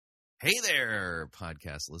Hey there,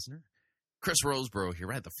 podcast listener. Chris Roseborough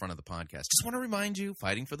here at the front of the podcast. Just want to remind you,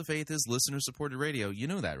 Fighting for the Faith is listener-supported radio. You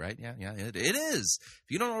know that, right? Yeah, it is. If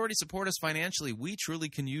you don't already support us financially, we truly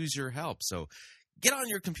can use your help. So get on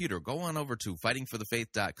your computer. Go on over to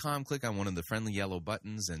fightingforthefaith.com. Click on one of the friendly yellow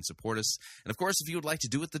buttons and support us. And, of course, if you would like to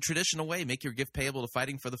do it the traditional way, make your gift payable to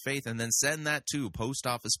Fighting for the Faith and then send that to Post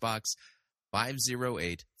Office Box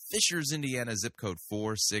 508, Fishers, Indiana, zip code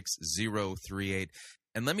 46038.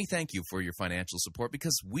 And let me thank you for your financial support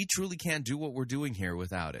because we truly can't do what we're doing here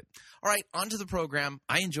without it. All right, on to the program.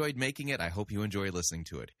 I enjoyed making it. I hope you enjoy listening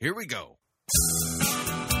to it. Here we go.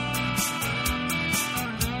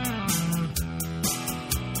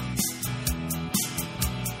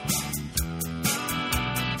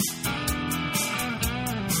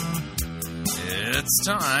 It's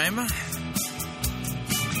time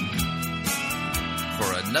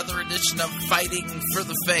for another edition of Fighting for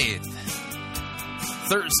the Faith.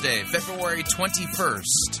 Thursday, February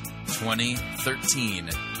 21st, 2013.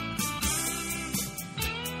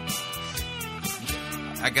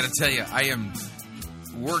 I gotta tell you, I am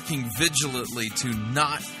working vigilantly to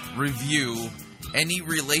not review any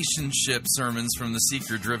relationship sermons from the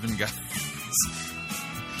seeker-driven guys.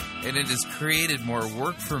 And it has created more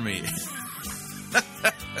work for me.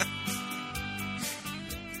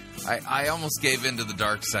 I almost gave in to the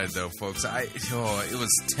dark side, though, folks. It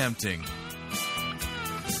was tempting.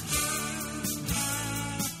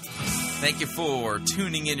 Thank you for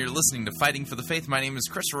tuning in. You're listening to Fighting for the Faith. My name is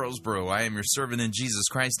Chris Roseborough. I am your servant in Jesus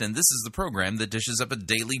Christ, and this is the program that dishes up a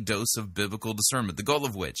daily dose of biblical discernment, the goal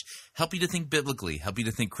of which, help you to think biblically, help you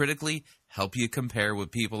to think critically, help you compare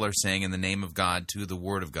what people are saying in the name of God to the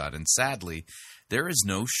Word of God. And sadly, there is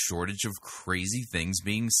no shortage of crazy things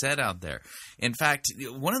being said out there. In fact,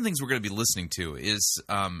 one of the things we're going to be listening to is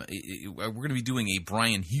we're going to be doing a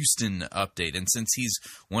Brian Houston update. And since he's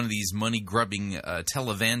one of these money-grubbing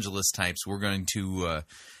televangelist types, we're going to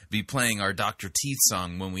be playing our Dr. Teeth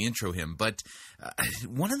song when we intro him. But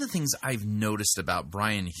one of the things I've noticed about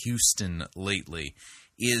Brian Houston lately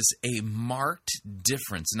is a marked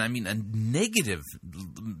difference, and I mean a negative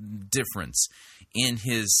difference in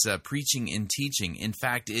his preaching and teaching. In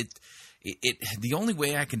fact, the only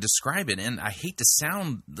way I can describe it, and I hate to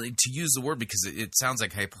use the word because it sounds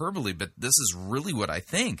like hyperbole, but this is really what I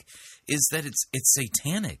think, is that it's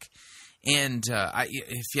satanic. And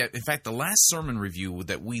in fact, the last sermon review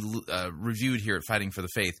that we reviewed here at Fighting for the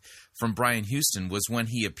Faith from Brian Houston was when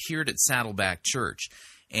he appeared at Saddleback Church.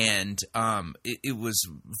 And it was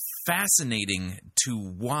fascinating to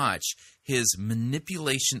watch his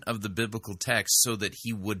manipulation of the biblical text so that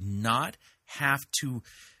he would not have to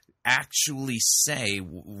actually say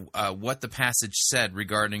what the passage said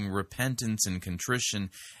regarding repentance and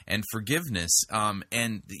contrition and forgiveness.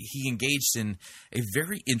 And he engaged in a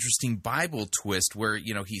very interesting Bible twist where,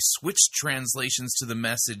 he switched translations to the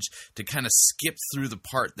Message to kind of skip through the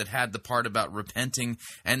part that had the part about repenting.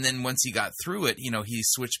 And then once he got through it, he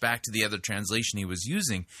switched back to the other translation he was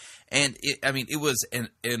using. And it was an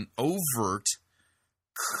overt,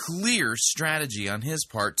 clear strategy on his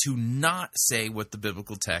part to not say what the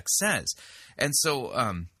biblical text says. And so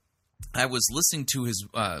I was listening to his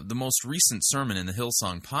the most recent sermon in the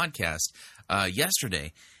Hillsong podcast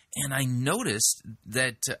yesterday, and I noticed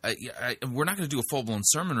that we're not going to do a full-blown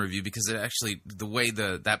sermon review because the way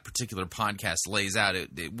that particular podcast lays out,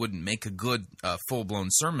 it wouldn't make a good full-blown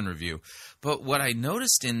sermon review. But what I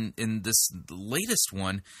noticed in this latest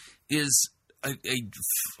one is a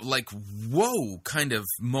whoa kind of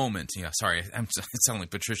moment. Yeah, sorry, I sound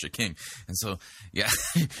like Patricia King. And so, yeah,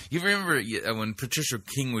 you remember when Patricia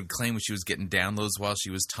King would claim when she was getting downloads while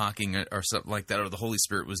she was talking or something like that, or the Holy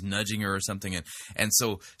Spirit was nudging her or something, and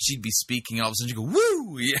so she'd be speaking, all of a sudden she'd go,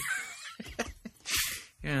 woo! Yeah.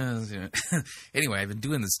 Yeah. Anyway, I've been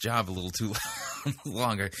doing this job a little too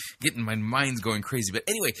long, getting my mind's going crazy. But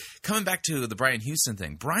anyway, coming back to the Brian Houston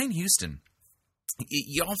thing. Brian Houston,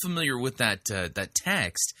 y'all familiar with that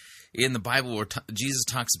text in the Bible where Jesus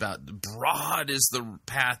talks about broad is the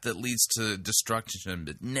path that leads to destruction,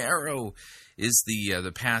 but narrow is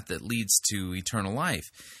the path that leads to eternal life.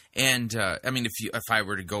 And if I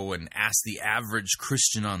were to go and ask the average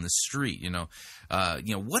Christian on the street,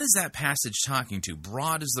 what is that passage talking to?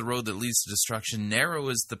 Broad is the road that leads to destruction, narrow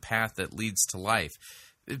is the path that leads to life.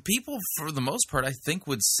 People, for the most part, I think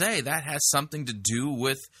would say that has something to do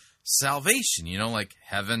with salvation, like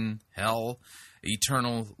heaven, hell,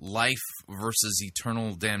 eternal life versus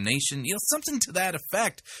eternal damnation, something to that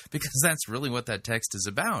effect, because that's really what that text is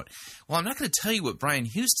about. Well, I'm not going to tell you what Brian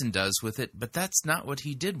Houston does with it, but that's not what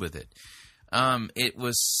he did with it. It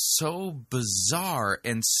was so bizarre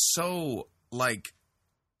and so,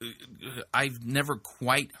 I've never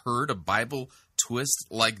quite heard a Bible twist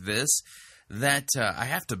like this that I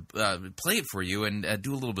have to play it for you and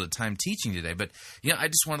do a little bit of time teaching today. But, I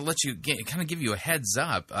just want to let you kind of give you a heads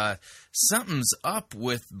up. Something's up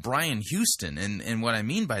with Brian Houston, and what I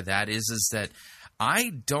mean by that is that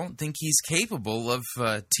I don't think he's capable of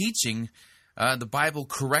teaching the Bible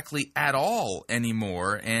correctly at all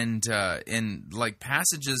anymore, and like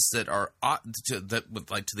passages that are to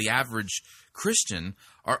the average Christian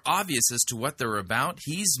are obvious as to what they're about.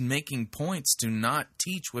 He's making points to not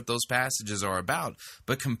teach what those passages are about,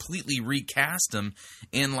 but completely recast them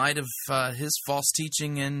in light of his false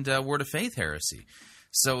teaching and word of faith heresy.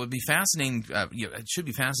 So it'd be fascinating. It should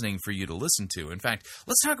be fascinating for you to listen to. In fact,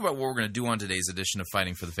 let's talk about what we're going to do on today's edition of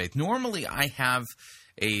Fighting for the Faith. Normally, I have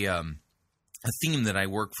a theme that I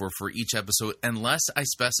work for each episode, unless I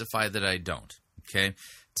specify that I don't. Okay,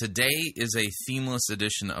 today is a themeless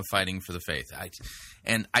edition of Fighting for the Faith,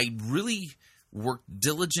 I really worked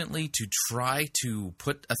diligently to try to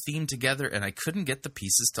put a theme together, and I couldn't get the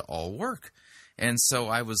pieces to all work. And so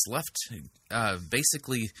I was left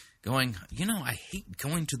basically going, I hate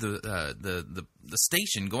going to the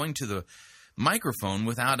station, going to the microphone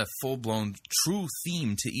without a full-blown true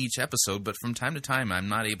theme to each episode, but from time to time I'm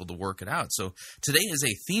not able to work it out. So today is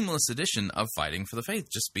a themeless edition of Fighting for the Faith,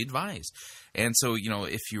 just be advised. And so,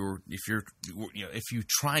 if you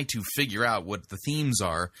try to figure out what the themes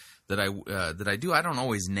are that I do, I don't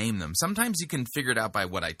always name them. Sometimes you can figure it out by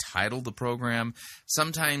what I title the program.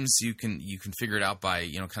 Sometimes you can figure it out by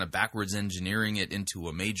kind of backwards engineering it into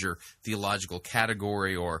a major theological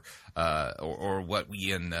category, or what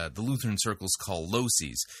we in the Lutheran circles call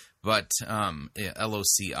LOCIs. But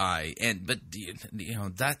LOCI,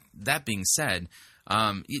 that being said,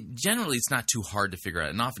 generally it's not too hard to figure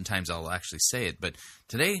out, and oftentimes I'll actually say it. But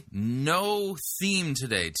today, no theme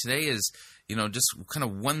today. Today is just kind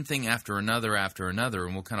of one thing after another,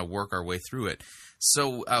 and we'll kind of work our way through it.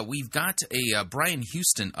 So we've got a Brian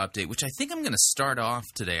Houston update, which I think I'm going to start off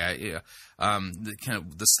today.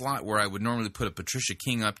 The slot where I would normally put a Patricia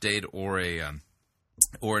King update or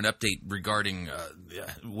an update regarding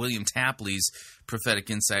William Tapley's prophetic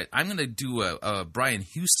insight. I'm going to do a Brian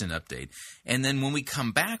Houston update. And then when we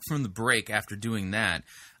come back from the break after doing that,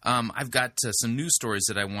 I've got some news stories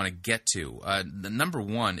that I want to get to. The number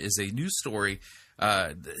one is a news story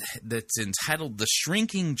that's entitled The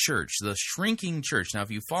Shrinking Church. The Shrinking Church. Now, if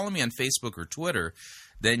you follow me on Facebook or Twitter,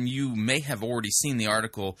 then you may have already seen the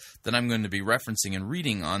article that I'm going to be referencing and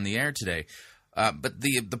reading on the air today. But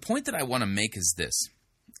the point that I want to make is this,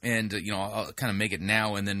 and I'll kind of make it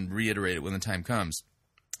now and then reiterate it when the time comes,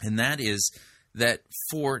 and that is that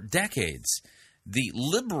for decades, the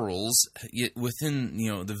liberals within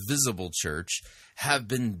the visible church have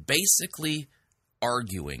been basically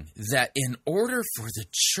arguing that in order for the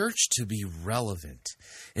church to be relevant,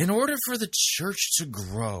 in order for the church to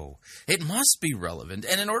grow, it must be relevant.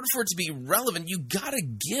 And in order for it to be relevant, you got to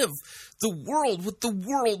give the world what the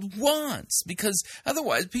world wants, because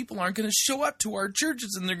otherwise people aren't going to show up to our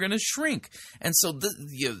churches and they're going to shrink. And so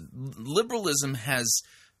liberalism has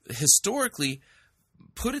historically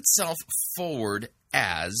put itself forward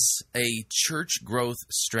as a church growth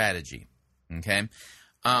strategy. Okay?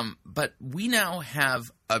 But we now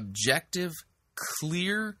have objective,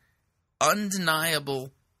 clear,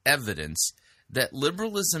 undeniable evidence that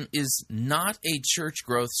liberalism is not a church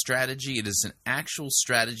growth strategy. It is an actual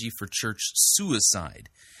strategy for church suicide.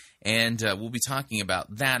 And we'll be talking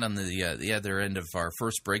about that on the other end of our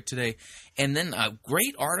first break today. And then a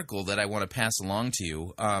great article that I want to pass along to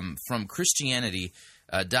you from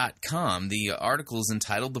Christianity.com. The article is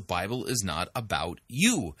entitled "The Bible is Not About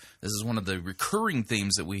You." This is one of the recurring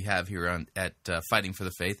themes that we have here at Fighting for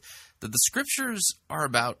the Faith, that the Scriptures are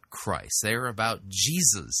about Christ. They are about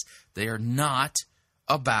Jesus. They are not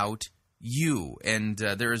about you. And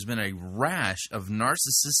there has been a rash of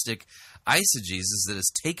narcissistic eisegesis that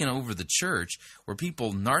has taken over the church, where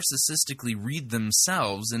people narcissistically read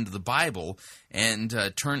themselves into the Bible and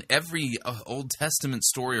turn every Old Testament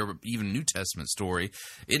story or even New Testament story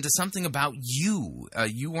into something about you.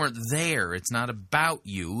 You weren't there. It's not about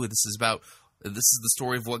you. This is the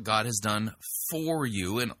story of what God has done for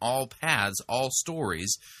you, and all paths, all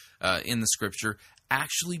stories in the Scripture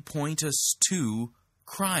actually point us to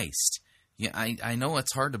Christ. Yeah, I know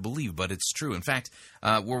it's hard to believe, but it's true. In fact,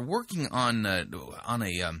 we're working on a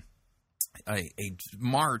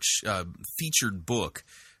March featured book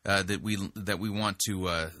that we want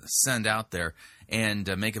to send out there and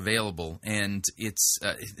make available, and it's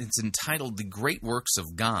entitled "The Great Works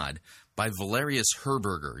of God" by Valerius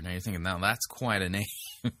Herberger. Now you're thinking, now that's quite a name.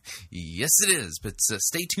 Yes, it is, but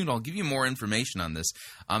stay tuned. I'll give you more information on this.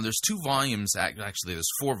 There's 2 volumes. Actually, there's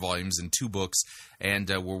 4 volumes in 2 books, and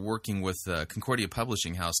we're working with Concordia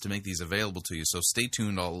Publishing House to make these available to you. So stay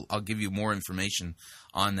tuned. I'll give you more information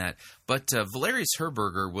on that. But Valerius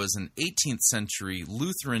Herberger was an 18th century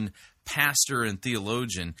Lutheran pastor and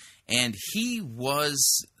theologian, and he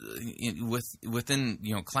was within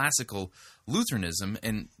classical Lutheranism,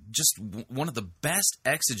 and just one of the best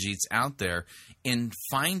exegetes out there in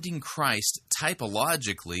finding Christ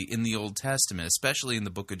typologically in the Old Testament, especially in the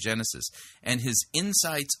book of Genesis. And his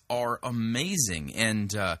insights are amazing.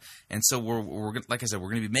 And so we're like I said, we're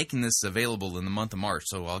going to be making this available in the month of March.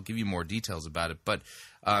 So I'll give you more details about it. But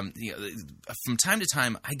from time to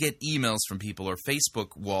time, I get emails from people or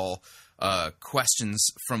Facebook wall questions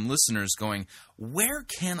from listeners going, where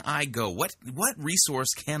can I go? What resource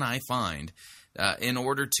can I find in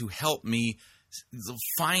order to help me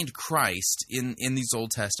find Christ in these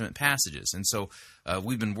Old Testament passages? And so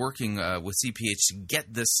we've been working with CPH to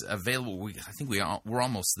get this available. I think we're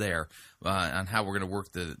almost there on how we're going to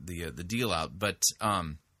work the deal out. But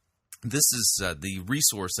this is the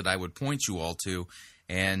resource that I would point you all to.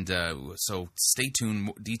 And so stay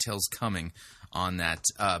tuned, details coming on that.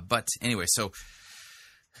 But anyway, so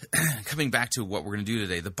coming back to what we're going to do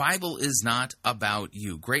today, the Bible is not about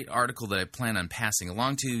you. Great article that I plan on passing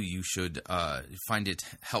along to you. You should find it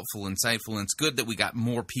helpful, insightful, and it's good that we got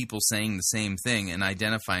more people saying the same thing and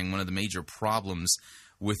identifying one of the major problems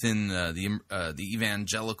within the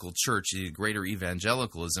evangelical church, the greater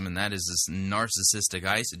evangelicalism, and that is this narcissistic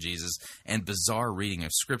eisegesis and bizarre reading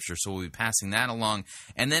of Scripture. So we'll be passing that along.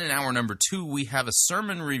 And then in hour number 2, we have a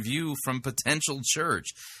sermon review from Potential Church.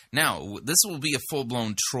 Now, this will be a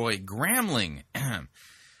full-blown Troy Gramling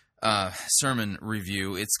sermon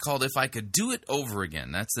review. It's called If I Could Do It Over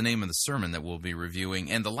Again. That's the name of the sermon that we'll be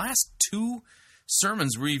reviewing. And the last 2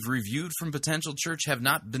 sermons we've reviewed from Potential Church have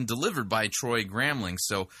not been delivered by Troy Gramling.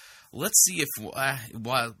 So let's see if,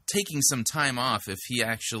 while taking some time off, if he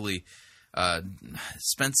actually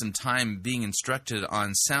spent some time being instructed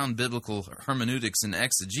on sound biblical hermeneutics and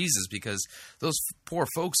exegesis, because those poor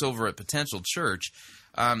folks over at Potential Church,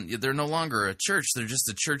 they're no longer a church, they're just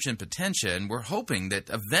a church in potentia, and we're hoping that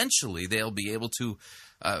eventually they'll be able to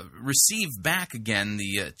receive back again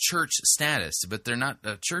the church status, but they're not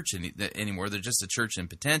a church anymore, they're just a church in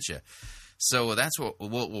potentia. So that's what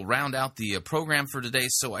we'll round out the program for today.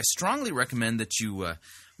 So I strongly recommend that you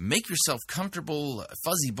make yourself comfortable,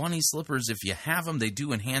 fuzzy bunny slippers if you have them. They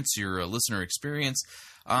do enhance your listener experience.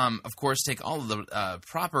 Of course, take all of the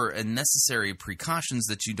proper and necessary precautions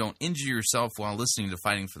that you don't injure yourself while listening to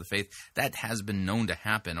Fighting for the Faith. That has been known to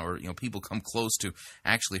happen, or people come close to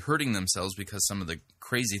actually hurting themselves because some of the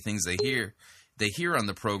crazy things they hear on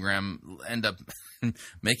the program end up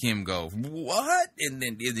making them go, what? And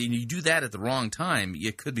then you do that at the wrong time,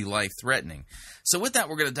 it could be life-threatening. So with that,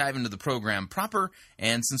 we're going to dive into the program proper,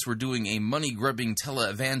 and since we're doing a money-grubbing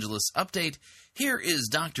televangelist update, here is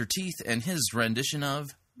Dr. Teeth and his rendition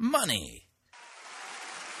of Money.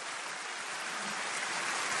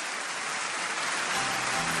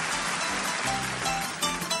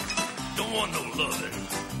 Don't want no loving,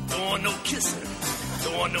 don't want no kissing,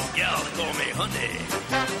 don't want no gal to call me honey.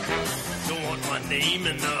 Don't want my name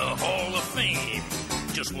in the Hall of Fame,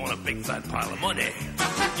 just want a big fat pile of money.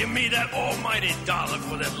 Give me that almighty dollar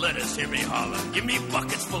for that lettuce, hear me holler. Give me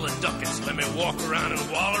buckets full of ducats, let me walk around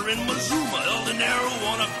and waller in Mazuma, El Dinero,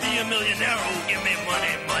 wanna be a millionaire. Give me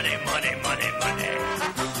money, money, money, money, money.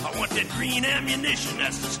 I want that green ammunition,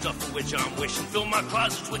 that's the stuff for which I'm wishing. Fill my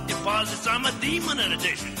closets with deposits, I'm a demon in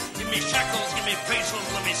addition. Give me shekels, give me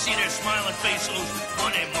pesos, let me see their smiling faces.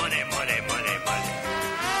 Money, money, money, money, money.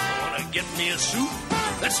 I wanna get me a suit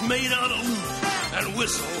that's made out of loot and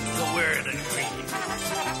whistle to wear the green.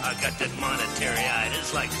 I got that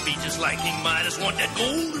monetary-itis, like to be just like King Midas. Want that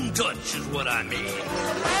golden touch is what I mean.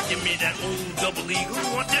 Give me that old double eagle.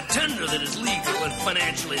 Want that tender that is legal and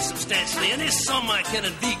financially, substantially any sum I can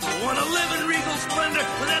inveigle. Want to live in regal splendor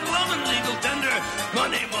with that loving legal tender.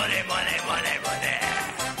 Money, money, money, money, money.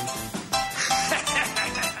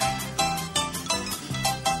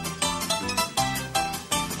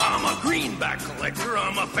 I'm a greenback collector,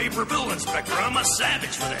 I'm a paper bill inspector, I'm a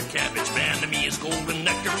savage for that cabbage, man. To me is golden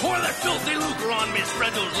nectar. Pour that filthy lucre on me,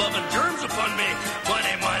 spread those loving germs upon me.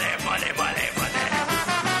 Money, money, money, money, money.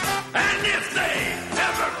 And if they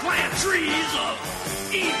ever plant trees of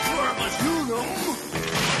E pluribus unum,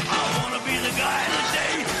 I want to be the guy that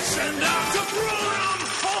they send out to prune them.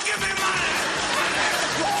 Oh, give me money, money,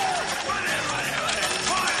 money, money, money,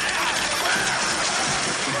 money.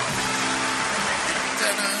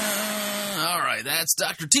 That's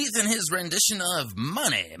Dr. Teeth and his rendition of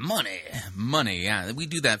Money. Yeah, we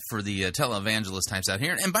do that for the televangelist types out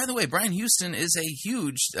here. And by the way, Brian Houston is a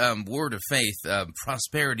huge word of faith,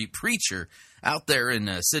 prosperity preacher out there in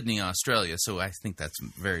Sydney, Australia. So I think that's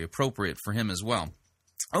very appropriate for him as well.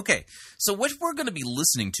 Okay, so what we're going to be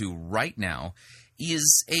listening to right now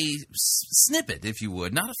is a snippet, if you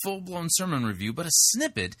would, not a full-blown sermon review, but a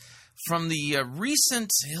snippet from the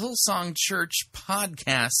recent Hillsong Church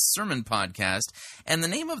sermon podcast. And the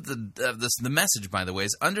name of the message, by the way,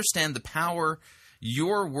 is Understand the Power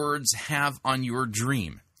Your Words Have on Your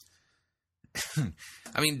Dream.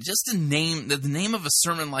 I mean, just the name of a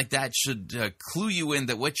sermon like that should clue you in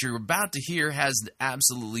that what you're about to hear has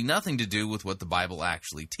absolutely nothing to do with what the Bible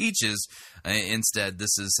actually teaches. Instead,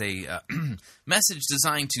 this is a message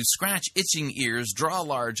designed to scratch itching ears, draw a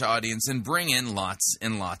large audience, and bring in lots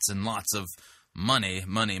and lots and lots of money.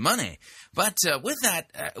 But with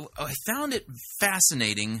that, I found it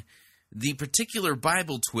fascinating, the particular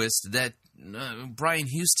Bible twist that Brian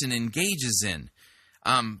Houston engages in.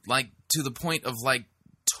 To the point of,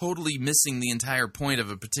 totally missing the entire point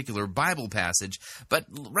of a particular Bible passage. But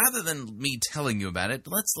rather than me telling you about it,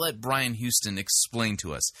 let's let Brian Houston explain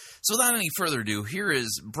to us. So without any further ado, here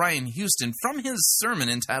is Brian Houston from his sermon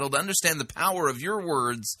entitled Understand the Power of Your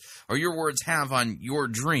Words, or Your Words Have on Your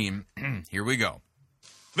Dream. Here we go.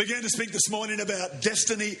 I began to speak this morning about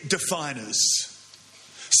destiny definers.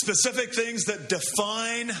 Specific things that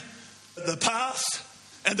define the path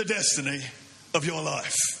and the destiny of your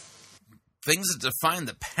life. Things that define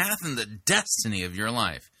the path and the destiny of your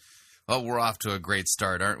life. Well, we're off to a great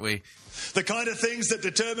start, aren't we? The kind of things that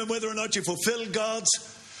determine whether or not you fulfill God's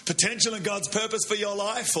potential and God's purpose for your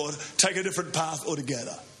life or take a different path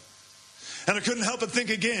altogether. And I couldn't help but think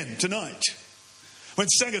again tonight when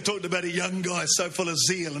Sanger talked about a young guy so full of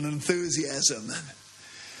zeal and enthusiasm.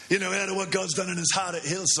 Out of what God's done in his heart at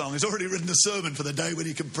Hillsong. He's already written a sermon for the day when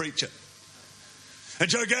he can preach it. And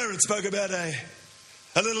Joe Garrett spoke about a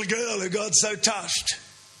little girl who God so touched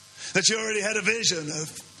that she already had a vision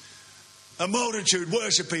of a multitude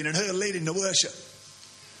worshiping and her leading the worship.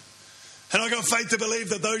 And I got faith to believe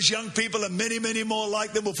that those young people and many, many more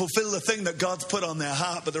like them will fulfill the thing that God's put on their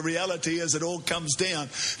heart. But the reality is it all comes down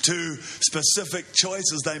to specific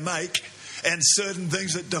choices they make and certain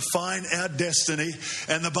things that define our destiny.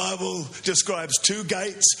 And the Bible describes two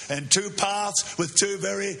gates and two paths with two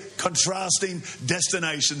very contrasting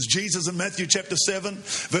destinations. Jesus in Matthew chapter 7,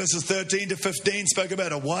 verses 13 to 15 spoke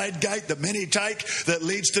about a wide gate that many take that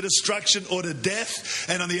leads to destruction or to death.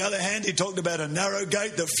 And on the other hand, he talked about a narrow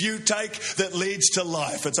gate that few take that leads to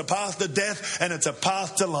life. It's a path to death and it's a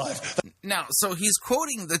path to life. Now, so he's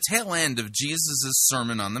quoting the tail end of Jesus'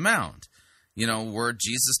 Sermon on the Mount. Where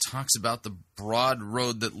Jesus talks about the broad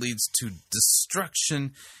road that leads to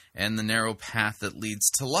destruction and the narrow path that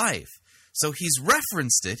leads to life. So he's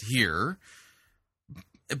referenced it here,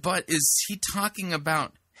 but is he talking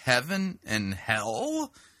about heaven and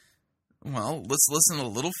hell? Well, let's listen a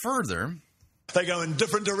little further. They go in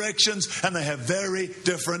different directions and they have very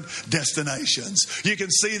different destinations. You can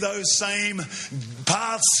see those same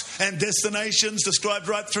paths and destinations described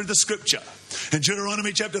right through the scripture. In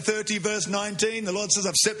Deuteronomy chapter 30, verse 19, the Lord says,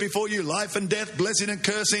 I've set before you life and death, blessing and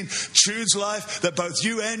cursing. Choose life that both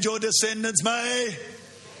you and your descendants may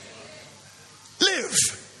live.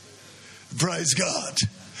 Praise God.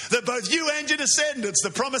 That both you and your descendants, the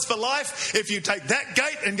promise for life, if you take that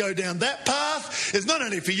gate and go down that path, is not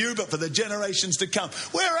only for you, but for the generations to come.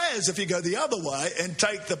 Whereas if you go the other way and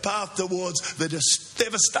take the path towards the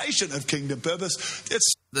devastation of kingdom purpose,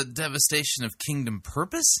 it's the devastation of kingdom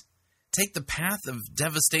purpose? Take the path of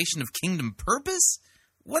devastation of kingdom purpose?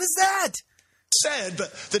 What is that? Sad,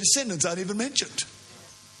 but the descendants aren't even mentioned.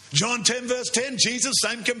 John 10 verse 10, Jesus,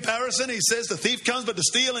 same comparison. He says the thief comes but to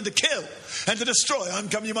steal and to kill and to destroy. I'm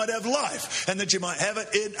come you might have life and that you might have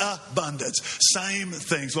it in abundance. Same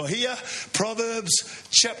things. Well, here, Proverbs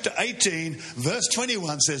chapter 18 verse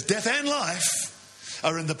 21 says, death and life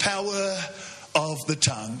are in the power of the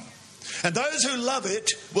tongue. And those who love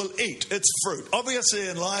it will eat its fruit. Obviously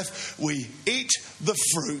in life, we eat the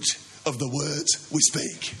fruit of the words we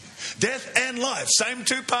speak. Death and life, same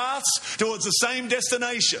two paths towards the same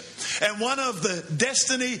destination. And one of the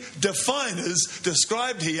destiny definers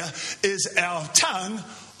described here is our tongue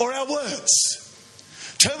or our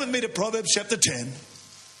words. Turn with me to Proverbs chapter 10,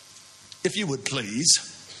 if you would please.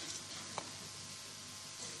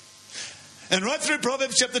 And right through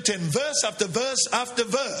Proverbs chapter 10, verse after verse after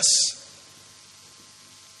verse,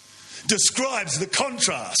 describes the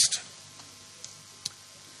contrast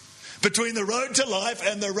between the road to life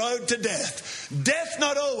and the road to death. Death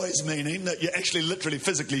not always meaning that you're actually literally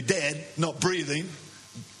physically dead, not breathing,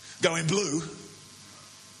 going blue,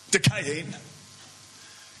 decaying.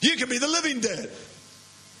 You can be the living dead.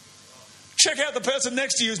 Check out the person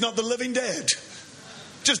next to you who's not the living dead.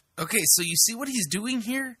 Okay, so you see what he's doing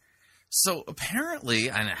here? So apparently,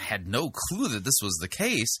 and I had no clue that this was the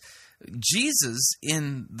case, Jesus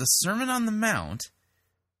in the Sermon on the Mount,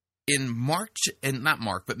 in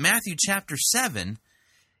Matthew chapter 7,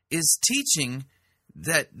 is teaching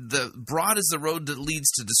that the broad is the road that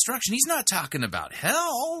leads to destruction. He's not talking about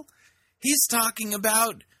hell. He's talking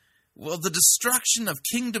about, well, the destruction of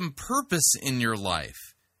kingdom purpose in your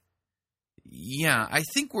life. Yeah, I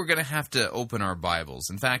think we're going to have to open our Bibles.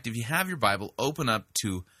 In fact, if you have your Bible, open up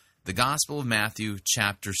to the Gospel of Matthew,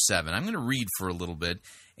 chapter 7. I'm going to read for a little bit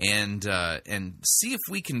and see if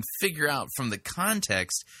we can figure out from the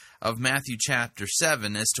context of Matthew chapter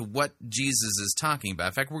 7 as to what Jesus is talking about.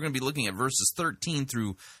 In fact, we're going to be looking at verses 13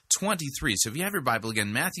 through 23. So if you have your Bible,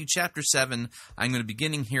 again, Matthew chapter 7, I'm going to be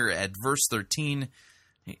beginning here at verse 13.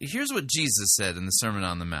 Here's what Jesus said in the Sermon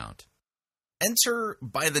on the Mount. Enter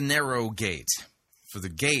by the narrow gate, for the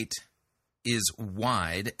gate is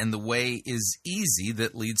wide, and the way is easy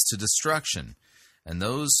that leads to destruction, and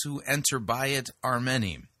those who enter by it are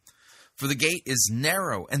many. For the gate is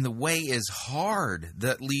narrow, and the way is hard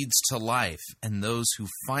that leads to life, and those who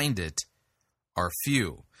find it are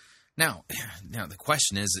few. Now the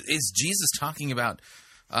question is Jesus talking about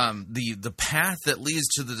the path that leads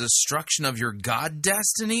to the destruction of your God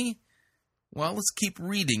destiny? Well, let's keep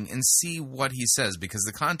reading and see what he says, because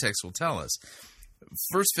the context will tell us.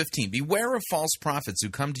 Verse 15, beware of false prophets who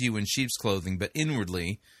come to you in sheep's clothing, but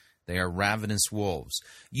inwardly they are ravenous wolves.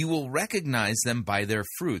 You will recognize them by their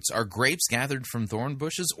fruits. Are grapes gathered from thorn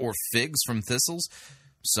bushes or figs from thistles?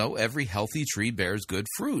 So every healthy tree bears good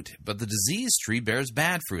fruit, but the diseased tree bears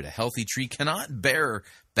bad fruit. A healthy tree cannot bear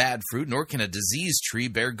bad fruit, nor can a diseased tree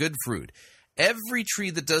bear good fruit. Every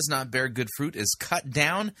tree that does not bear good fruit is cut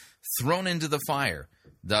down, thrown into the fire.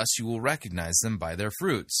 Thus you will recognize them by their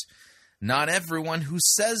fruits. Not everyone who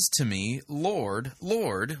says to me, Lord,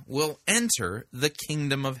 Lord, will enter the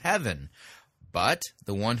kingdom of heaven, but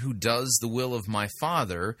the one who does the will of my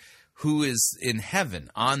Father who is in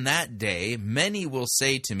heaven. On that day, many will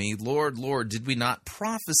say to me, Lord, Lord, did we not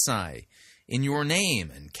prophesy in your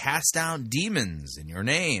name, and cast out demons in your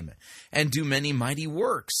name, and do many mighty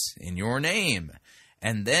works in your name?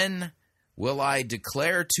 And then will I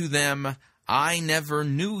declare to them, I never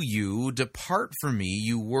knew you. Depart from me,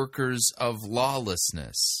 you workers of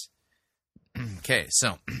lawlessness. Okay,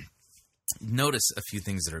 so notice a few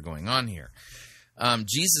things that are going on here.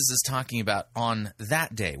 Jesus is talking about on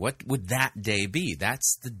that day. What would that day be?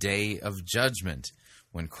 That's the day of judgment,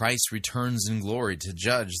 when Christ returns in glory to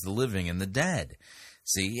judge the living and the dead.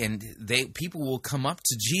 See, and people will come up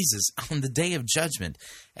to Jesus on the day of judgment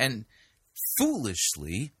and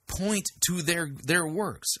foolishly point to their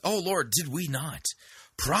works. Oh, Lord, did we not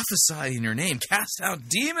prophesy in your name, cast out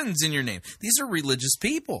demons in your name? These are religious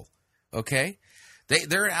people, okay?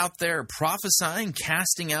 They're out there prophesying,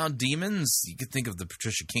 casting out demons. You could think of the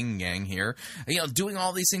Patricia King gang here, doing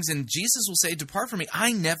all these things. And Jesus will say, depart from me.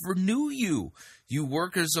 I never knew you, you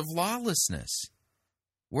workers of lawlessness.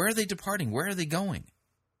 Where are they departing? Where are they going?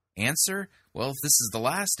 Answer, well, if this is the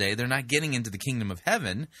last day, they're not getting into the kingdom of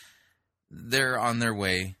heaven. They're on their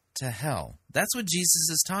way to hell. That's what Jesus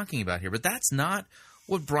is talking about here. But that's not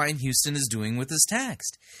what Brian Houston is doing with his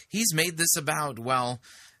text. He's made this about,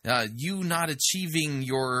 you not achieving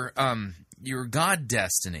your God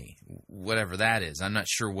destiny, whatever that is. I'm not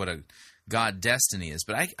sure what a God destiny is,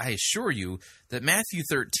 but I assure you that Matthew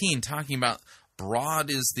 13, talking about broad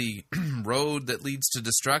is the road that leads to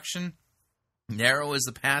destruction, narrow is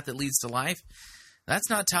the path that leads to life, that's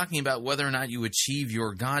not talking about whether or not you achieve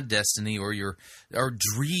your God destiny or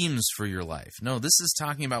dreams for your life. No, this is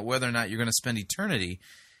talking about whether or not you're going to spend eternity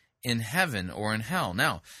in heaven or in hell.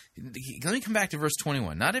 Now, let me come back to verse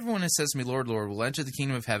 21. Not everyone who says to me, Lord, Lord, will enter the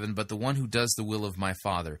kingdom of heaven, but the one who does the will of my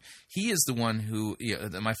Father. He is the one who,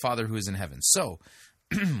 my Father who is in heaven. So,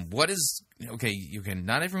 not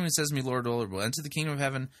everyone who says to me, Lord, Lord, will enter the kingdom of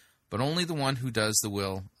heaven, but only the one who does the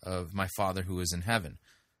will of my Father who is in heaven.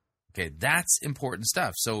 Okay, that's important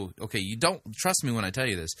stuff. So, you don't, trust me when I tell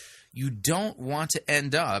you this, you don't want to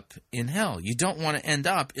end up in hell. You don't want to end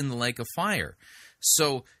up in the lake of fire.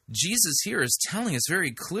 So Jesus here is telling us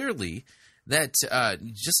very clearly that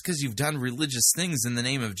just because you've done religious things in the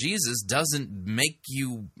name of Jesus doesn't make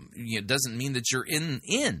doesn't mean that you're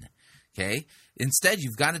in. Okay? Instead,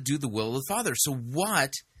 you've got to do the will of the Father. So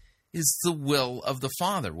what is the will of the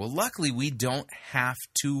Father? Well, luckily, we don't have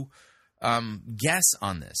to guess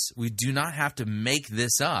on this. We do not have to make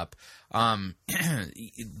this up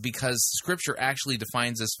because Scripture actually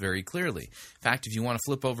defines this very clearly. In fact, if you want to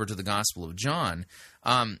flip over to the Gospel of John,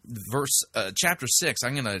 chapter 6,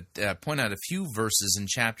 I'm going to point out a few verses in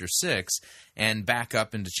chapter 6 and back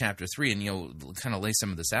up into chapter 3, and kind of lay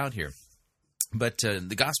some of this out here. But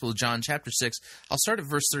the Gospel of John, chapter 6, I'll start at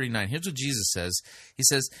verse 39. Here's what Jesus says. He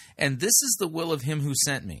says, "And this is the will of him who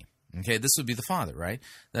sent me." Okay, this would be the Father, right?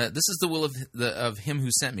 This is the will of him who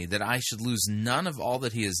sent me, that I should lose none of all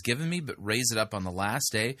that he has given me, but raise it up on the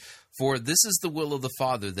last day. For this is the will of the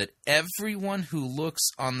Father, that everyone who looks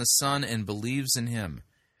on the Son and believes in him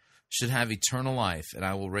should have eternal life, and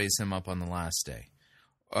I will raise him up on the last day.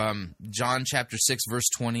 John chapter 6, verse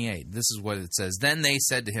 28. This is what it says. "Then they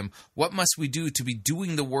said to him, 'What must we do to be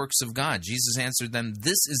doing the works of God?' Jesus answered them,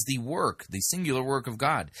 'This is the work, the singular work of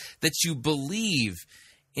God, that you believe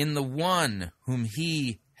in the one whom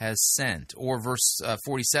he has sent." Or verse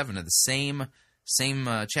 47 of the same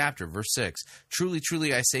chapter, verse 6. "Truly,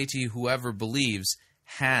 truly, I say to you, whoever believes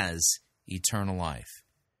has eternal life."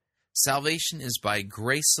 Salvation is by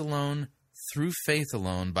grace alone, through faith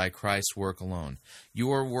alone, by Christ's work alone.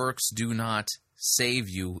 Your works do not save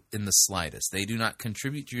you in the slightest. They do not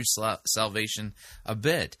contribute to your salvation a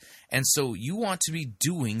bit. And so you want to be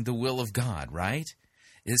doing the will of God, right?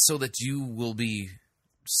 It's so that you will be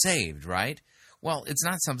saved, right? Well, it's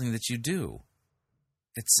not something that you do.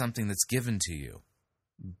 It's something that's given to you.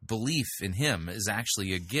 Belief in him is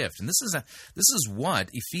actually a gift. And this is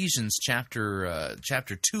what Ephesians chapter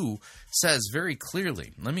 2 says very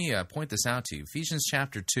clearly. Let me point this out to you. Ephesians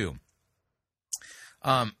chapter 2.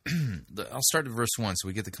 I'll start at verse 1 so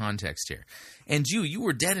we get the context here. "And you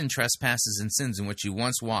were dead in trespasses and sins in which you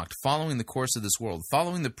once walked, following the course of this world,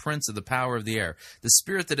 following the prince of the power of the air, the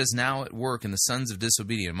spirit that is now at work in the sons of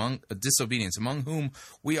disobedience, among whom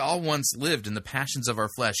we all once lived in the passions of our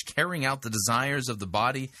flesh, carrying out the desires of the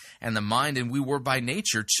body and the mind, and we were by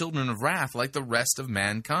nature children of wrath like the rest of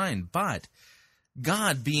mankind. But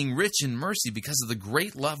God, being rich in mercy because of the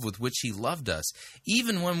great love with which he loved us,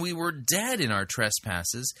 even when we were dead in our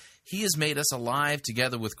trespasses, he has made us alive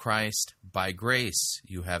together with Christ. By grace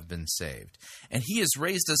you have been saved. And he has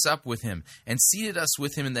raised us up with him and seated us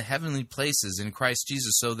with him in the heavenly places in Christ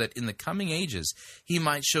Jesus, so that in the coming ages he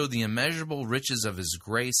might show the immeasurable riches of his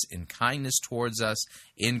grace and kindness towards us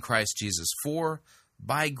in Christ Jesus. For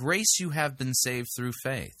by grace you have been saved through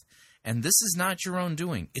faith. And this is not your own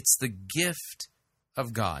doing. It's the gift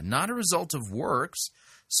of God, not a result of works,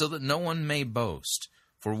 so that no one may boast.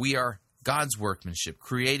 For we are God's workmanship,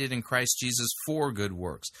 created in Christ Jesus for good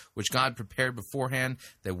works, which God prepared beforehand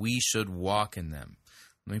that we should walk in them."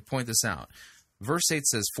 Let me point this out. Verse 8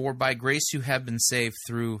 says, "For by grace you have been saved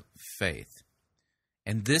through faith.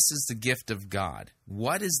 And this is the gift of God."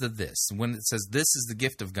 What is the this? When it says this is the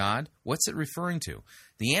gift of God, what's it referring to?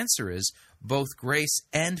 The answer is both grace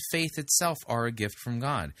and faith itself are a gift from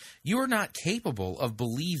God. You are not capable of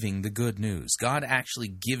believing the good news. God actually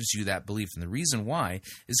gives you that belief. And the reason why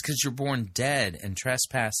is because you're born dead in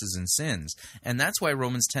trespasses and sins. And that's why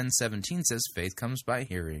Romans 10:17 says faith comes by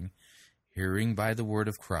hearing, hearing by the word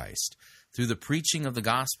of Christ. Through the preaching of the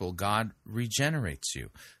gospel, God regenerates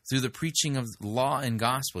you. Through the preaching of law and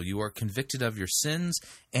gospel, you are convicted of your sins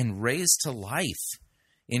and raised to life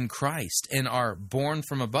in Christ and are born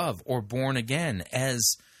from above, or born again,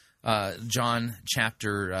 as John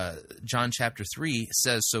chapter 3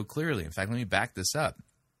 says so clearly. In fact, let me back this up.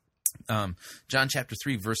 John chapter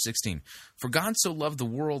 3, verse 16. "For God so loved the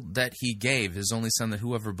world that he gave his only Son, that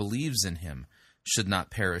whoever believes in him should not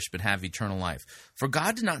perish, but have eternal life. For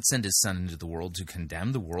God did not send his Son into the world to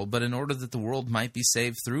condemn the world, but in order that the world might be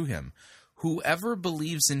saved through him. Whoever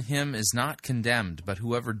believes in him is not condemned, but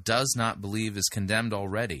whoever does not believe is condemned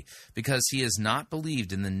already, because he has not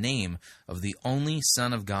believed in the name of the only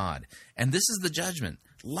Son of God. And this is the judgment.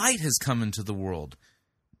 Light has come into the world,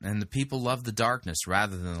 and the people love the darkness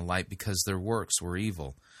rather than the light, because their works were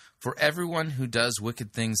evil. For everyone who does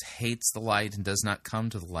wicked things hates the light and does not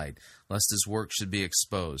come to the light, lest his work should be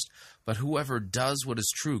exposed. But whoever does what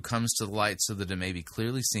is true comes to the light, so that it may be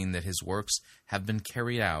clearly seen that his works have been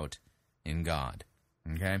carried out in God."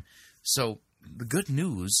 Okay? So the good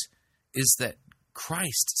news is that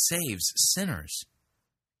Christ saves sinners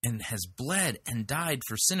and has bled and died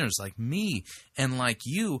for sinners like me and like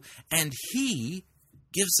you, and he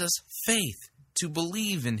gives us faith to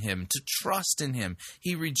believe in him, to trust in him.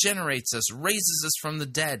 He regenerates us, raises us from the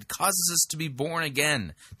dead, causes us to be born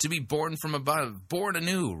again, to be born from above, born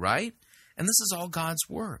anew, right? And this is all God's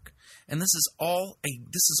work. And this is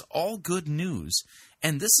all good news.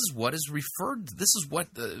 And this is what is referred, this is what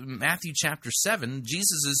Matthew chapter 7,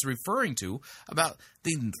 Jesus is referring to about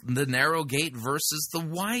the narrow gate versus the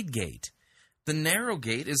wide gate. The narrow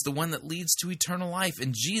gate is the one that leads to eternal life,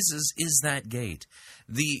 and Jesus is that gate.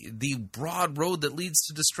 The broad road that leads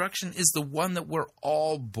to destruction is the one that we're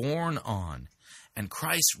all born on. And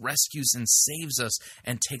Christ rescues and saves us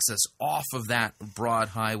and takes us off of that broad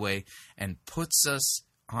highway and puts us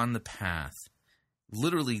on the path,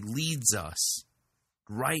 literally leads us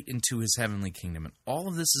right into his heavenly kingdom. And all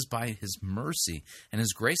of this is by his mercy and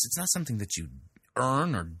his grace. It's not something that you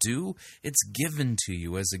earn or do. It's given to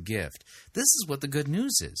you as a gift. This is what the good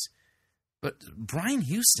news is. But Brian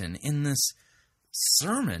Houston, in this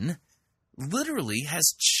sermon, literally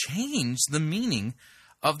has changed the meaning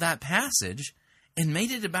of that passage and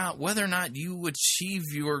made it about whether or not you achieve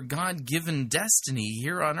your God-given destiny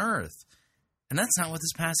here on earth. And that's not what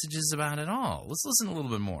this passage is about at all. Let's listen a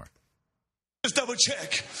little bit more. Just double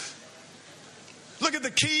check. Look at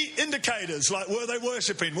the key indicators, like were they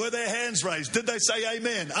worshiping? Were their hands raised? Did they say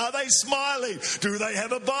amen? Are they smiling? Do they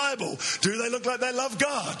have a Bible? Do they look like they love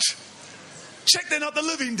God? Check they're not the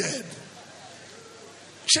living dead.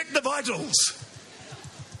 Check the vitals.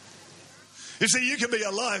 You see, you can be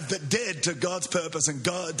alive but dead to God's purpose and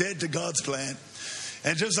dead to God's plan.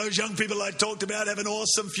 And just those young people I talked about have an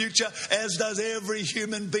awesome future, as does every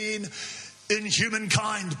human being in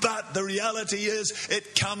humankind. But the reality is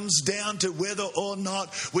it comes down to whether or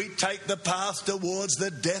not we take the path towards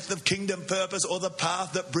the death of kingdom purpose or the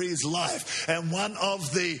path that breathes life. And one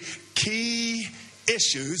of the key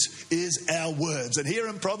issues is our words. And here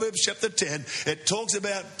in Proverbs chapter 10, it talks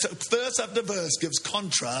about, verse after verse, gives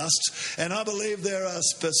contrasts. And I believe there are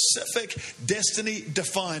specific destiny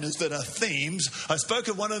definers that are themes. I spoke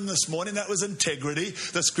of one of them this morning. That was integrity.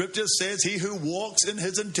 The scripture says, he who walks in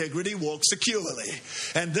his integrity walks securely.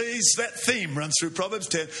 And that theme runs through Proverbs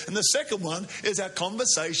 10. And the second one is our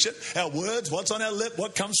conversation, our words, what's on our lip,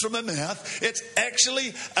 what comes from our mouth. It's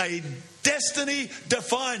actually a destiny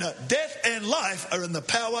definer. Death and life are in the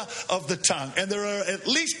power of the tongue. And there are at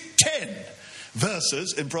least 10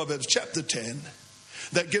 verses in Proverbs chapter 10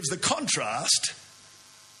 that gives the contrast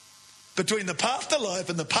between the path to life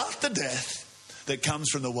and the path to death that comes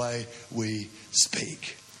from the way we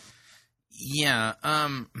speak. Yeah,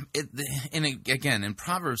 again, in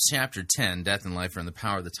Proverbs chapter 10, death and life are in the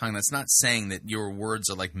power of the tongue. That's not saying that your words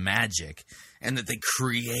are like magic and that they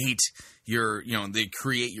create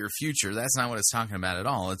your future. That's not what it's talking about at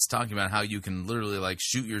all. It's talking about how you can literally like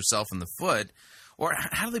shoot yourself in the foot. Or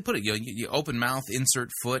how do they put it? You open mouth, insert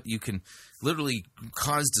foot. You can literally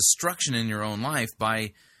cause destruction in your own life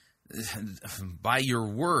by your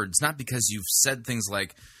words, not because you've said things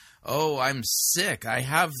like, oh, I'm sick, I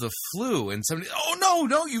have the flu, and somebody, oh,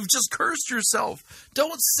 no, you've just cursed yourself.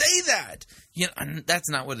 Don't say that. And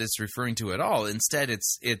that's not what it's referring to at all. Instead,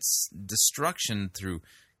 it's destruction through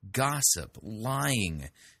gossip, lying,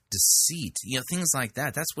 deceit, things like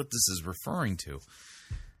that. That's what this is referring to.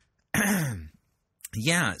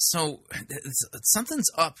 Yeah, so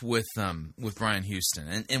something's up with Brian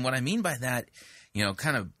Houston, and what I mean by that,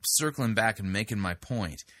 kind of circling back and making my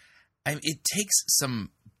point, it takes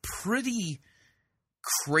some pretty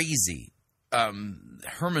crazy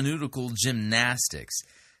hermeneutical gymnastics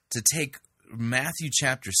to take Matthew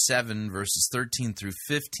chapter 7 verses 13 through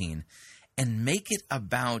 15 and make it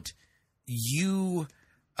about you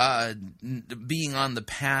being on the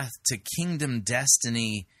path to kingdom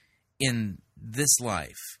destiny in this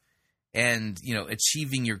life and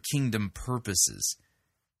achieving your kingdom purposes.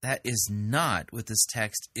 That is not what this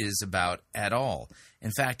text is about at all. In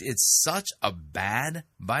fact, it's such a bad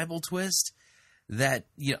Bible twist that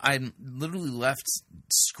I'm literally left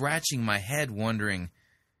scratching my head wondering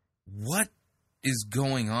what is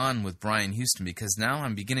going on with Brian Houston, because now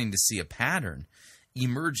I'm beginning to see a pattern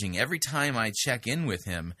emerging. Every time I check in with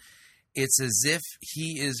him, it's as if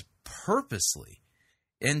he is purposely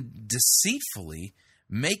and deceitfully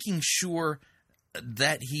making sure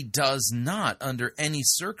that he does not, under any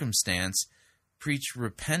circumstance, preach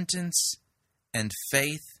repentance and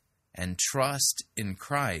faith and trust in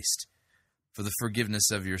Christ for the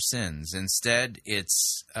forgiveness of your sins. Instead,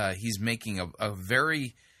 he's making a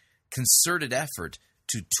very concerted effort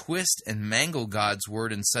to twist and mangle God's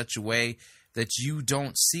word in such a way that you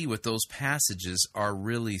don't see what those passages are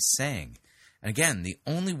really saying. And again, the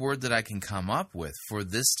only word that I can come up with for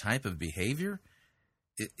this type of behavior,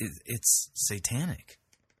 it's satanic.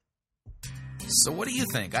 So what do you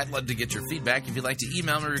think? I'd love to get your feedback. If you'd like to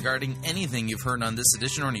email me regarding anything you've heard on this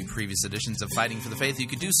edition or any previous editions of Fighting for the Faith, you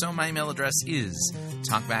could do so. My email address is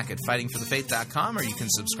talkback@fightingforthefaith.com, or you can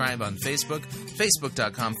subscribe on Facebook,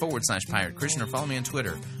 facebook.com/Pirate Christian, or follow me on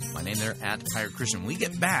Twitter. My name there, @Pirate Christian. When we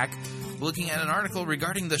get back, looking at an article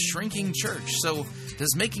regarding the shrinking church. So,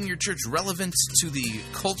 does making your church relevant to the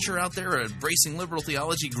culture out there, or embracing liberal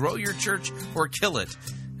theology, grow your church or kill it?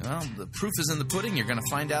 Well, the proof is in the pudding. You're going to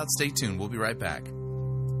find out. Stay tuned. We'll be right back.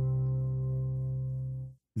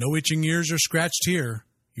 No itching ears are scratched here.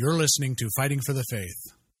 You're listening to Fighting for the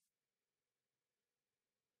Faith.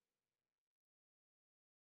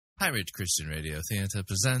 Pirate Christian Radio Theater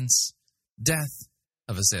presents Death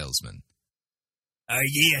of a Salesman. Are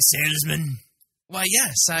ye a salesman? Why,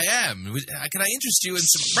 yes, I am. Can I interest you in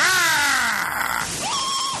some...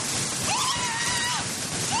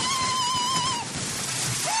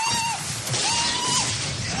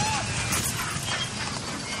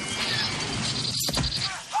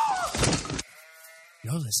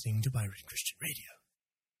 You're listening to Pirate Christian Radio.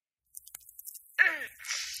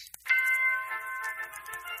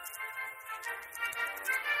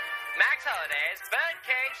 Max Holliday's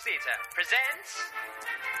Birdcage Theater presents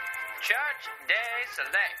Church Day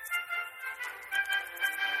Select.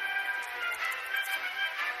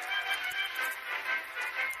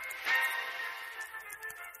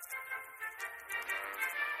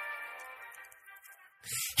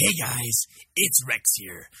 Hey guys, it's Rex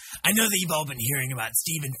here. I know that you've all been hearing about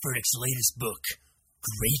Stephen Furtick's latest book,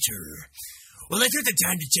 Greater. Well, I took the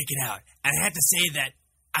time to check it out, and I have to say that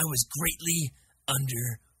I was greatly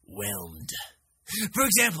underwhelmed. For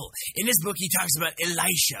example, in this book he talks about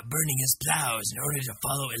Elisha burning his plows in order to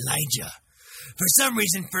follow Elijah. For some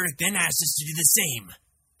reason, Furtick then asked us to do the same.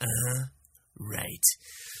 Right.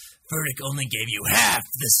 Furtick only gave you half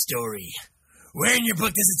the story. Where in your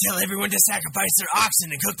book does it tell everyone to sacrifice their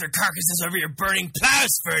oxen and cook their carcasses over your burning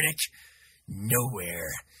plows, Furtick? Nowhere.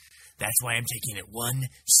 That's why I'm taking it one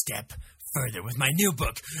step further with my new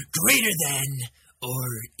book, Greater Than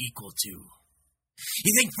or Equal To.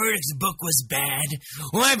 You think Furtick's book was bad?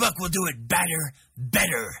 Well, my book will do it better.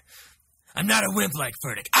 I'm not a wimp like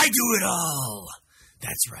Furtick. I do it all.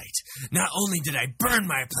 That's right. Not only did I burn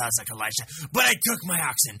my plows like Elisha, but I took my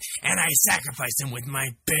oxen and I sacrificed them with my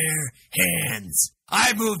bare hands.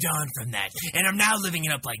 I moved on from that, and I'm now living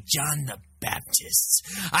it up like John the Baptist.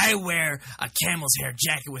 I wear a camel's hair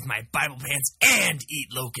jacket with my Bible pants and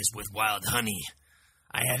eat locusts with wild honey.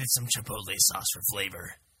 I added some chipotle sauce for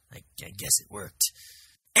flavor. I guess it worked.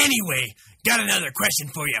 Anyway, got another question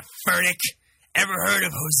for you, Furtick. Ever heard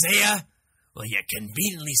of Hosea? Well, you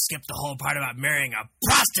conveniently skipped the whole part about marrying a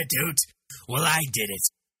prostitute. Well, I did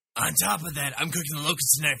it. On top of that, I'm cooking the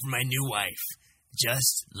locusts tonight for my new wife.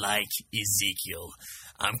 Just like Ezekiel,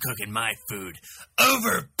 I'm cooking my food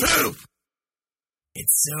over poop.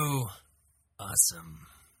 It's so awesome.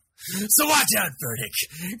 So watch out, Furtick.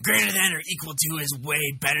 Greater Than or Equal To is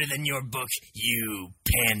way better than your book, you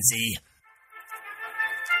pansy.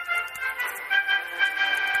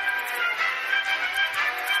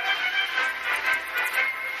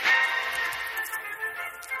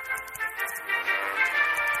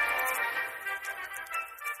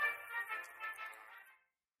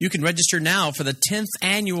 You can register now for the 10th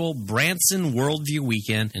annual Branson Worldview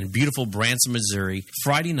Weekend in beautiful Branson, Missouri,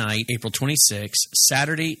 Friday night, April 26th,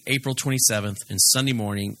 Saturday, April 27th, and Sunday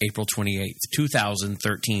morning, April 28th,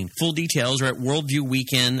 2013. Full details are at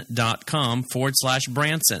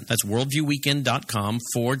worldviewweekend.com/Branson. That's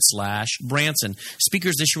worldviewweekend.com/Branson.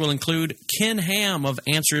 Speakers this year will include Ken Ham of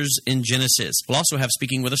Answers in Genesis. We'll also have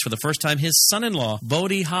speaking with us for the first time his son-in-law,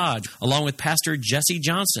 Bodie Hodge, along with Pastor Jesse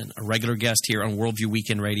Johnson, a regular guest here on Worldview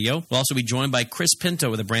Weekend Radio. We'll also be joined by Chris Pinto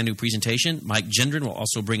with a brand new presentation. Mike Gendron will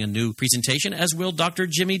also bring a new presentation, as will Dr.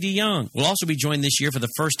 Jimmy DeYoung. We'll also be joined this year for the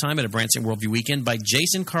first time at a Branson Worldview Weekend by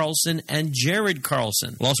Jason Carlson and Jared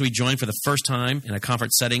Carlson. We'll also be joined for the first time in a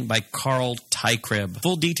conference setting by Carl Tykrib.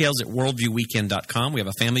 Full details at worldviewweekend.com. We have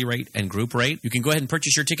a family rate and group rate. You can go ahead and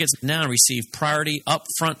purchase your tickets now and receive priority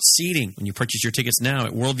upfront seating when you purchase your tickets now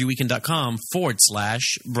at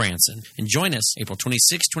worldviewweekend.com/Branson. And join us April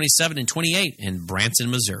 26, 27, and 28 in Branson,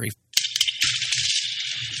 Missouri.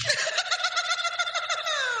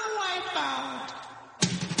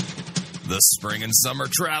 The spring and summer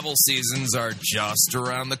travel seasons are just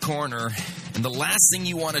around the corner, and the last thing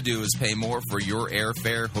you want to do is pay more for your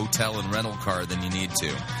airfare, hotel, and rental car than you need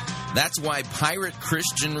to. That's why Pirate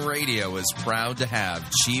Christian Radio is proud to have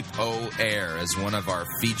Cheapo Air as one of our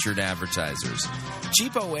featured advertisers.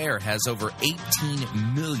 Cheapo Air has over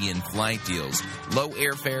 18 million flight deals, low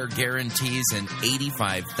airfare guarantees, and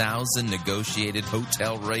 85,000 negotiated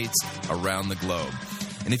hotel rates around the globe.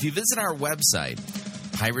 And if you visit our website,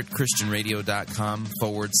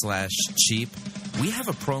 piratechristianradio.com/cheap, we have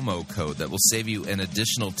a promo code that will save you an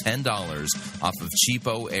additional $10 off of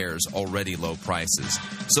Cheapo Air's already low prices.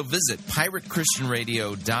 So visit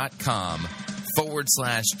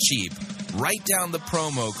piratechristianradio.com/cheap. Write down the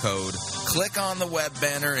promo code, click on the web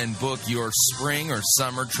banner, and book your spring or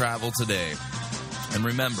summer travel today. And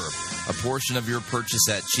remember, a portion of your purchase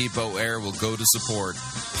at Cheapo Air will go to support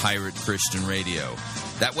Pirate Christian Radio.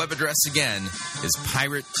 That web address again is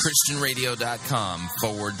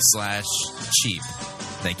piratechristianradio.com/cheap.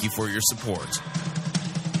 Thank you for your support.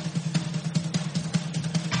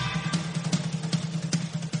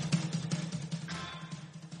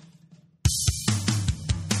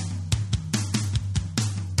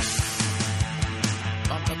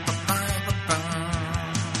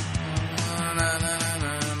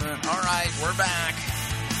 All right, we're back.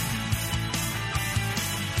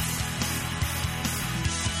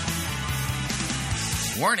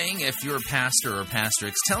 Warning, if your pastor or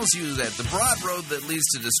pastor tells you that the broad road that leads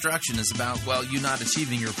to destruction is about, well, you not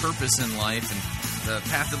achieving your purpose in life, and the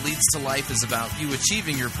path that leads to life is about you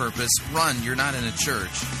achieving your purpose, run, you're not in a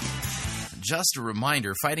church. Just a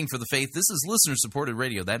reminder, Fighting for the Faith, this is listener-supported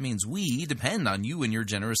radio. That means we depend on you and your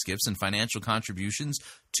generous gifts and financial contributions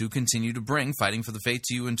to continue to bring Fighting for the Faith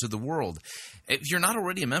to you and to the world. If you're not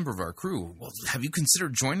already a member of our crew, well, have you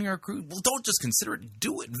considered joining our crew? Well, don't just consider it.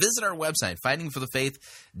 Do it. Visit our website,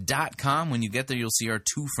 fightingforthefaith.com. When you get there, you'll see our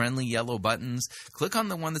two friendly yellow buttons. Click on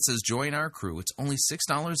the one that says Join Our Crew. It's only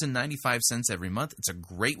 $6.95 every month. It's a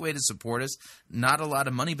great way to support us. Not a lot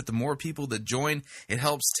of money, but the more people that join, it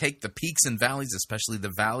helps take the peaks and valleys, especially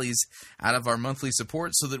the valleys, out of our monthly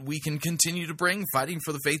support so that we can continue to bring Fighting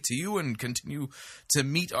for the Faith to you and continue to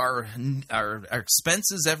meet our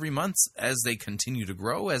expenses every month as they continue to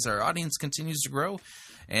grow, as our audience continues to grow.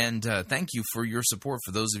 And thank you for your support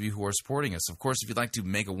for those of you who are supporting us. Of course, if you'd like to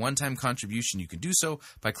make a one-time contribution, you can do so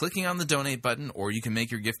by clicking on the donate button, or you can make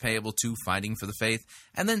your gift payable to Fighting for the Faith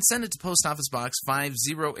and then send it to Post Office Box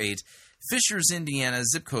 508, Fishers, Indiana,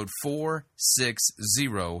 zip code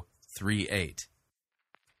 46038.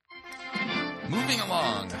 Moving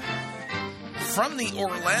along. From the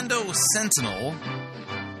Orlando Sentinel,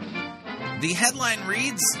 the headline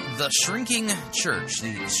reads, The Shrinking Church.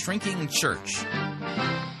 The Shrinking Church.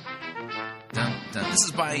 This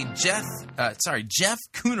is by Jeff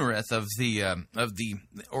Kunereth of the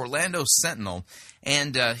Orlando Sentinel,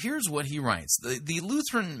 and here's what he writes. The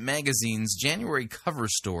Lutheran magazine's January cover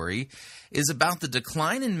story is about the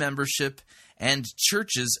decline in membership and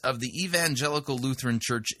churches of the Evangelical Lutheran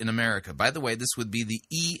Church in America. By the way, this would be the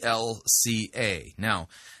ELCA. Now,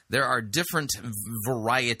 there are different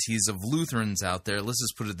varieties of Lutherans out there. Let's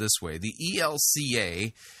just put it this way. The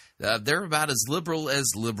ELCA, they're about as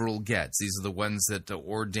liberal gets. These are the ones that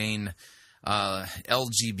ordain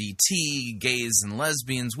LGBT, gays and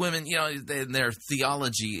lesbians, women. You know, their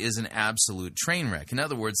theology is an absolute train wreck. In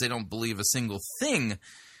other words, they don't believe a single thing.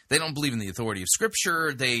 They don't believe in the authority of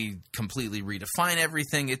Scripture. They completely redefine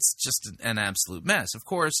everything. It's just an absolute mess. Of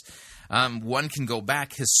course, one can go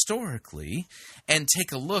back historically and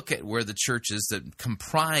take a look at where the churches that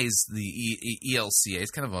comprise the ELCA,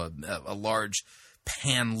 it's kind of a large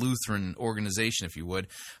pan-Lutheran organization, if you would,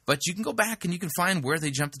 but you can go back and you can find where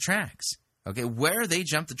they jumped the tracks. Okay, where they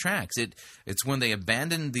jumped the tracks. It's when they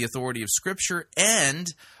abandoned the authority of Scripture and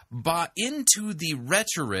bought into the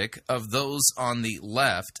rhetoric of those on the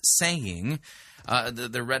left saying,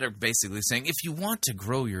 the rhetoric basically saying, if you want to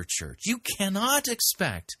grow your church, you cannot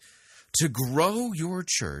expect to grow your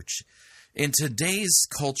church in today's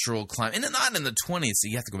cultural climate, and not in the 20th, so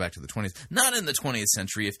you have to go back to the 20th, not in the 20th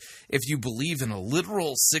century, if you believe in a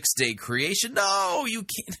literal six-day creation, no, you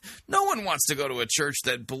can't. No one wants to go to a church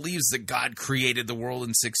that believes that God created the world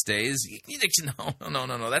in 6 days. No.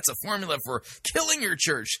 That's a formula for killing your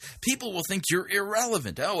church. People will think you're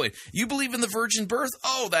irrelevant. Oh, wait, you believe in the virgin birth?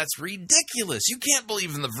 Oh, that's ridiculous. You can't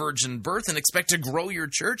believe in the virgin birth and expect to grow your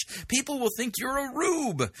church. People will think you're a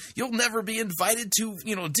rube. You'll never be invited to,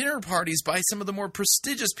 dinner parties by some of the more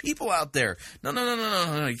prestigious people out there.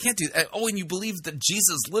 No. You can't do that. Oh, and you believe that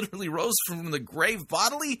Jesus literally rose from the grave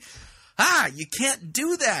bodily? You can't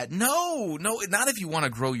do that. No, not if you want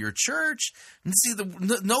to grow your church. And see,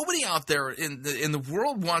 nobody out there in the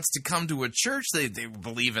world wants to come to a church. They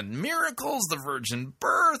believe in miracles, the virgin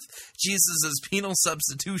birth, Jesus' penal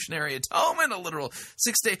substitutionary atonement, a literal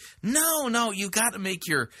 6-day. No, you got to make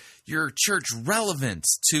your church relevant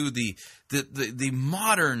to the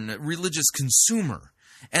modern religious consumer.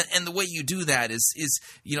 And the way you do that is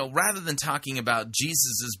rather than talking about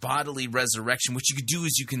Jesus' bodily resurrection, what you could do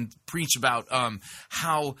is you can preach about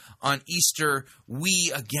how on Easter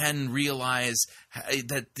we again realize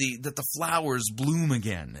that the flowers bloom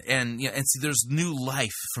again, and see there's new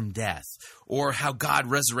life from death, or how God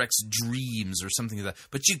resurrects dreams or something like that.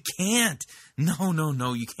 But you can't.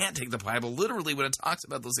 No, you can't take the Bible literally when it talks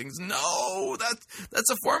about those things. No,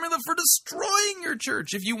 that's a formula for destroying your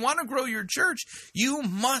church. If you want to grow your church, you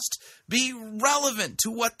must be relevant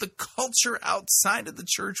to what the culture outside of the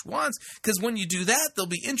church wants. Because when you do that, they'll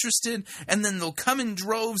be interested, and then they'll come in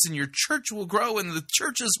droves, and your church will grow, and the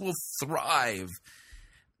churches will thrive.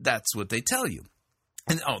 That's what they tell you.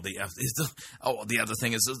 And the other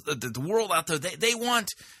thing is the world out there, they don't want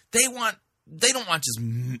just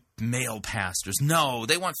male pastors. No,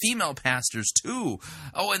 they want female pastors too.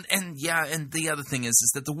 And the other thing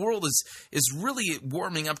is that the world is really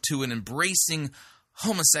warming up to and embracing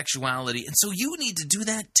homosexuality, and so you need to do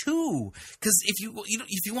that too. Because if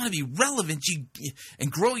you want to be relevant,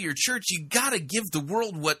 and grow your church, you got to give the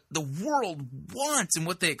world what the world wants and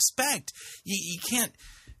what they expect. You can't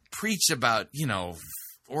preach about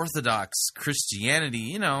Orthodox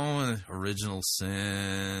Christianity, original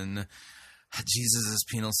sin, Jesus'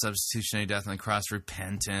 penal substitutionary death on the cross,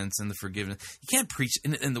 repentance, and the forgiveness. You can't preach,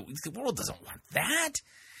 and the world doesn't want that.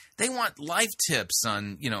 They want life tips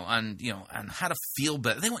on how to feel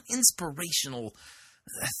better. They want inspirational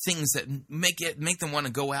things that make them want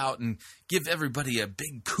to go out and give everybody a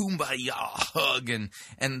big kumbaya hug,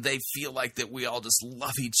 and they feel like that we all just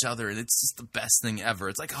love each other, and it's just the best thing ever.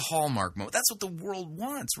 It's like a Hallmark moment. That's what the world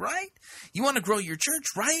wants, right? You want to grow your church,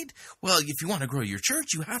 right? Well, if you want to grow your church,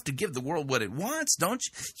 you have to give the world what it wants, don't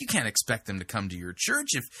you? You can't expect them to come to your church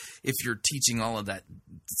if you're teaching all of that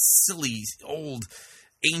silly old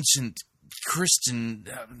ancient Christian,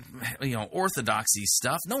 orthodoxy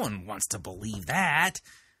stuff. No one wants to believe that.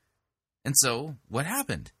 And so, what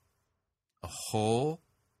happened? A whole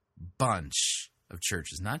bunch of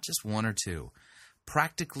churches, not just one or two,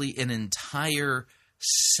 practically an entire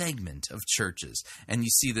segment of churches. And you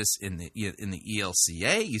see this in the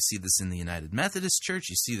ELCA, you see this in the United Methodist Church,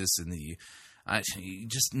 you see this in the you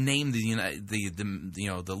just name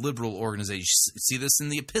the liberal organization. You see this in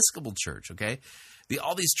the Episcopal Church, okay?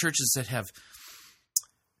 All these churches that have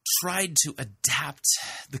tried to adapt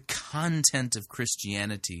the content of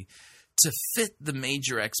Christianity to fit the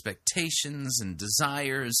major expectations and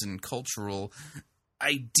desires and cultural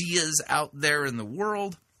ideas out there in the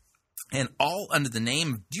world, and all under the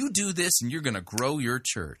name of, you do this and you're going to grow your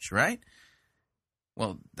church, right?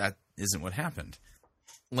 Well, that isn't what happened.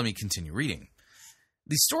 Let me continue reading.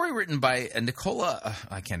 The story written by Nikola,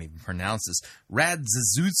 I can't even pronounce this,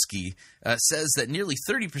 Radziszewski, says that nearly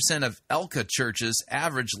 30% of Elka churches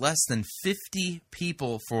average less than 50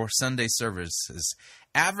 people for Sunday services.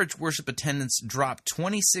 Average worship attendance dropped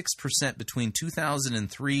 26% between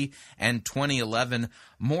 2003 and 2011.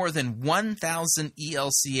 More than 1,000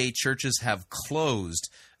 ELCA churches have closed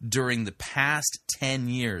during the past 10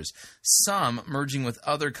 years, some merging with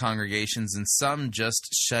other congregations and some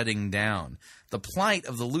just shutting down. The plight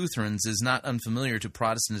of the Lutherans is not unfamiliar to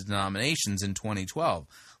Protestant denominations in 2012.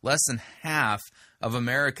 Less than half of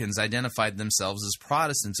Americans identified themselves as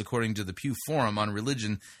Protestants, according to the Pew Forum on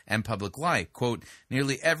Religion and Public Life. Quote,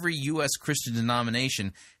 nearly every U.S. Christian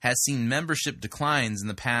denomination has seen membership declines in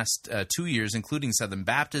the past 2 years, including Southern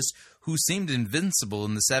Baptists, who seemed invincible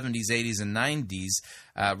in the 70s, 80s, and 90s.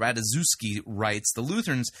 Radziszewski writes, the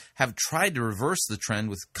Lutherans have tried to reverse the trend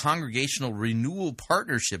with Congregational Renewal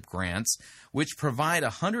Partnership grants, which provided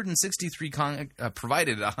 163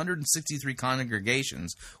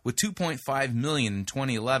 congregations with $2.5 million in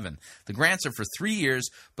 2011. The grants are for 3 years,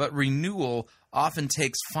 but renewal often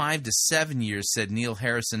takes 5 to 7 years, said Neil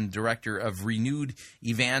Harrison, director of Renewed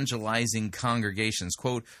Evangelizing Congregations.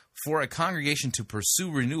 Quote, for a congregation to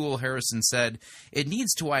pursue renewal, Harrison said, it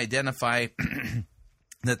needs to identify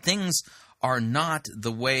that things are not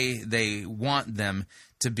the way they want them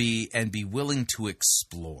to be and be willing to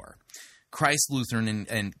explore. Christ Lutheran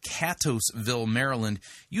in Catonsville, Maryland,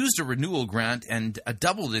 used a renewal grant and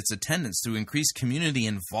doubled its attendance through increased community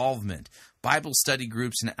involvement, Bible study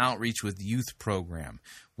groups, and outreach with youth program.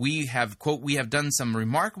 We have, quote, "We have done some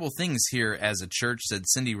remarkable things here as a church," said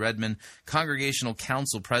Cindy Redmond, Congregational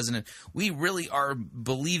Council President. "We really are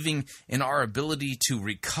believing in our ability to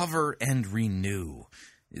recover and renew."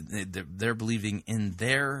 They're believing in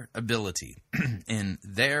their ability,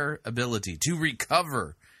 to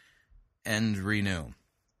recover and renew.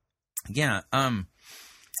 Yeah,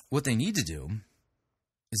 what they need to do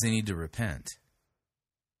is they need to repent.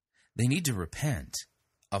 They need to repent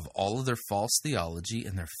of all of their false theology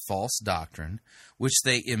and their false doctrine, which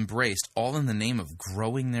they embraced all in the name of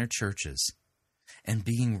growing their churches and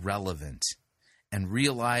being relevant, and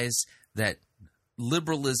realize that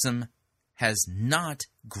liberalism has not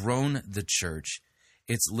grown the church.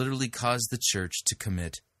 It's literally caused the church to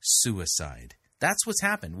commit suicide. That's what's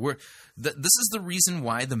happened. This is the reason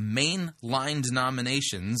why the mainline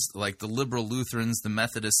denominations, like the liberal Lutherans, the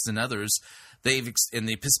Methodists, and others, and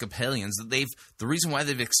the Episcopalians, the reason why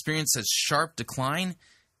they've experienced such sharp decline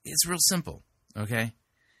is real simple. Okay,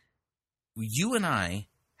 you and I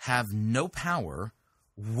have no power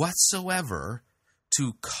whatsoever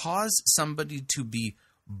to cause somebody to be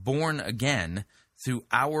born again through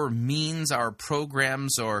our means, our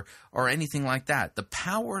programs, or anything like that. The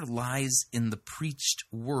power lies in the preached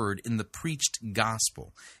word, in the preached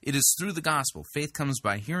gospel. It is through the gospel. Faith comes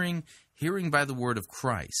by hearing, hearing by the word of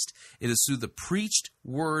Christ. It is through the preached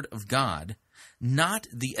word of God, not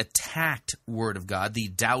the attacked word of God, the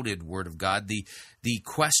doubted word of God, the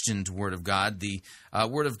questioned word of God, the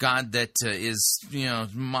word of God that is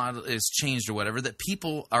changed or whatever, that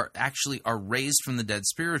people are raised from the dead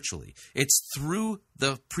spiritually. It's through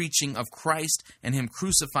the preaching of Christ and Him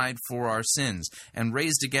crucified for our sins and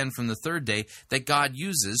raised again from the third day that God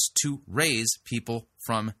uses to raise people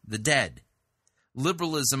from the dead.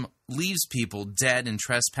 Liberalism leaves people dead in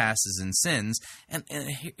trespasses and sins, and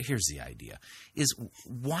here's the idea, is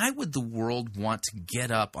why would the world want to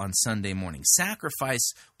get up on Sunday morning,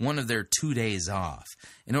 sacrifice one of their 2 days off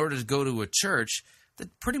in order to go to a church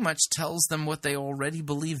that pretty much tells them what they already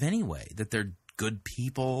believe anyway, that they're good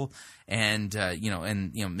people, and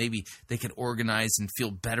maybe they could organize and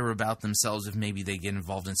feel better about themselves if maybe they get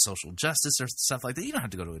involved in social justice or stuff like that. You don't have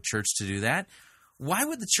to go to a church to do that. Why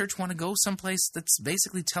would the church want to go someplace that's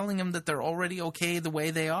basically telling them that they're already okay the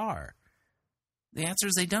way they are? The answer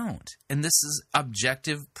is they don't. And this is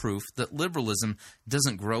objective proof that liberalism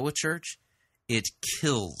doesn't grow a church, it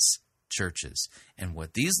kills churches. And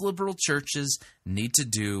what these liberal churches need to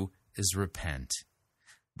do is repent.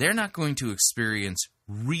 They're not going to experience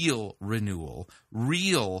real renewal,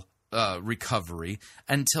 real recovery,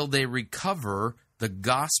 until they recover the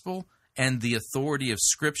gospel and the authority of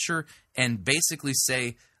Scripture, and basically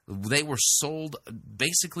say they were sold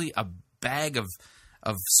basically a bag of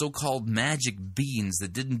so-called magic beans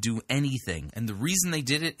that didn't do anything. And the reason they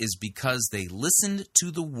did it is because they listened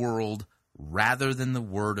to the world rather than the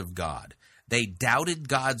Word of God. They doubted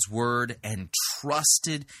God's Word and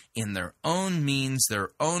trusted in their own means, their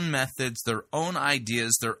own methods, their own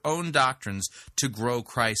ideas, their own doctrines to grow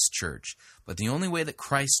Christ's church. But the only way that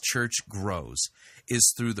Christ's church grows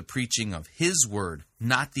is through the preaching of His Word,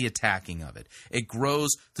 not the attacking of it. It grows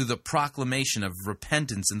through the proclamation of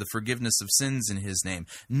repentance and the forgiveness of sins in His name,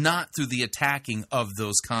 not through the attacking of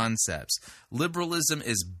those concepts. Liberalism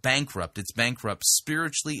is bankrupt. It's bankrupt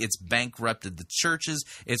spiritually. It's bankrupted the churches.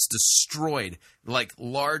 It's destroyed like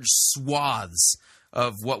large swaths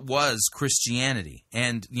of what was Christianity.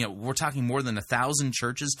 And, we're talking more than 1,000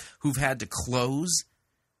 churches who've had to close.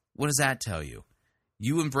 What does that tell you?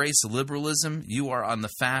 You embrace liberalism, you are on the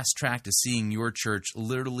fast track to seeing your church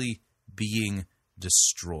literally being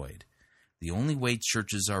destroyed. The only way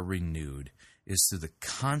churches are renewed is through the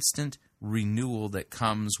constant renewal that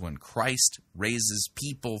comes when Christ raises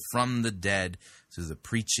people from the dead through the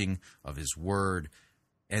preaching of His Word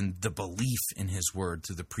and the belief in His Word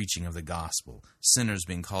through the preaching of the gospel. Sinners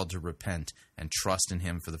being called to repent and trust in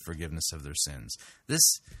Him for the forgiveness of their sins.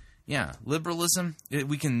 Liberalism,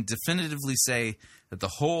 we can definitively say that the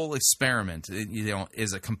whole experiment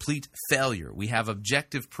is a complete failure. We have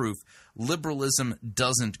objective proof. Liberalism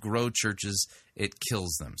doesn't grow churches, it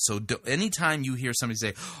kills them. So anytime you hear somebody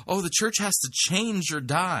say, oh, the church has to change or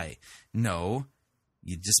die, no,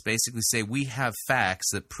 you just basically say we have facts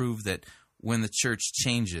that prove that when the church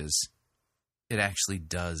changes, it actually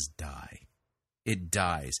does die. It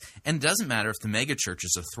dies. And it doesn't matter if the mega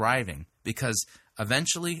churches are thriving, because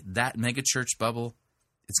eventually that mega church bubble,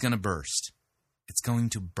 it's going to burst. It's going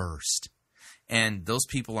to burst. and those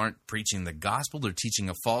people aren't preaching the gospel. They're teaching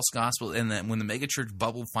a false gospel. And then when the megachurch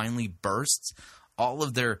bubble finally bursts, all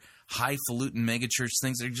of their highfalutin megachurch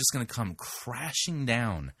things are just going to come crashing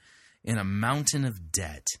down in a mountain of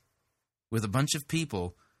debt with a bunch of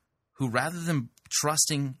people who, rather than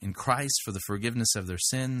trusting in Christ for the forgiveness of their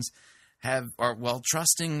sins, are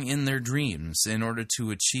trusting in their dreams in order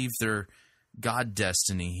to achieve their God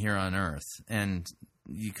destiny here on earth. And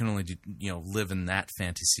you can only live in that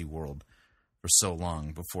fantasy world for so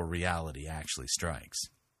long before reality actually strikes.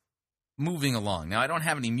 Moving along. Now, I don't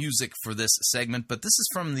have any music for this segment, but this is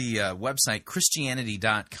from the website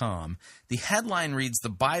Christianity.com. The headline reads, "The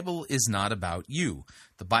Bible is not about you."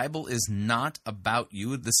 The Bible is not about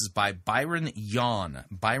you. This is by Byron Yawn.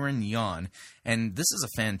 Byron Yawn. And this is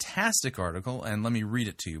a fantastic article, and let me read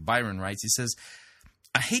it to you. Byron writes, he says,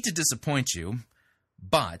 "I hate to disappoint you,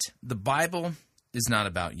 but the Bible is not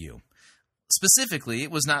about you. Specifically,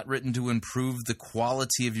 it was not written to improve the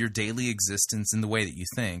quality of your daily existence in the way that you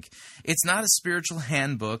think. It's not a spiritual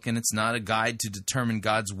handbook, and it's not a guide to determine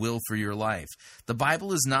God's will for your life. The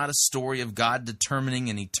Bible is not a story of God determining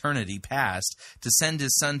an eternity past to send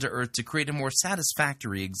His Son to earth to create a more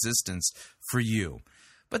satisfactory existence for you."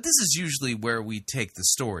 But this is usually where we take the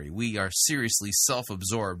story. We are seriously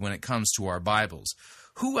self-absorbed when it comes to our Bibles.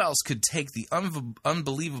 Who else could take the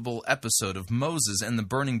unbelievable episode of Moses and the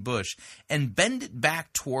burning bush and bend it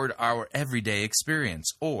back toward our everyday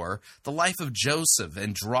experience, or the life of Joseph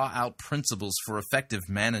and draw out principles for effective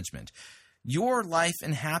management? Your life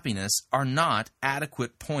and happiness are not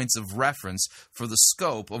adequate points of reference for the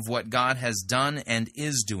scope of what God has done and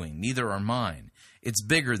is doing. Neither are mine. It's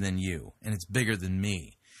bigger than you, and it's bigger than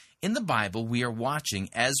me. In the Bible, we are watching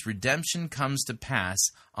as redemption comes to pass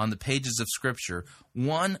on the pages of Scripture,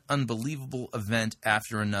 one unbelievable event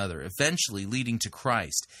after another, eventually leading to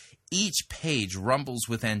Christ. Each page rumbles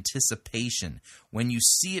with anticipation. When you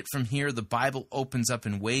see it from here, the Bible opens up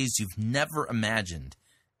in ways you've never imagined.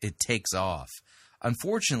 It takes off.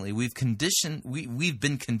 Unfortunately, we've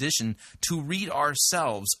been conditioned to read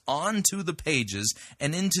ourselves onto the pages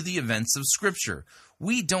and into the events of Scripture.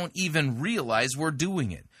 We don't even realize we're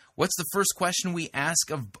doing it. What's the first question we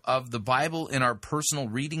ask of the Bible in our personal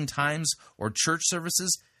reading times or church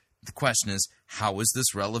services? The question is, how is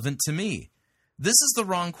this relevant to me? This is the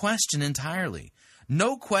wrong question entirely.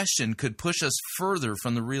 No question could push us further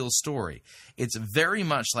from the real story. It's very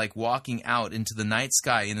much like walking out into the night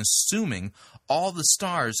sky and assuming all the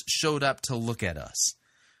stars showed up to look at us.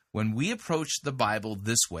 When we approach the Bible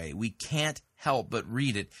this way, we can't help but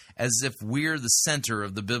read it as if we're the center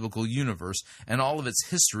of the biblical universe and all of its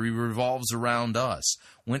history revolves around us.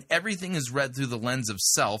 When everything is read through the lens of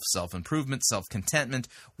self-improvement, self-contentment,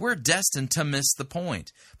 we're destined to miss the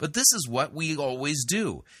point. But this is what we always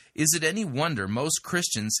do. Is it any wonder most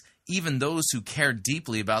Christians, even those who care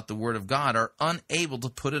deeply about the Word of God, are unable to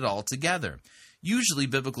put it all together? Usually,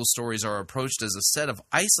 biblical stories are approached as a set of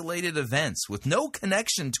isolated events with no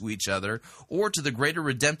connection to each other or to the greater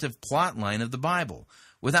redemptive plotline of the Bible.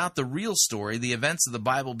 Without the real story, the events of the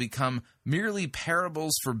Bible become merely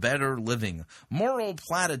parables for better living, moral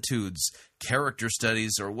platitudes, character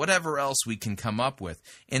studies, or whatever else we can come up with.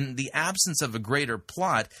 In the absence of a greater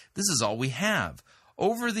plot, this is all we have.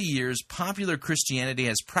 Over the years, popular Christianity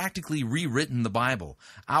has practically rewritten the Bible.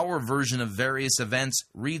 Our version of various events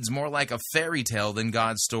reads more like a fairy tale than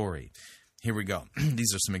God's story. Here we go.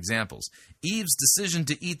 These are some examples. Eve's decision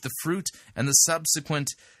to eat the fruit and the subsequent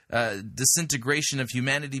disintegration of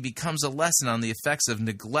humanity becomes a lesson on the effects of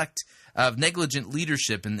negligent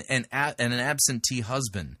leadership and an absentee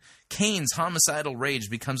husband. Cain's homicidal rage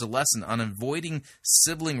becomes a lesson on avoiding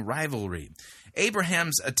sibling rivalry.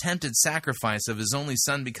 Abraham's attempted sacrifice of his only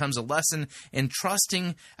son becomes a lesson in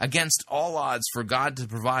trusting against all odds for God to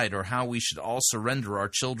provide, or how we should all surrender our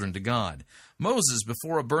children to God. Moses,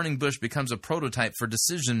 before a burning bush, becomes a prototype for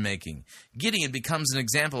decision-making. Gideon becomes an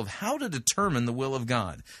example of how to determine the will of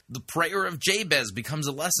God. The prayer of Jabez becomes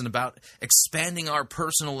a lesson about expanding our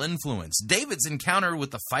personal influence. David's encounter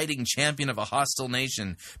with the fighting champion of a hostile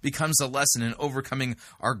nation becomes a lesson in overcoming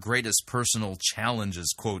our greatest personal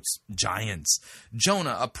challenges, quotes, giants.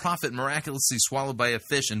 Jonah, a prophet miraculously swallowed by a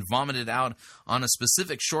fish and vomited out on a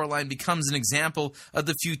specific shoreline, becomes an example of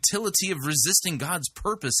the futility of resisting God's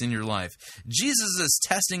purpose in your life. Jesus'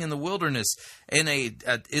 testing in the wilderness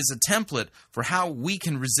is a template for how we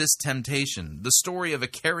can resist temptation. The story of a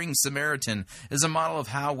caring Samaritan is a model of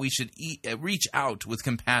how we should reach out with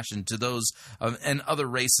compassion to those and other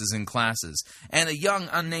races and classes. And a young,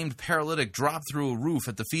 unnamed paralytic dropped through a roof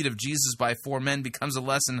at the feet of Jesus by 4 men becomes a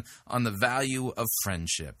lesson on the value of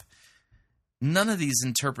friendship. None of these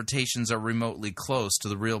interpretations are remotely close to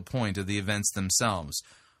the real point of the events themselves.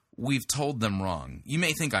 We've told them wrong. You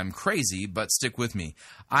may think I'm crazy, but stick with me.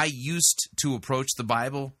 I used to approach the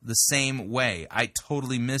Bible the same way. I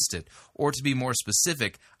totally missed it. Or to be more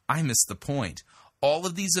specific, I missed the point. All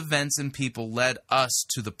of these events and people led us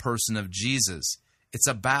to the person of Jesus. It's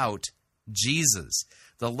about Jesus.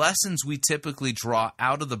 The lessons we typically draw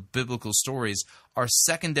out of the biblical stories are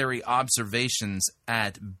secondary observations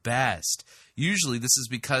at best. Usually this is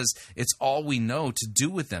because it's all we know to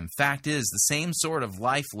do with them. Fact is, the same sort of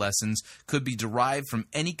life lessons could be derived from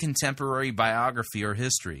any contemporary biography or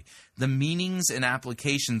history. The meanings and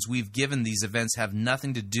applications we've given these events have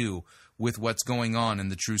nothing to do with what's going on in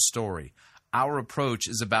the true story. Our approach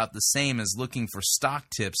is about the same as looking for stock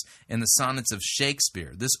tips in the sonnets of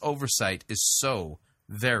Shakespeare. This oversight is so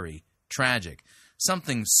very tragic.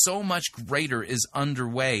 Something so much greater is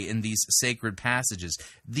underway in these sacred passages.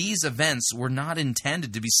 These events were not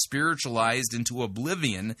intended to be spiritualized into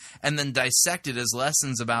oblivion and then dissected as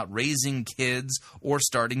lessons about raising kids or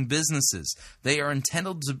starting businesses. They are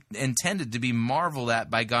intended to be marveled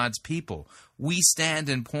at by God's people. We stand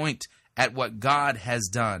and point at what God has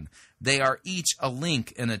done. They are each a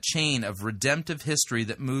link in a chain of redemptive history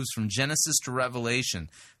that moves from Genesis to Revelation.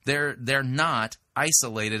 They're not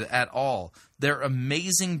isolated at all. They're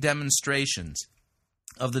amazing demonstrations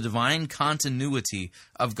of the divine continuity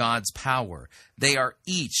of God's power. They are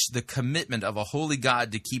each the commitment of a holy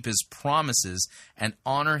God to keep his promises and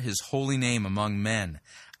honor his holy name among men.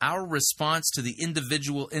 Our response to the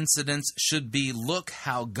individual incidents should be, look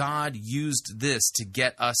how God used this to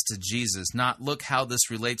get us to Jesus, not look how this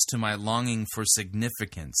relates to my longing for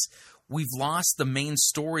significance. We've lost the main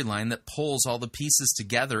storyline that pulls all the pieces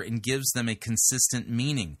together and gives them a consistent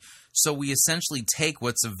meaning. So we essentially take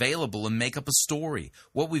what's available and make up a story.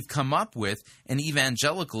 What we've come up with in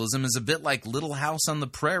evangelicalism is a bit like Little House on the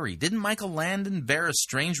Prairie. Didn't Michael Landon bear a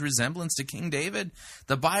strange resemblance to King David?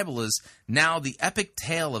 The Bible is now the epic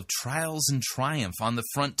tale of trials and triumph on the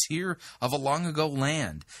frontier of a long-ago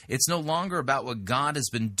land. It's no longer about what God has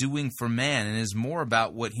been doing for man and is more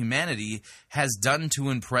about what humanity has done to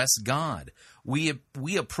impress God. We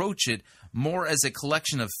approach it more as a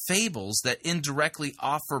collection of fables that indirectly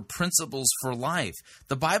offer principles for life.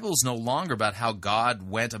 The Bible is no longer about how God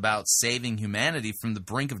went about saving humanity from the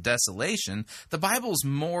brink of desolation. The Bible is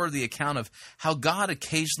more the account of how God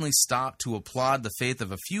occasionally stopped to applaud the faith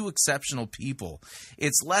of a few exceptional people.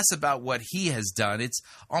 It's less about what he has done. It's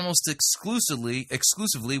almost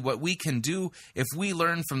exclusively what we can do if we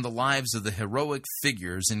learn from the lives of the heroic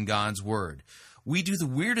figures in God's Word. We do the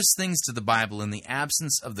weirdest things to the Bible in the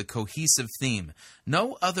absence of the cohesive theme.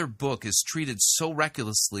 No other book is treated so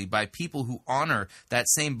recklessly by people who honor that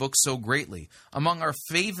same book so greatly. Among our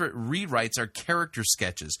favorite rewrites are character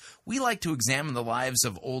sketches. We like to examine the lives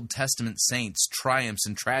of Old Testament saints, triumphs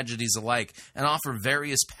and tragedies alike, and offer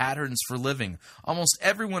various patterns for living. Almost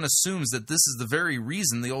everyone assumes that this is the very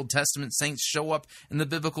reason the Old Testament saints show up in the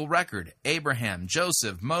biblical record. Abraham,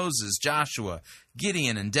 Joseph, Moses, Joshua,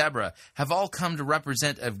 Gideon and Deborah have all come to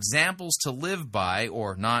represent examples to live by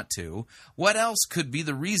or not to. What else could be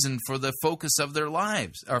the reason for the focus of their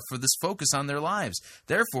lives, or for this focus on their lives?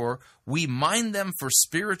 Therefore, we mine them for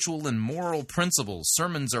spiritual and moral principles.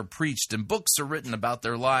 Sermons are preached and books are written about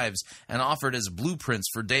their lives and offered as blueprints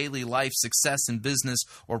for daily life success in business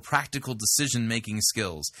or practical decision-making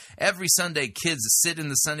skills. Every Sunday, kids sit in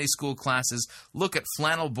the Sunday school classes, look at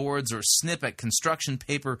flannel boards or snip at construction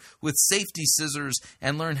paper with safety scissors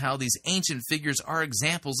and learn how these ancient figures are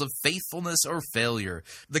examples of faithfulness or failure.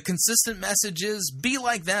 The consistent message is, be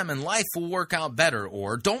like them and life will work out better,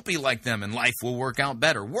 or don't be like them and life will work out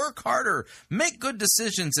better. Work harder, make good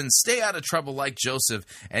decisions, and stay out of trouble like Joseph,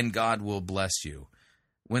 and God will bless you.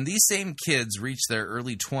 When these same kids reach their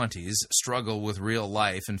early 20s, struggle with real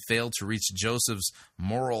life, and fail to reach Joseph's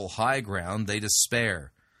moral high ground, they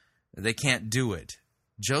despair. They can't do it.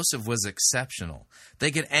 Joseph was exceptional.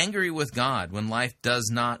 They get angry with God when life does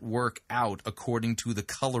not work out according to the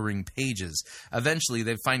coloring pages. Eventually,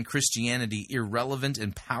 they find Christianity irrelevant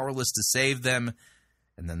and powerless to save them,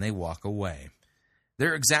 and then they walk away.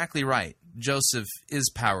 They're exactly right. Joseph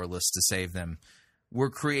is powerless to save them. We're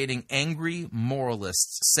creating angry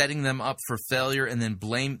moralists, setting them up for failure, and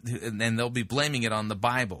then they'll be blaming it on the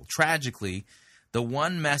Bible. Tragically, the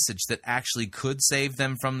one message that actually could save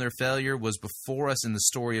them from their failure was before us in the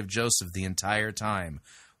story of Joseph the entire time.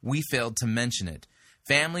 We failed to mention it.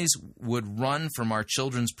 Families would run from our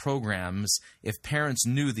children's programs if parents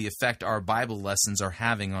knew the effect our Bible lessons are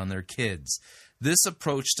having on their kids. This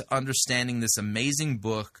approach to understanding this amazing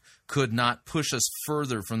book could not push us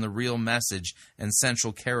further from the real message and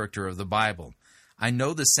central character of the Bible. I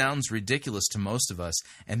know this sounds ridiculous to most of us,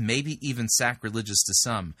 and maybe even sacrilegious to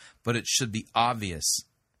some, but it should be obvious.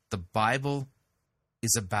 The Bible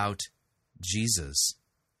is about Jesus,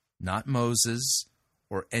 not Moses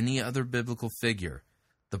or any other biblical figure.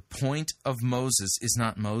 The point of Moses is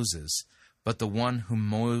not Moses, but the one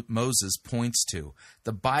whom Moses points to.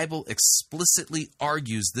 The Bible explicitly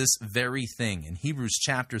argues this very thing. In Hebrews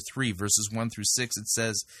chapter 3, verses 1 through 6, it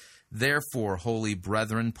says, "Therefore, holy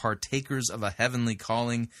brethren, partakers of a heavenly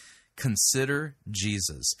calling, consider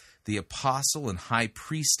Jesus, the apostle and high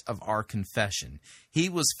priest of our confession. He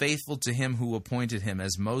was faithful to him who appointed him,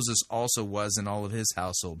 as Moses also was in all of his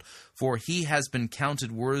household. For he has been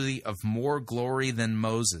counted worthy of more glory than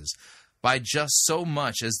Moses, by just so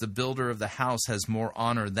much as the builder of the house has more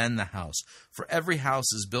honor than the house. For every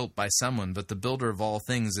house is built by someone, but the builder of all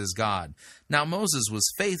things is God. Now Moses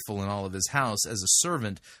was faithful in all of his house as a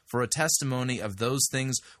servant for a testimony of those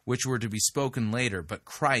things which were to be spoken later, but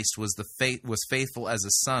Christ was faithful as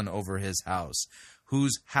a son over his house,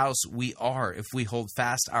 whose house we are, if we hold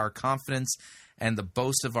fast our confidence and the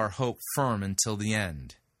boast of our hope firm until the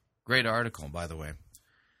end." Great article, by the way.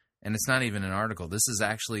 And it's not even an article. This is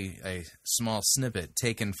actually a small snippet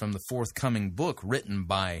taken from the forthcoming book written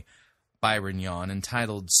by Byron Yon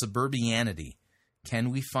entitled Suburbianity.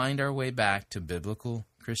 Can we find our way back to biblical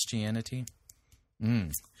Christianity?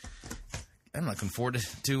 I'm looking forward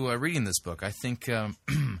to reading this book. I think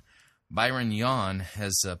Byron Yon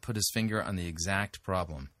has put his finger on the exact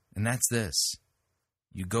problem. And that's this.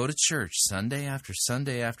 You go to church Sunday after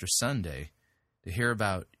Sunday after Sunday to hear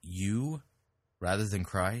about you rather than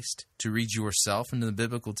Christ, to read yourself into the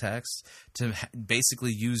biblical text, to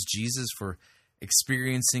basically use Jesus for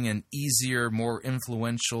experiencing an easier, more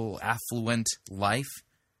influential, affluent life.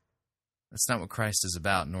 That's not what Christ is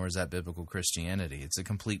about, nor is that biblical Christianity. It's a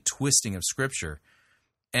complete twisting of Scripture.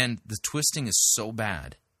 And the twisting is so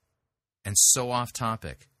bad and so off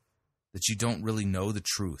topic that you don't really know the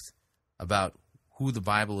truth about who the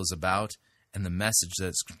Bible is about and the message that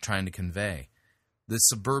it's trying to convey. The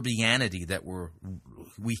suburbianity that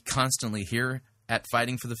we constantly hear at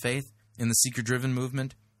Fighting for the Faith in the seeker-driven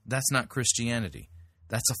movement, that's not Christianity.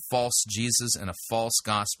 That's a false Jesus and a false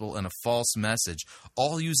gospel and a false message,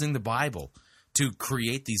 all using the Bible to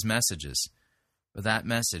create these messages. But that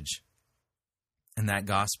message and that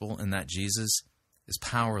gospel and that Jesus is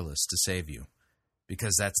powerless to save you,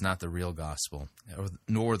 because that's not the real gospel,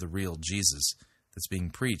 nor the real Jesus that's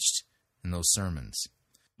being preached in those sermons.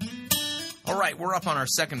 All right, we're up on our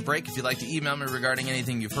second break. If you'd like to email me regarding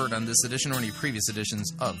anything you've heard on this edition or any previous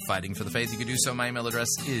editions of Fighting for the Faith, you can do so. My email address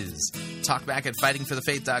is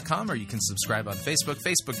talkback@fightingforthefaith.com, or you can subscribe on Facebook,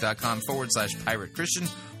 facebook.com/Pirate Christian,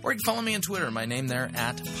 or you can follow me on Twitter. My name there,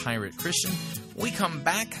 @Pirate Christian. We come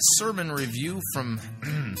back, sermon review from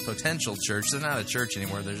Potential Church. They're not a church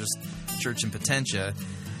anymore. They're just church in Potentia.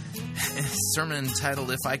 Sermon entitled,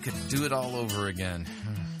 "If I Could Do It All Over Again."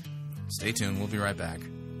 Stay tuned. We'll be right back.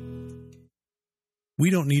 We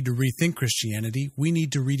don't need to rethink Christianity. We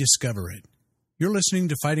need to rediscover it. You're listening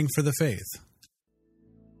to Fighting for the Faith.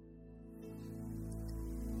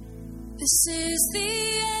 This is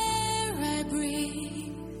the air I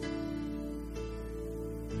breathe.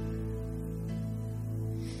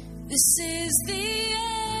 This is the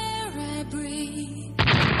air I breathe.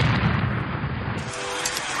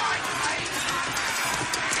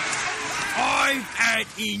 I've had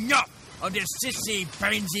enough of this sissy,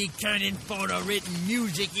 pansy, cannon fodder written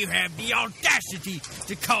music you have the audacity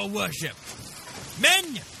to call worship.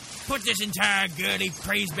 Men, put this entire girly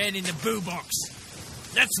praise band in the boo box.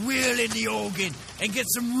 Let's wheel in the organ and get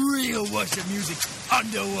some real worship music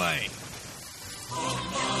underway.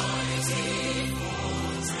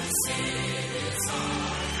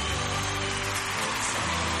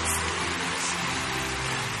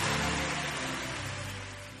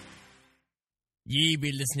 Ye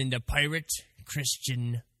be listening to Pirate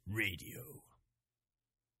Christian Radio.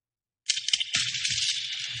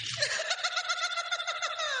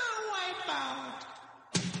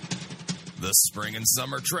 The spring and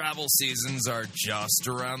summer travel seasons are just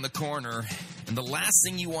around the corner, and the last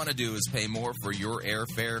thing you want to do is pay more for your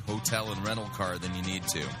airfare, hotel, and rental car than you need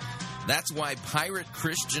to. That's why Pirate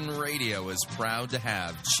Christian Radio is proud to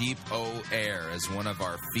have Cheapo Air as one of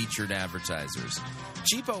our featured advertisers.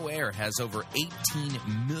 Cheapo Air has over 18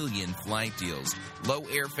 million flight deals, low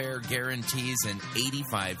airfare guarantees, and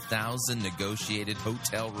 85,000 negotiated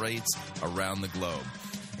hotel rates around the globe.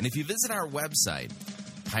 And if you visit our website,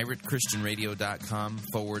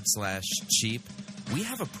 piratechristianradio.com/cheap, we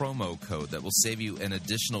have a promo code that will save you an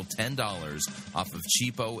additional $10 off of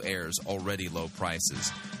Cheapo Air's already low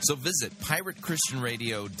prices. So visit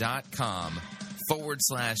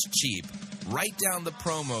piratechristianradio.com/cheap. Write down the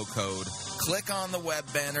promo code, click on the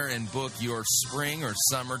web banner, and book your spring or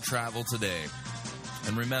summer travel today.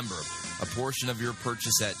 And remember, a portion of your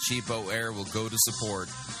purchase at Cheapo Air will go to support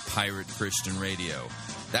Pirate Christian Radio.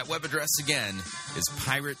 That web address again is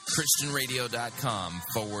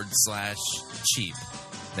piratechristianradio.com/cheap.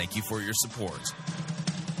 Thank you for your support.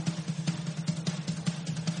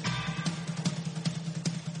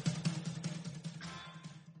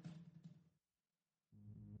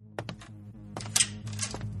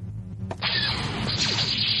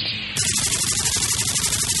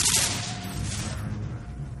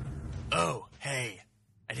 Oh, hey.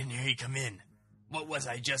 I didn't hear you come in. What was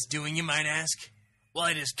I just doing, you might ask? Well,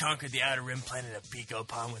 I just conquered the outer rim planet of Pico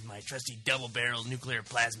Palm with my trusty double-barreled nuclear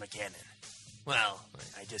plasma cannon. Well,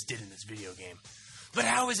 I just did in this video game. But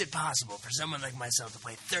how is it possible for someone like myself to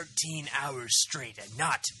play 13 hours straight and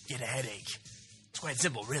not get a headache? It's quite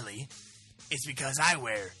simple, really. It's because I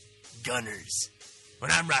wear gunners.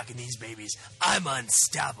 When I'm rocking these babies, I'm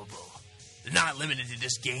unstoppable. They're not limited to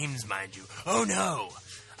just games, mind you. Oh, no.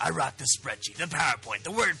 I rock the spreadsheet, the PowerPoint, the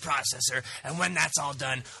word processor, and when that's all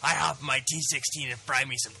done, I hop my T16 and fry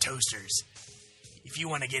me some toasters. If you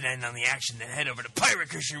want to get in on the action, then head over to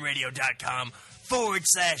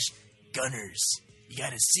piratechristianradio.com/gunners. You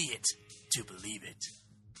gotta see it to believe it.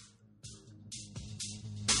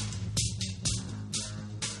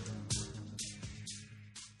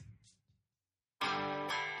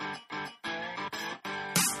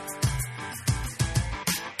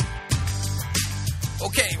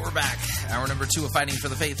 Okay, we're back. Hour number 2 of Fighting for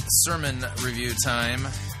the Faith sermon review time.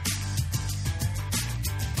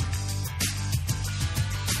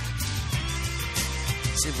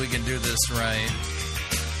 See if we can do this right.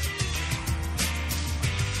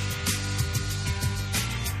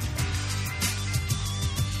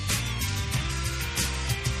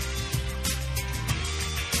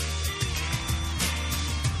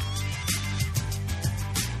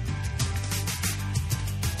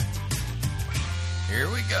 Here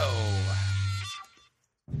we go.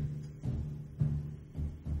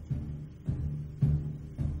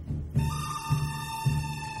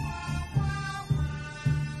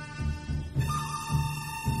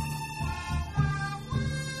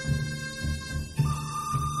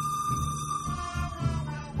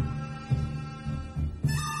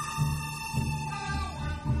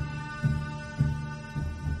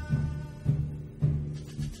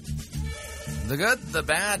 The good, the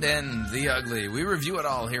bad, and the ugly. We review it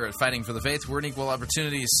all here at Fighting for the Faith. We're an equal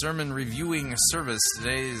opportunity sermon reviewing service.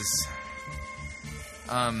 Today's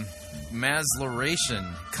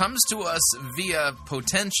Masloration comes to us via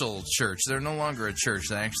Potential Church. They're no longer a church.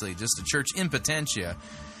 They're actually just a church in Potentia.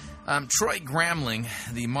 Troy Gramling,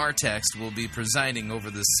 the Martext, will be presiding over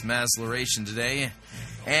this Masloration today.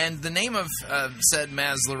 And the name of said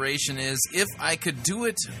Masloration is If I Could Do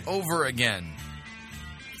It Over Again.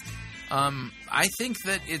 I think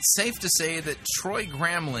that it's safe to say that Troy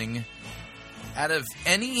Gramling, out of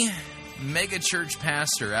any megachurch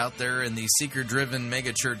pastor out there in the seeker-driven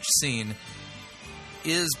megachurch scene,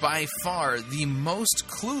 is by far the most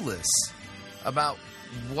clueless about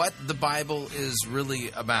what the Bible is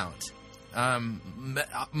really about.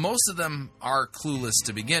 Most of them are clueless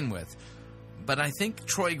to begin with, but I think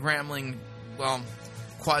Troy Gramling, well,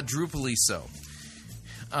 quadruply so.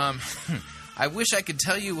 I wish I could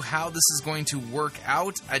tell you how this is going to work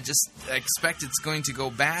out. I just expect it's going to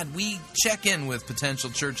go bad. We check in with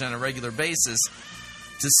Potential Church on a regular basis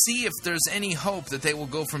to see if there's any hope that they will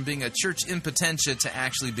go from being a church in Potentia to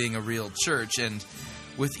actually being a real church. And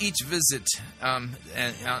with each visit on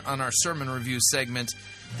our sermon review segment,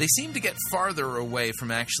 they seem to get farther away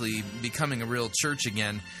from actually becoming a real church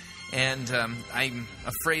again. And I'm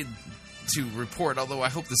afraid to report, although I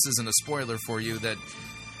hope this isn't a spoiler for you, that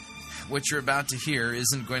what you're about to hear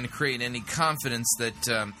isn't going to create any confidence that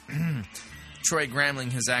Troy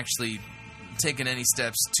Gramling has actually taken any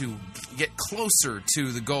steps to get closer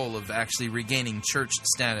to the goal of actually regaining church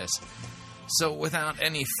status. So without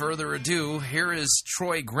any further ado, here is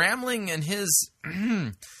Troy Gramling and his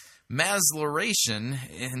Masloration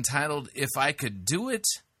entitled If I Could Do It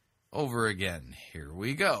Over Again. Here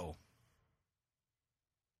we go.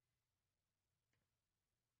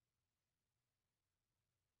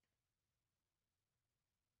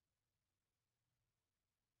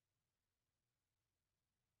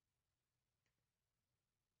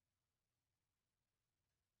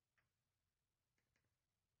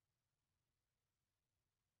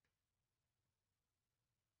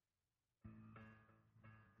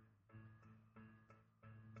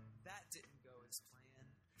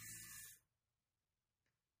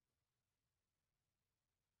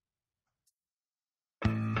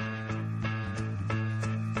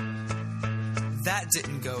 that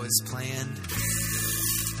didn't go as planned.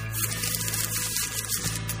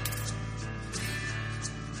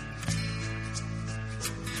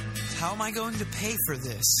 How am I going to pay for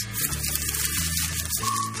this?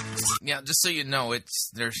 Yeah, just so you know,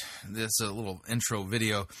 there's a little intro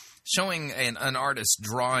video showing an artist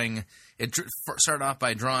drawing. It started off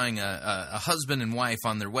by drawing a husband and wife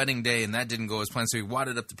on their wedding day, and that didn't go as planned, so he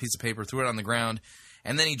wadded up the piece of paper, threw it on the ground,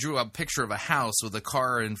 and then he drew a picture of a house with a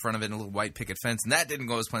car in front of it and a little white picket fence, and that didn't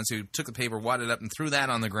go as planned, so he took the paper, wadded up, and threw that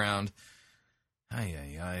on the ground.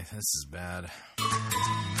 Ay, this is bad.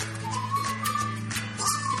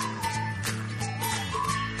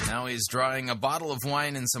 Now he's drawing a bottle of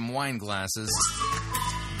wine and some wine glasses.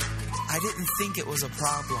 I didn't think it was a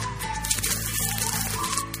problem.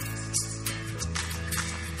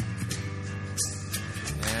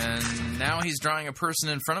 And now he's drawing a person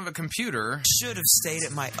in front of a computer. Should have stayed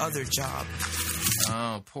at my other job.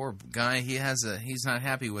 Oh, poor guy. He's not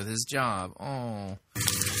happy with his job. Oh.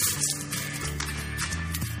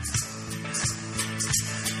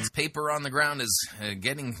 Paper on the ground is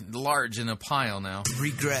getting large in a pile now.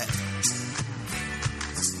 Regret.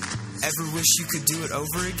 Ever wish you could do it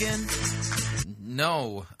over again?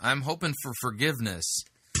 No, I'm hoping for forgiveness.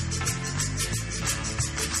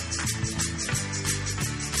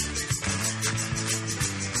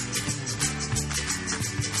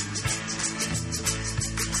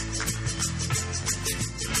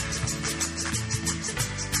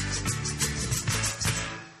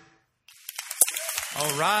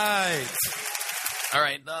 All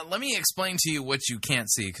right, let me explain to you what you can't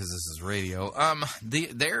see because this is radio.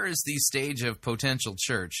 There is the stage of Potential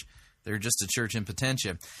Church. They're just a church in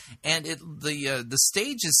Potentia, and the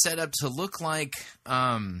stage is set up to look like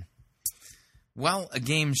a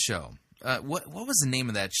game show. What was the name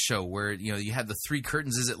of that show where you had the three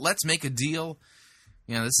curtains? Is it Let's Make a Deal?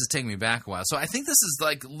 This is taking me back a while. So I think this is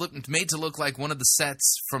made to look like one of the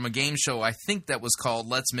sets from a game show. I think that was called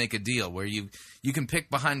Let's Make a Deal, where you can pick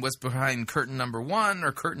what's behind curtain number 1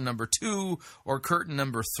 or curtain number 2 or curtain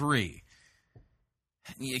number 3.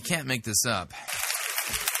 You can't make this up.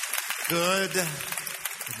 Good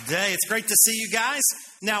day. It's great to see you guys.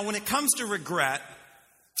 Now, when it comes to regret,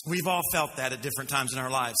 we've all felt that at different times in our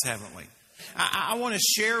lives, haven't we? I want to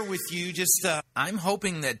share with you just... I'm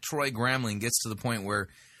hoping that Troy Gramling gets to the point where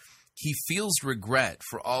he feels regret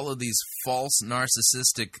for all of these false,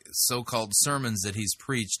 narcissistic, so-called sermons that he's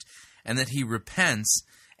preached, and that he repents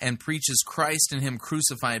and preaches Christ and Him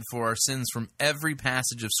crucified for our sins from every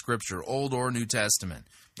passage of Scripture, Old or New Testament.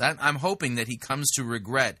 I'm hoping that he comes to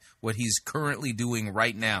regret what he's currently doing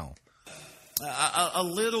right now. A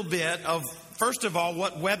little bit of, first of all,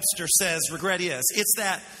 what Webster says regret is.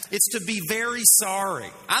 It's to be very sorry.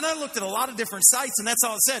 I looked at a lot of different sites, and that's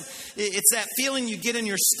all it said. It's that feeling you get in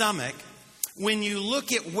your stomach when you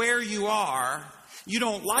look at where you are, you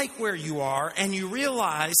don't like where you are, and you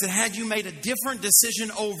realize that had you made a different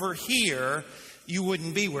decision over here, you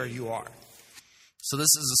wouldn't be where you are. So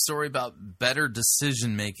this is a story about better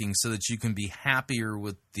decision making so that you can be happier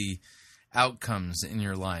with the outcomes in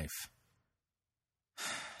your life.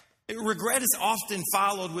 Regret is often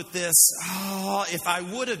followed with this, if I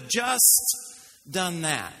would have just done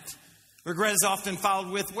that. Regret is often followed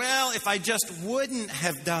with, if I just wouldn't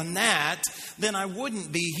have done that, then I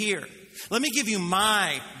wouldn't be here. Let me give you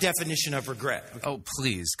my definition of regret. Okay. Oh,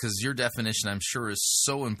 please, because your definition, I'm sure, is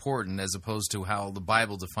so important as opposed to how the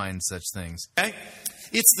Bible defines such things. Okay?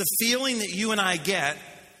 It's the feeling that you and I get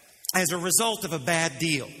as a result of a bad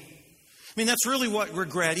deal. That's really what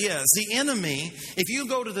regret is. The enemy, if you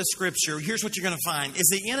go to the Scripture, here's what you're going to find, is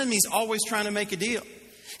the enemy's always trying to make a deal.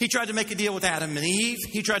 He tried to make a deal with Adam and Eve.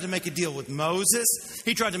 He tried to make a deal with Moses.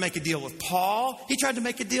 He tried to make a deal with Paul. He tried to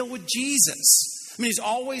make a deal with Jesus. He's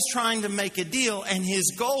always trying to make a deal, and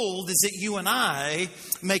his goal is that you and I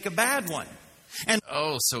make a bad one. And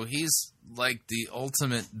so he's like the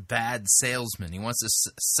ultimate bad salesman. He wants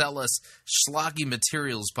to sell us schlocky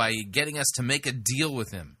materials by getting us to make a deal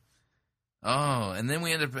with him. Oh, and then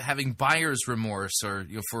we end up having buyer's remorse or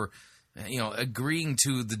for agreeing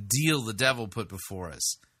to the deal the devil put before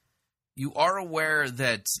us. You are aware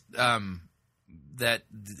that that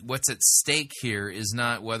what's at stake here is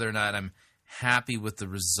not whether or not I'm happy with the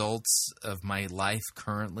results of my life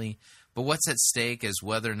currently, but what's at stake is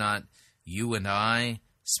whether or not you and I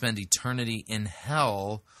spend eternity in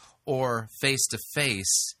hell or face to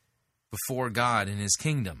face before God in His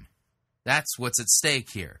kingdom. That's what's at stake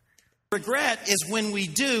here. Regret is when we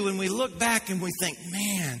do and we look back and we think,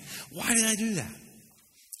 man, why did I do that?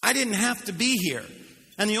 I didn't have to be here.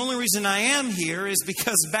 And the only reason I am here is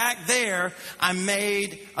because back there, I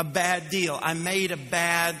made a bad deal. I made a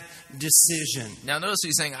bad decision. Now, notice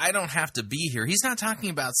he's saying, I don't have to be here. He's not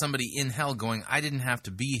talking about somebody in hell going, I didn't have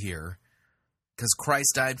to be here because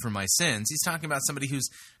Christ died for my sins. He's talking about somebody who's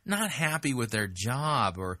not happy with their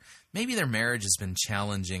job, or maybe their marriage has been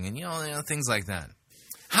challenging, and, you know things like that.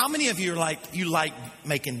 How many of you like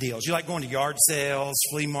making deals? You like going to yard sales,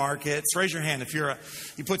 flea markets? Raise your hand if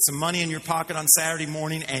you put some money in your pocket on Saturday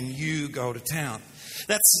morning and you go to town.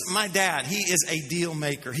 That's my dad. He is a deal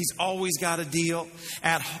maker. He's always got a deal.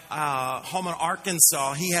 At home in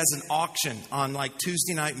Arkansas, he has an auction on like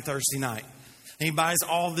Tuesday night and Thursday night. And he buys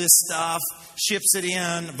all this stuff, ships it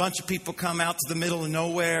in. A bunch of people come out to the middle of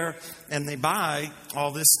nowhere and they buy all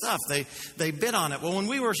this stuff. They bid on it. Well, when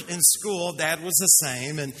we were in school, Dad was the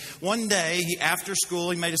same. And one day, after school,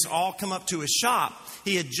 he made us all come up to his shop.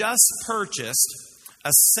 He had just purchased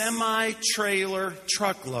a semi-trailer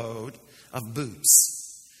truckload of boots.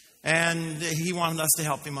 And he wanted us to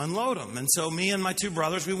help him unload them. And so me and my two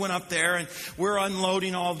brothers, we went up there and we're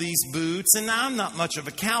unloading all these boots. And I'm not much of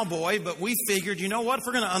a cowboy, but we figured, you know what, if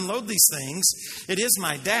we're going to unload these things, it is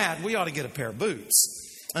my dad, we ought to get a pair of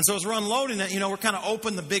boots. And so as we're unloading it, we're kind of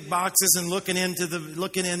opening the big boxes and looking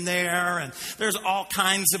in there. And there's all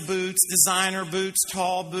kinds of boots, designer boots,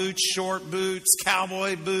 tall boots, short boots,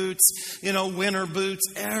 cowboy boots, winter boots,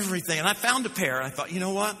 everything. And I found a pair. And I thought, you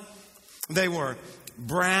know what? They were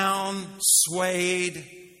brown, suede,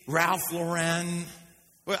 Ralph Lauren.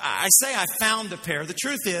 Well, I say I found a pair. The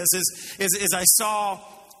truth is I saw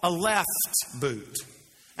a left boot.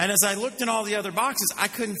 And as I looked in all the other boxes, I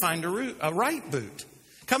couldn't find a right boot.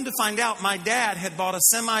 Come to find out, my dad had bought a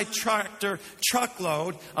semi-tractor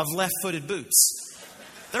truckload of left-footed boots.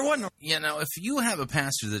 There wasn't if you have a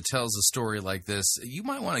pastor that tells a story like this, you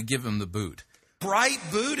might want to give him the boot. Bright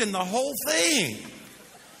boot and the whole thing.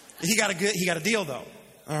 He got a deal, though.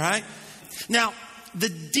 All right? Now, the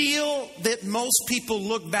deal that most people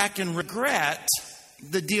look back and regret,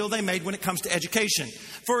 the deal they made when it comes to education.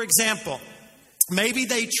 For example, maybe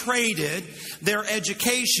they traded their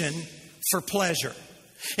education for pleasure.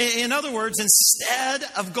 In other words, instead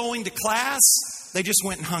of going to class, they just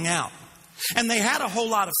went and hung out. And they had a whole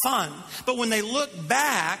lot of fun. But when they look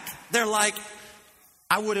back, they're like,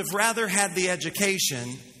 I would have rather had the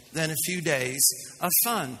education than a few days of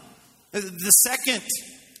fun. The second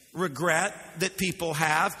regret that people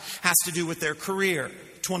have has to do with their career.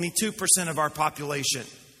 22% of our population.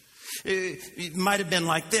 It might have been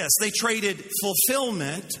like this. They traded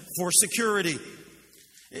fulfillment for security.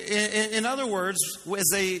 In other words, as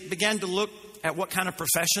they began to look at what kind of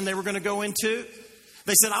profession they were going to go into,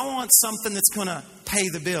 they said, I want something that's going to pay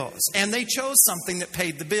the bills. And they chose something that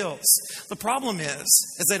paid the bills. The problem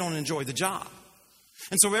is they don't enjoy the job.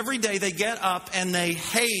 And so every day they get up and they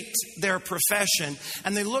hate their profession.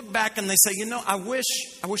 And they look back and they say, I wish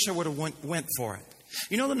I would have went for it.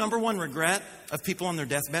 The number one regret of people on their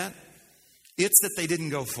deathbed? It's that they didn't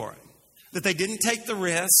go for it. That they didn't take the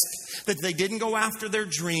risk. That they didn't go after their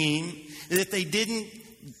dream. That they didn't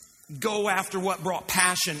go after what brought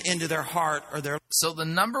passion into their heart or their... So the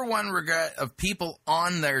number one regret of people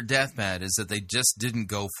on their deathbed is that they just didn't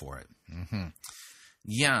go for it. Mm-hmm.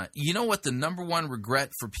 Yeah. You know what the number one regret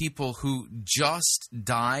for people who just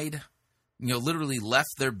died, literally left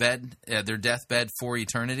their deathbed for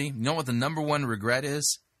eternity? You know what the number one regret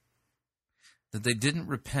is? That they didn't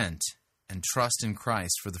repent and trust in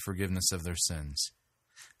Christ for the forgiveness of their sins.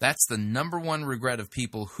 That's the number one regret of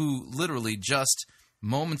people who literally just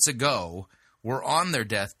moments ago were on their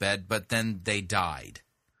deathbed, but then they died.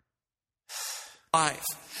 Life.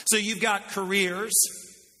 So you've got careers,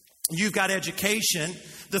 you've got education.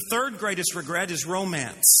 The third greatest regret is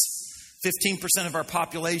romance. 15% of our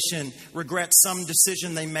population regret some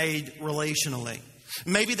decision they made relationally.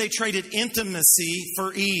 Maybe they traded intimacy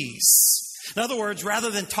for ease. In other words, rather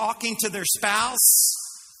than talking to their spouse,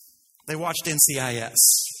 they watched NCIS.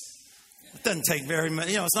 It doesn't take very much.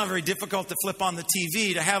 It's not very difficult to flip on the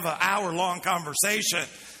TV to have an hour-long conversation.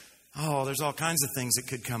 Oh, there's all kinds of things that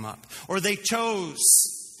could come up. Or they chose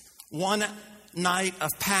one night of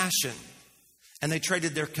passion, and they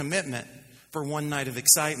traded their commitment for one night of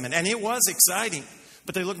excitement. And it was exciting,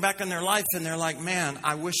 but they look back on their life and they're like, man,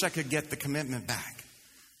 I wish I could get the commitment back.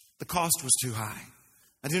 The cost was too high.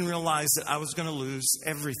 I didn't realize that I was going to lose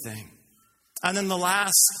everything. And then the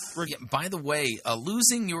last... by the way,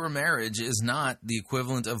 losing your marriage is not the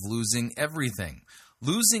equivalent of losing everything.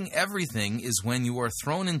 Losing everything is when you are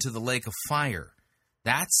thrown into the lake of fire.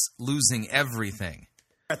 That's losing everything.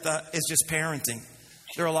 It's just parenting.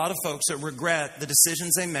 There are a lot of folks that regret the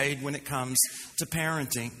decisions they made when it comes to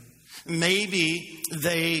parenting. Maybe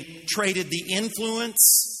they traded the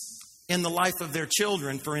influence in the life of their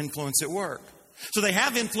children for influence at work. So they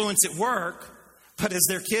have influence at work, but as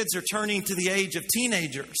their kids are turning to the age of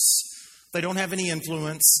teenagers, they don't have any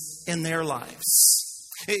influence in their lives.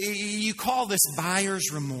 You call this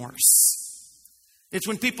buyer's remorse. It's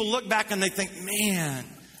when people look back and they think, man,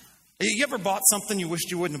 you ever bought something you wished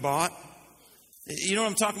you wouldn't have bought? You know what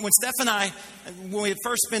I'm talking? When Steph and I, when we had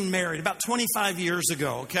first been married, about 25 years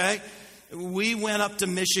ago, okay, we went up to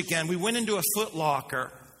Michigan. We went into a Foot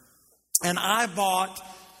Locker, and I bought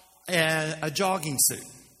a jogging suit.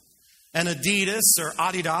 An Adidas or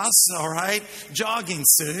Adidas, all right, jogging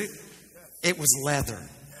suit. It was leather.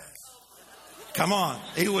 Come on,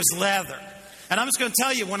 it was leather. And I'm just going to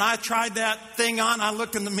tell you, when I tried that thing on, I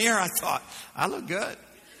looked in the mirror, I thought, I look good.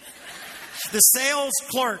 The sales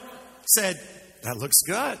clerk said, that looks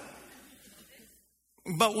good.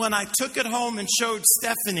 But when I took it home and showed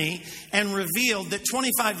Stephanie and revealed that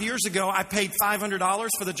 25 years ago I paid $500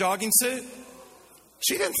 for the jogging suit,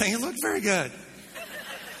 she didn't think it looked very good.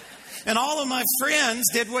 And all of my friends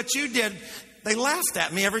did what you did. They laughed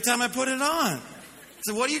at me every time I put it on. I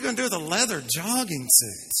said, what are you going to do with a leather jogging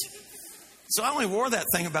suit? So I only wore that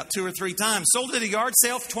thing about 2 or 3 times. Sold it at a yard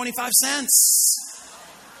sale for 25 cents.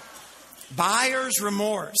 Buyer's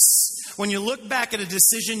remorse. When you look back at a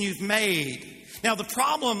decision you've made. Now, the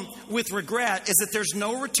problem with regret is that there's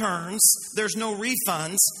no returns, there's no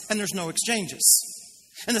refunds, and there's no exchanges.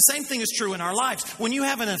 And the same thing is true in our lives. When you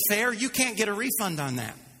have an affair, you can't get a refund on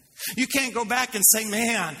that. You can't go back and say,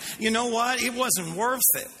 man, you know what? It wasn't worth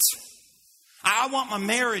it. I want my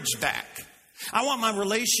marriage back. I want my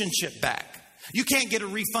relationship back. You can't get a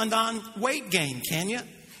refund on weight gain, can you?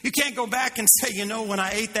 You can't go back and say, you know, when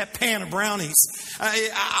I ate that pan of brownies,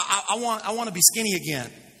 I want to be skinny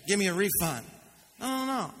again. Give me a refund.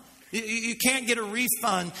 No. You can't get a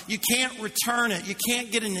refund. You can't return it. You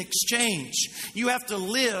can't get an exchange. You have to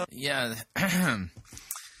live. Yeah.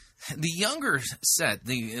 The younger set,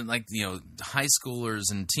 high schoolers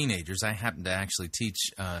and teenagers, I happen to actually teach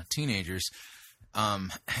teenagers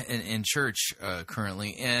in church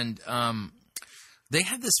currently, and they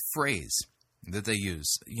have this phrase that they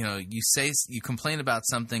use. You know, you complain about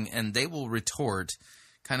something, and they will retort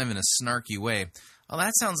kind of in a snarky way. Oh,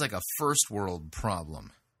 that sounds like a first world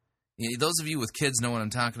problem. Those of you with kids know what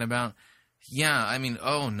I'm talking about. Yeah, I mean,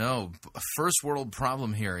 oh no, a first world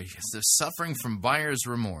problem here. They're suffering from buyer's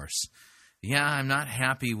remorse. Yeah, I'm not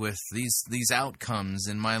happy with these outcomes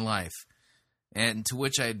in my life. And to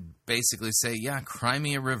which I'd basically say, yeah, cry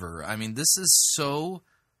me a river. I mean, this is so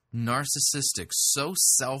narcissistic, so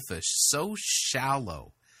selfish, so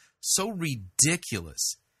shallow, so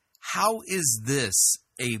ridiculous. How is this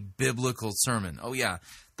a biblical sermon? Oh yeah,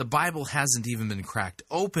 the Bible hasn't even been cracked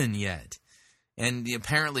open yet. And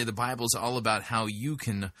apparently the Bible's all about how you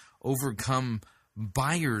can overcome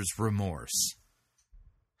buyer's remorse.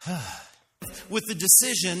 With the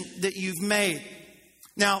decision that you've made.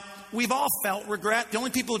 Now, we've all felt regret. The only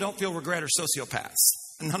people who don't feel regret are sociopaths.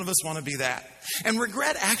 And none of us want to be that. And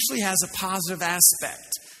regret actually has a positive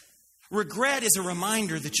aspect. Regret is a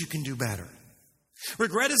reminder that you can do better.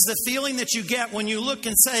 Regret is the feeling that you get when you look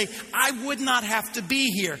and say, I would not have to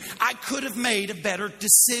be here. I could have made a better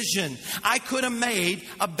decision. I could have made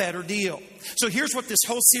a better deal. So here's what this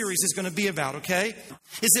whole series is going to be about, okay?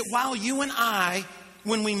 Is that while you and I,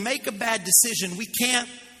 when we make a bad decision, we can't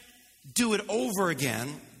do it over again.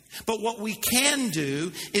 But what we can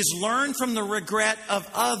do is learn from the regret of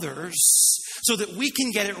others so that we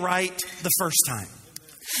can get it right the first time.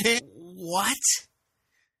 What?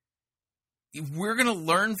 We're going to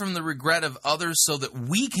learn from the regret of others so that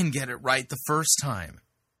we can get it right the first time.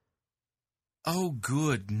 Oh,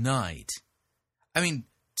 good night. I mean,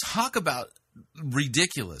 talk about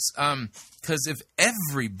ridiculous. Because if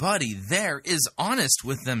everybody there is honest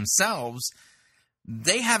with themselves,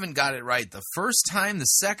 they haven't got it right the first time, the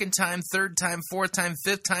second time, third time, fourth time,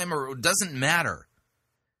 fifth time, or it doesn't matter.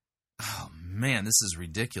 Oh, man, this is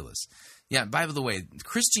ridiculous. Yeah, by the way,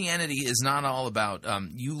 Christianity is not all about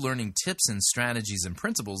you learning tips and strategies and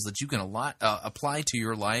principles that you can apply to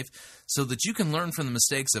your life so that you can learn from the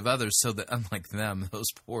mistakes of others so that, unlike them, those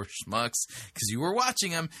poor schmucks, because you were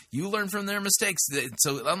watching them, you learn from their mistakes.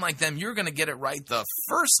 So unlike them, you're going to get it right the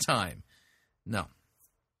first time. No.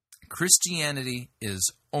 Christianity is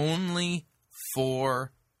only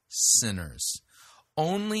for sinners.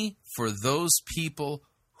 Only for those people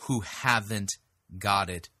who haven't got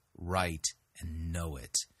it right and know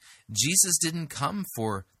it. Jesus didn't come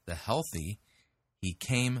for the healthy. He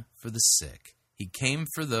came for the sick. He came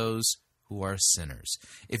for those who are sinners.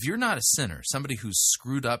 If you're not a sinner, somebody who's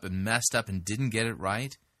screwed up and messed up and didn't get it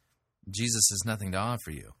right, Jesus has nothing to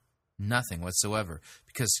offer you. Nothing whatsoever.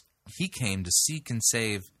 Because he came to seek and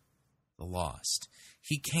save the lost.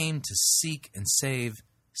 He came to seek and save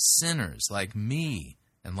sinners like me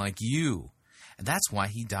and like you. And that's why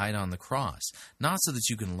he died on the cross. Not so that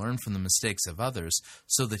you can learn from the mistakes of others,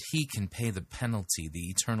 so that he can pay the penalty, the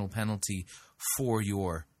eternal penalty for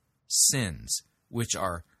your sins, which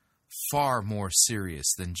are far more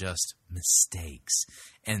serious than just mistakes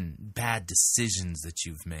and bad decisions that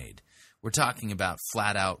you've made. We're talking about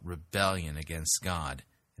flat-out rebellion against God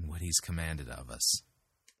and what he's commanded of us.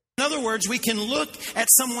 In other words, we can look at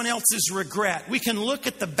someone else's regret. We can look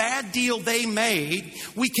at the bad deal they made.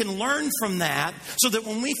 We can learn from that so that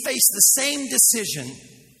when we face the same decision,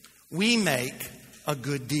 we make a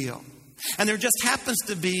good deal. And there just happens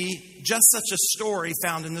to be just such a story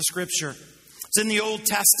found in the Scripture. It's in the Old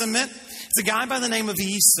Testament. It's a guy by the name of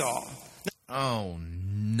Esau. Oh,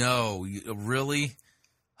 no. Really?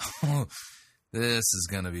 This is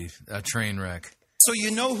going to be a train wreck. So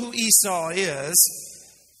you know who Esau is.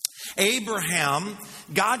 Abraham,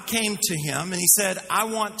 God came to him and he said, I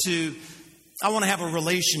want to have a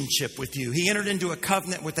relationship with you. He entered into a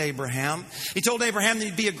covenant with Abraham. He told Abraham that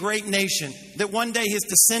he'd be a great nation, that one day his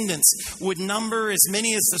descendants would number as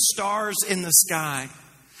many as the stars in the sky.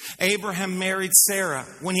 Abraham married Sarah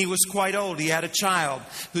when he was quite old. He had a child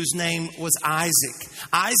whose name was Isaac.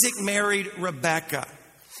 Isaac married Rebekah.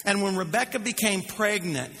 And when Rebekah became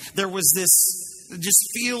pregnant, there was this just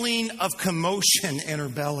feeling of commotion in her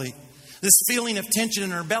belly. This feeling of tension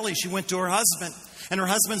in her belly. She went to her husband, and her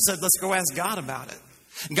husband said, let's go ask God about it.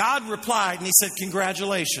 God replied, and he said,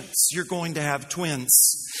 congratulations, you're going to have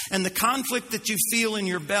twins. And the conflict that you feel in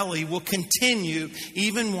your belly will continue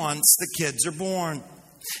even once the kids are born.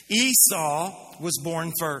 Esau was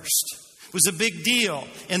born first. It was a big deal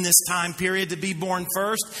in this time period to be born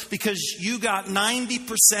first because you got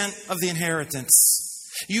 90% of the inheritance.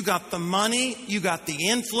 You got the money, you got the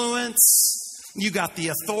influence, you got the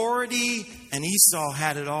authority, and Esau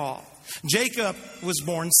had it all. Jacob was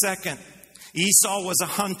born second. Esau was a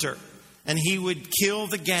hunter, and he would kill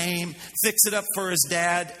the game, fix it up for his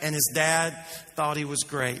dad, and his dad thought he was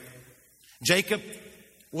great. Jacob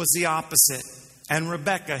was the opposite. And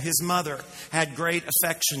Rebekah, his mother, had great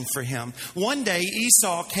affection for him. One day,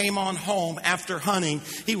 Esau came on home after hunting.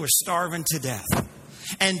 He was starving to death.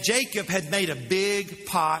 And Jacob had made a big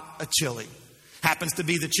pot of chili. Happens to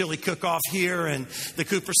be the chili cook-off here in the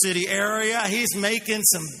Cooper City area. He's making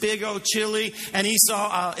some big old chili. And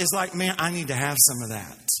Esau is like, man, I need to have some of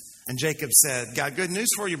that. And Jacob said, got good news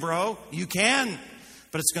for you, bro. You can,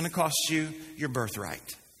 but it's going to cost you your birthright.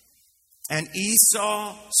 And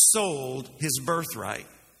Esau sold his birthright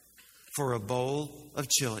for a bowl of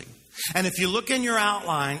chili. And if you look in your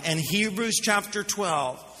outline in Hebrews chapter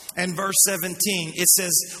 12 and verse 17, it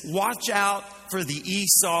says, watch out for the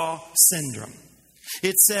Esau syndrome.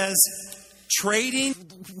 It says, trading.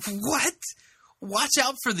 What? Watch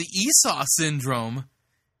out for the Esau syndrome.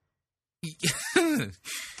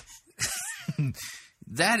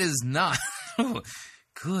 That is not...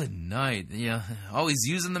 Good night. Yeah, always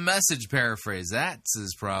using the Message paraphrase. That's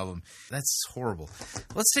his problem. That's horrible.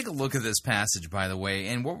 Let's take a look at this passage, by the way.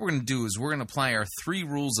 And what we're going to do is we're going to apply our 3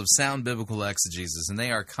 rules of sound biblical exegesis. And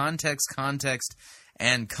they are context, context,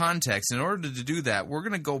 and context. In order to do that, we're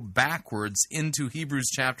going to go backwards into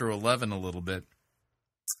Hebrews chapter 11 a little bit,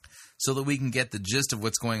 so that we can get the gist of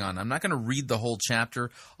what's going on. I'm not going to read the whole chapter.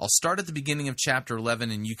 I'll start at the beginning of chapter 11,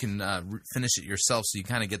 and you can finish it yourself so you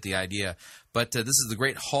kind of get the idea. But this is the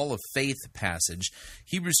great Hall of Faith passage.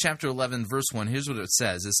 Hebrews chapter 11, verse 1, here's what it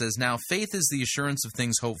says. It says, now faith is the assurance of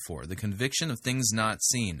things hoped for, the conviction of things not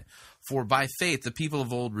seen. For by faith the people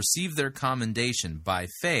of old received their commendation. By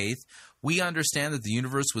faith we understand that the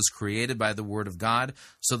universe was created by the word of God,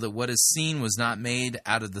 so that what is seen was not made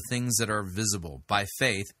out of the things that are visible. By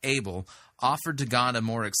faith, Abel offered to God a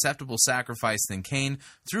more acceptable sacrifice than Cain,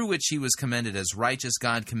 through which he was commended as righteous,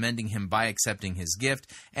 God commending him by accepting his gift.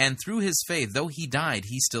 And through his faith, though he died,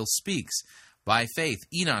 he still speaks. By faith,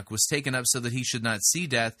 Enoch was taken up so that he should not see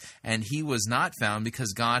death, and he was not found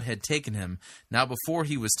because God had taken him. Now before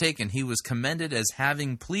he was taken, he was commended as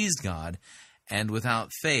having pleased God. And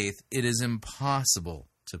without faith, it is impossible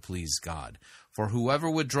to please God. For whoever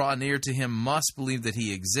would draw near to him must believe that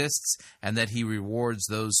he exists and that he rewards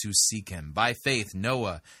those who seek him. By faith,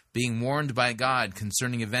 Noah, being warned by God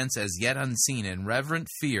concerning events as yet unseen, in reverent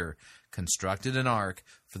fear, constructed an ark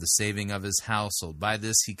for the saving of his household. By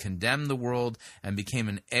this he condemned the world and became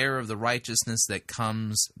an heir of the righteousness that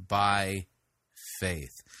comes by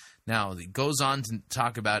faith. Now, it goes on to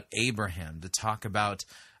talk about Abraham, to talk about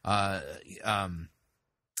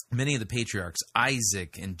many of the patriarchs,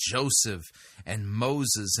 Isaac and Joseph and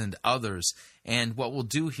Moses and others. And what we'll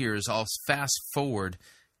do here is I'll fast forward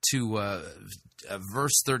to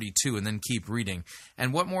verse 32 and then keep reading.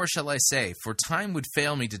 And what more shall I say? For time would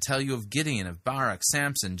fail me to tell you of Gideon, of Barak,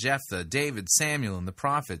 Samson, Jephthah, David, Samuel, and the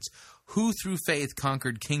prophets, who through faith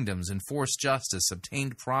conquered kingdoms, enforced justice,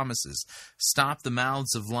 obtained promises, stopped the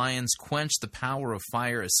mouths of lions, quenched the power of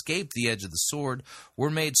fire, escaped the edge of the sword, were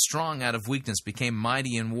made strong out of weakness, became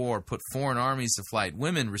mighty in war, put foreign armies to flight.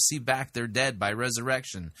 Women received back their dead by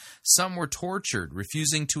resurrection. Some were tortured,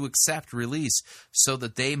 refusing to accept release, so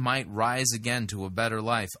that they might rise again to a better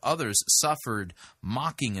life. Others suffered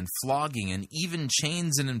mocking and flogging, and even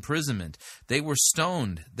chains and imprisonment. They were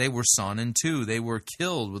stoned, they were sawn in two, they were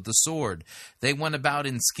killed with the sword. They went about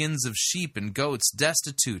in skins of sheep and goats,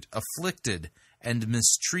 destitute, afflicted, and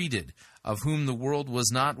mistreated, of whom the world was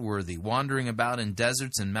not worthy, wandering about in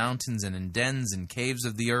deserts and mountains and in dens and caves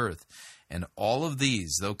of the earth. And all of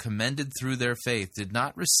these, though commended through their faith, did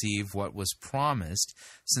not receive what was promised,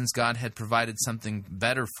 since God had provided something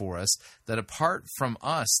better for us, that apart from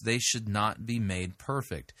us they should not be made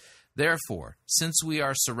perfect. Therefore, since we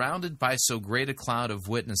are surrounded by so great a cloud of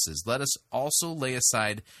witnesses, let us also lay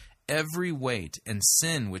aside every weight and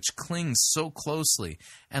sin which clings so closely,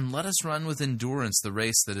 and let us run with endurance the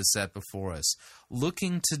race that is set before us,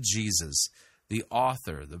 looking to Jesus, the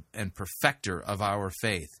author and perfecter of our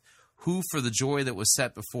faith, who for the joy that was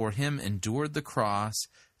set before him endured the cross,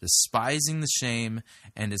 despising the shame,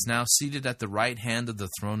 and is now seated at the right hand of the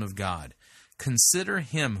throne of God. Consider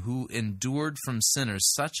him who endured from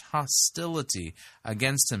sinners such hostility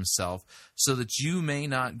against himself, so that you may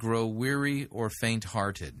not grow weary or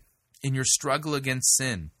faint-hearted. In your struggle against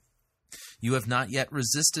sin, you have not yet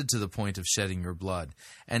resisted to the point of shedding your blood.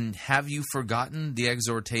 And have you forgotten the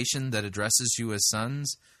exhortation that addresses you as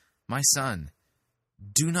sons? My son,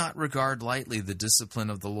 do not regard lightly the discipline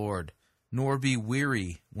of the Lord, nor be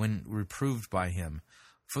weary when reproved by him.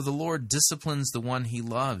 For the Lord disciplines the one he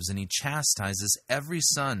loves, and he chastises every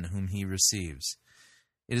son whom he receives.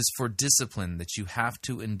 It is for discipline that you have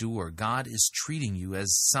to endure. God is treating you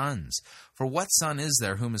as sons. For what son is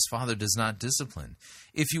there whom his father does not discipline?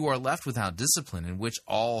 If you are left without discipline, in which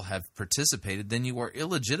all have participated, then you are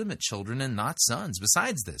illegitimate children and not sons.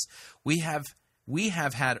 Besides this, we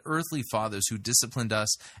have had earthly fathers who disciplined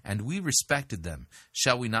us, and we respected them.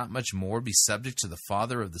 Shall we not much more be subject to the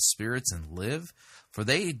Father of the spirits and live? For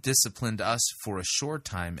they disciplined us for a short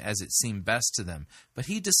time, as it seemed best to them. But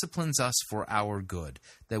he disciplines us for our good,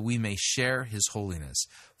 that we may share his holiness.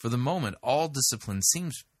 For the moment, all discipline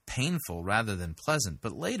seems painful rather than pleasant,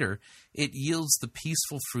 but later it yields the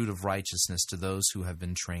peaceful fruit of righteousness to those who have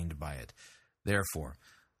been trained by it. Therefore,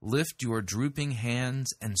 lift your drooping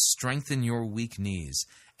hands and strengthen your weak knees,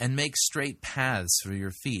 and make straight paths for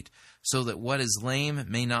your feet, so that what is lame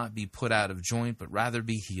may not be put out of joint, but rather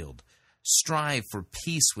be healed. Strive for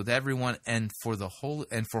peace with everyone, and for the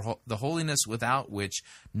holiness without which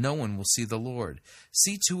no one will see the Lord.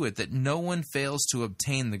 See to it that no one fails to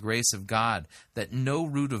obtain the grace of God, that no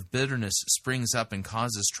root of bitterness springs up and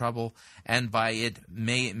causes trouble, and by it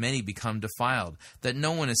many become defiled. That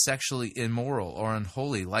no one is sexually immoral or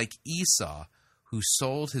unholy, like Esau, who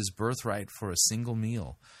sold his birthright for a single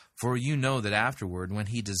meal. For you know that afterward, when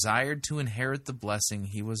he desired to inherit the blessing,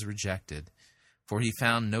 he was rejected. For he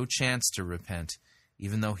found no chance to repent,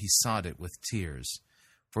 even though he sought it with tears.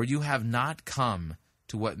 For you have not come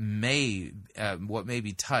to what may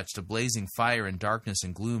be touched, a blazing fire and darkness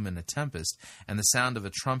and gloom and a tempest, and the sound of a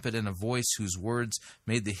trumpet and a voice whose words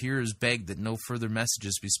made the hearers beg that no further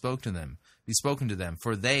messages be spoken to them,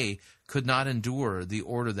 for they could not endure the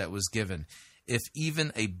order that was given. If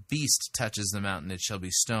even a beast touches the mountain, it shall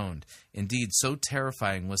be stoned. Indeed, so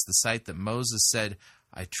terrifying was the sight that Moses said,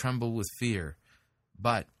 I tremble with fear.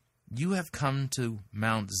 But you have come to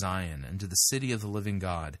Mount Zion, and to the city of the living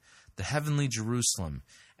God, the heavenly Jerusalem,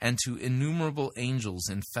 and to innumerable angels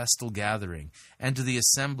in festal gathering, and to the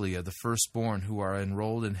assembly of the firstborn who are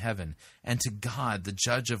enrolled in heaven, and to God, the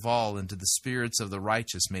judge of all, and to the spirits of the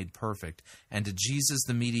righteous made perfect, and to Jesus,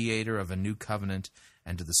 the mediator of a new covenant,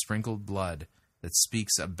 and to the sprinkled blood that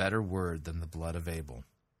speaks a better word than the blood of Abel.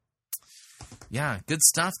 Yeah, good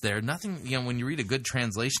stuff there. Nothing, when you read a good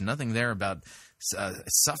translation, nothing there about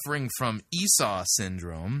suffering from Esau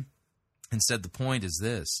syndrome. Instead, the point is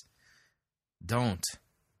this: don't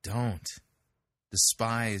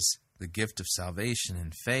despise the gift of salvation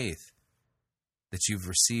and faith that you've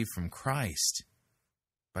received from Christ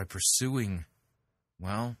by pursuing,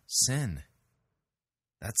 sin.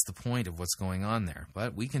 That's the point of what's going on there.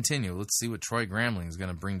 But we continue. Let's see what Troy Gramling is going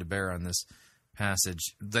to bring to bear on this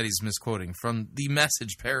passage that he's misquoting from the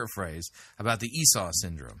Message paraphrase about the Esau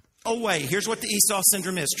syndrome. Away. Here's what the Esau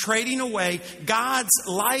syndrome is. Trading away God's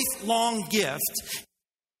lifelong gift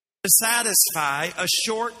to satisfy a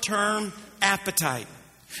short-term appetite.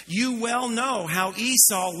 You well know how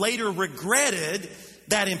Esau later regretted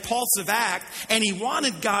that impulsive act, and he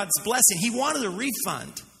wanted God's blessing. He wanted a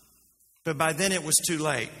refund. But by then it was too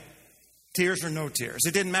late. Tears or no tears.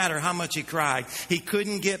 It didn't matter how much he cried. He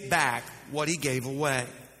couldn't get back what he gave away.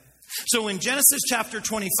 So in Genesis chapter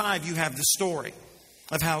 25, you have the story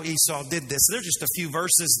of how Esau did this. There's just a few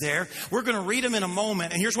verses there. We're going to read them in a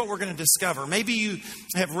moment, and here's what we're going to discover. Maybe you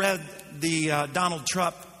have read the Donald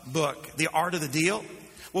Trump book, The Art of the Deal.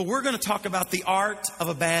 Well, we're going to talk about the art of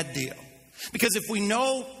a bad deal. Because if we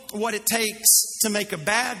know what it takes to make a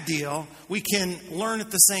bad deal, we can learn at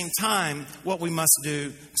the same time what we must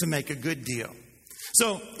do to make a good deal.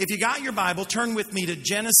 So if you got your Bible, turn with me to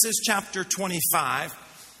Genesis chapter 25.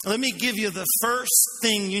 Let me give you the first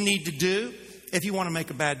thing you need to do if you want to make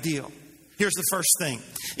a bad deal. Here's the first thing,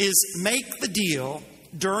 is make the deal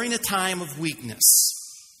during a time of weakness.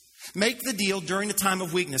 Make the deal during a time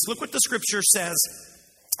of weakness. Look what the scripture says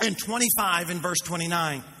in 25 and verse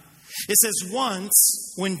 29. It says,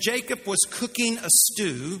 once when Jacob was cooking a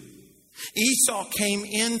stew, Esau came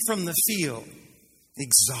in from the field,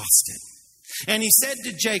 exhausted. And he said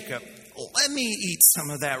to Jacob, let me eat some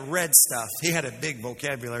of that red stuff. He had a big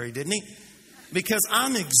vocabulary, didn't he? Because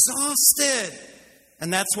I'm exhausted.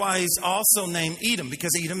 And that's why he's also named Edom,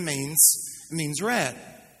 because Edom means red.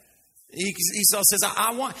 Esau says,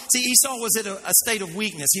 I want... See, Esau was in a state of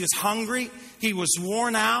weakness. He was hungry. He was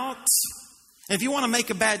worn out. And if you want to make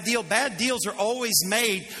a bad deals are always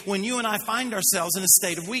made when you and I find ourselves in a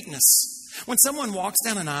state of weakness. When someone walks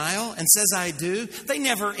down an aisle and says, I do, they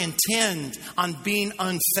never intend on being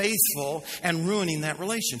unfaithful and ruining that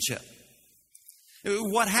relationship.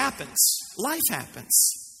 What happens? Life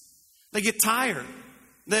happens. They get tired.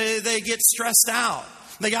 They get stressed out.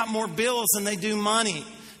 They got more bills than they do money.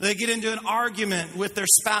 They get into an argument with their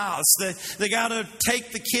spouse. They got to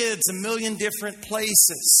take the kids a million different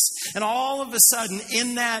places. And all of a sudden,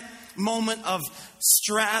 in that moment of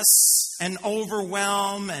stress and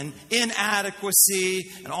overwhelm and inadequacy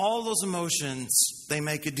and all those emotions, they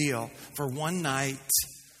make a deal for one night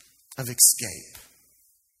of escape,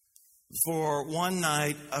 for one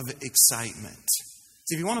night of excitement.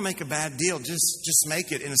 See, if you want to make a bad deal, just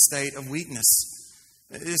make it in a state of weakness.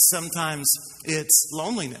 Sometimes it's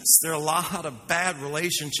loneliness. There are a lot of bad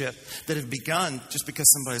relationships that have begun just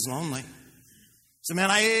because somebody's lonely. So,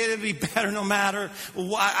 man, it'd be better no matter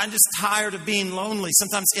what. I'm just tired of being lonely.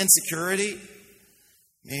 Sometimes insecurity.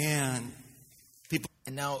 Man, people.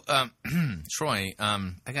 And now, Troy,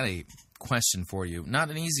 I got a question for you. Not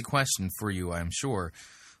an easy question for you, I'm sure.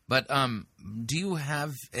 But do you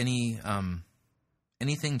have anything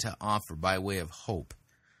to offer by way of hope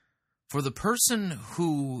for the person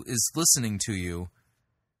who is listening to you,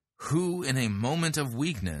 who in a moment of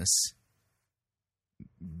weakness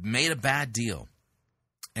made a bad deal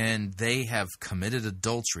and they have committed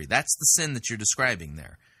adultery? That's the sin that you're describing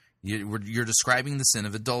there. You're describing the sin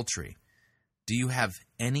of adultery. Do you have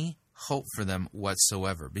any hope for them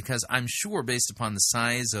whatsoever? Because I'm sure, based upon the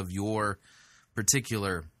size of your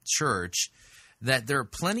particular church, that there are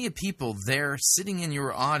plenty of people there sitting in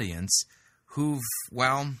your audience who've,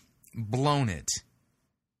 well, blown it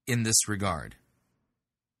in this regard.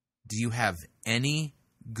 Do you have any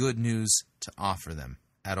good news to offer them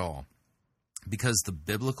at all? Because the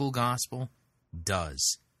biblical gospel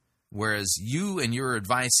does. Whereas you and your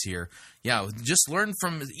advice here, just learn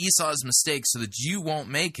from Esau's mistakes so that you won't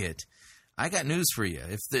make it. I got news for you.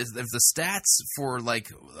 If the stats for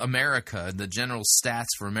like America, the general stats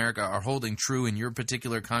for America are holding true in your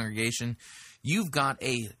particular congregation, you've got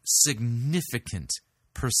a significant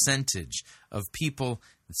percentage of people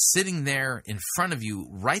sitting there in front of you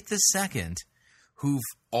right this second who've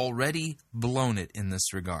already blown it in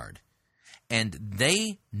this regard. And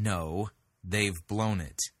they know they've blown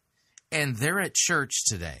it. And they're at church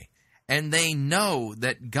today. And they know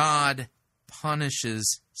that God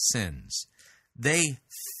punishes sins. They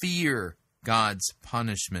fear God's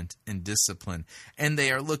punishment and discipline. And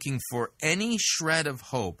they are looking for any shred of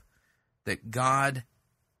hope that God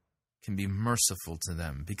can be merciful to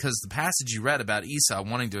them. Because the passage you read about Esau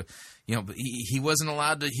wanting to, he wasn't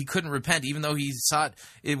allowed to, he couldn't repent even though he sought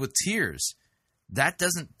it with tears. That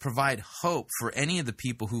doesn't provide hope for any of the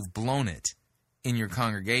people who've blown it in your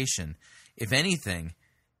congregation. If anything,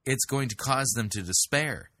 it's going to cause them to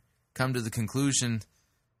despair. Come to the conclusion,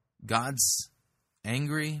 God's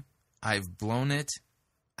angry, I've blown it,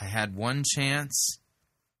 I had one chance,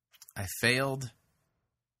 I failed.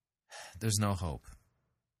 There's no hope.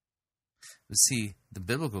 But see, the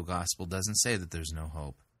biblical gospel doesn't say that there's no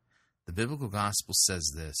hope. The biblical gospel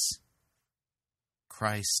says this: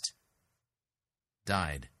 Christ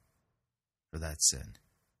died for that sin.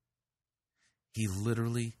 He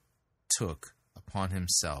literally took upon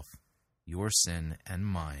himself your sin and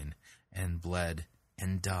mine and bled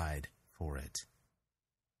and died for it.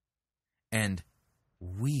 And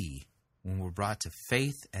we, when we're brought to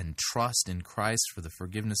faith and trust in Christ for the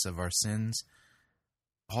forgiveness of our sins,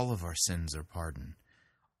 all of our sins are pardoned.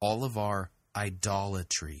 All of our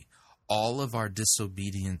idolatry, all of our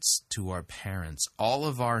disobedience to our parents, all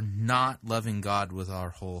of our not loving God with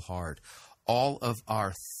our whole heart, all of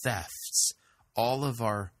our thefts, all of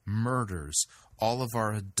our murders, all of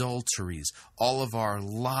our adulteries, all of our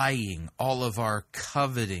lying, all of our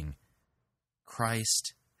coveting,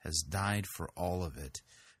 Christ has died for all of it.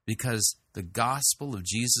 Because the gospel of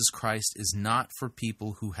Jesus Christ is not for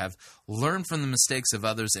people who have learned from the mistakes of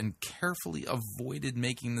others and carefully avoided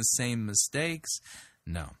making the same mistakes.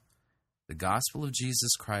 No. The gospel of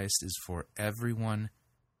Jesus Christ is for everyone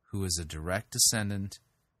who is a direct descendant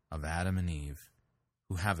of Adam and Eve,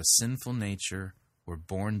 who have a sinful nature, were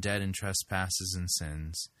born dead in trespasses and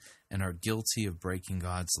sins, and are guilty of breaking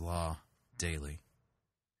God's law daily.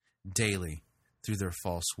 Daily, through their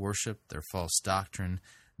false worship, their false doctrine,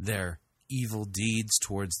 their evil deeds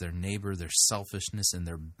towards their neighbor, their selfishness, and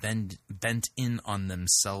their bent in on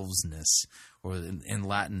themselvesness, or in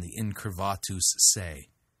Latin, the incurvatus se.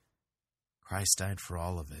 Christ died for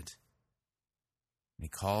all of it. And he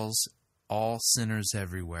calls all sinners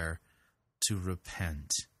everywhere to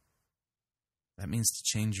repent. That means to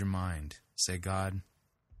change your mind. Say, God,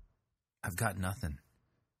 I've got nothing.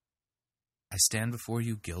 I stand before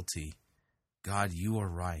you guilty. God, you are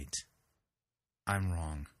right. I'm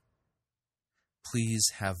wrong. Please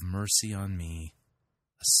have mercy on me,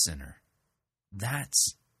 a sinner.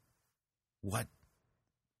 That's what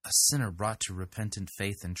a sinner brought to repentant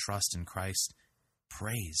faith and trust in Christ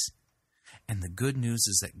prays. And the good news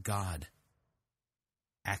is that God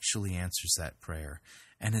actually answers that prayer.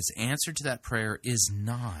 And his answer to that prayer is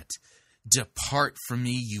not, "Depart from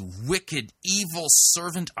me, you wicked, evil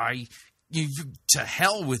servant. To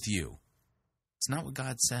hell with you." It's not what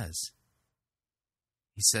God says.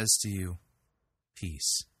 He says to you,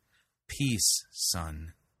 peace. Peace,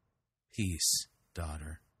 son. Peace,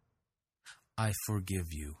 daughter. I forgive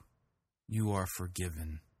you. You are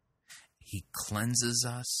forgiven. He cleanses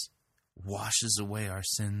us, washes away our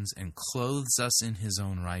sins, and clothes us in his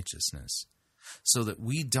own righteousness, so that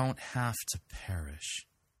we don't have to perish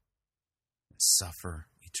and suffer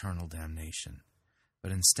eternal damnation,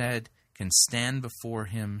 but instead can stand before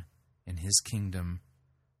him in his kingdom,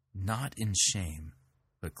 not in shame,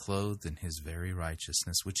 but clothed in his very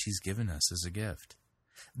righteousness, which he's given us as a gift.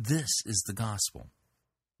 This is the gospel.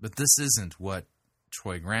 But this isn't what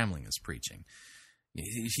Troy Gramling is preaching.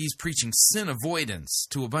 He's preaching sin avoidance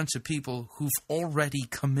to a bunch of people who've already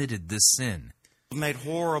committed this sin. Made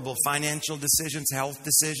horrible financial decisions, health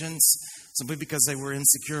decisions, simply because they were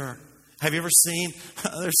insecure. Have you ever seen,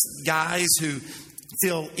 there's guys who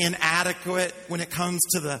feel inadequate when it comes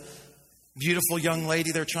to the beautiful young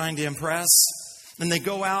lady they're trying to impress, and they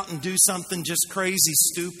go out and do something just crazy,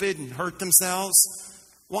 stupid, and hurt themselves.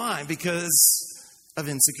 Why? Because of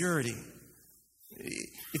insecurity.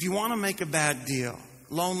 If you want to make a bad deal,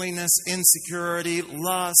 loneliness, insecurity,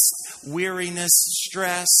 lust, weariness,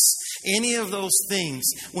 stress, any of those things,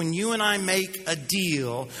 when you and I make a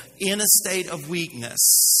deal in a state of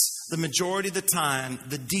weakness, the majority of the time,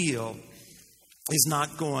 the deal is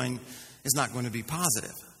not going to be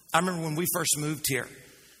positive. I remember when we first moved here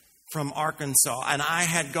from Arkansas, and I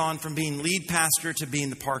had gone from being lead pastor to being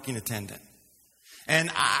the parking attendant.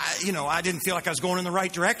 And I didn't feel like I was going in the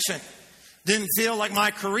right direction. Didn't feel like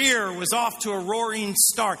my career was off to a roaring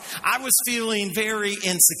start. I was feeling very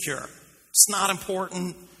insecure. It's not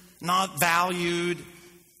important, not valued,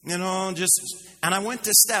 and I went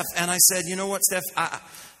to Steph and I said, you know what, Steph,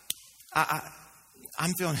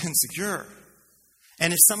 I'm feeling insecure.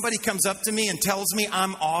 And if somebody comes up to me and tells me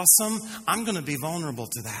I'm awesome, I'm going to be vulnerable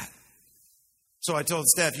to that. So I told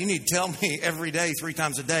Steph, you need to tell me every day, 3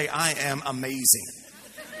 times a day, I am amazing.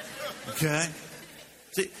 Okay?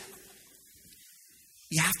 See,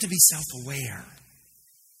 you have to be self-aware.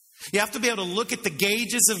 You have to be able to look at the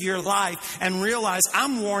gauges of your life and realize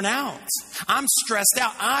I'm worn out. I'm stressed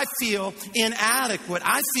out. I feel inadequate.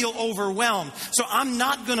 I feel overwhelmed. So I'm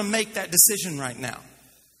not going to make that decision right now.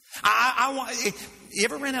 How many of you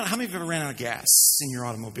ever ran out of gas in your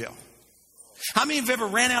automobile? How many of you ever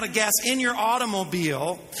ran out of gas in your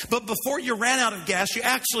automobile, but before you ran out of gas, you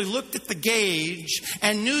actually looked at the gauge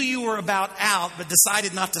and knew you were about out, but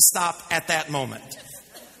decided not to stop at that moment?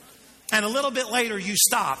 And a little bit later, you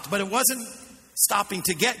stopped, but it wasn't stopping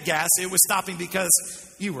to get gas. It was stopping because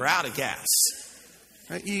you were out of gas.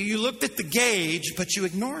 Right? You looked at the gauge, but you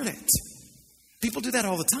ignored it. People do that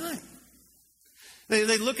all the time.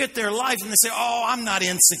 They look at their life and they say, oh, I'm not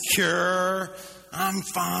insecure. I'm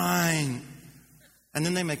fine. And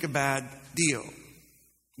then they make a bad deal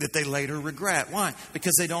that they later regret. Why?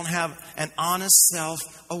 Because they don't have an honest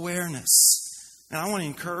self-awareness. And I want to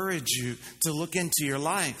encourage you to look into your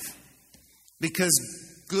life, because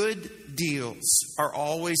good deals are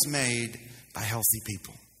always made by healthy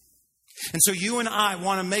people. And so you and I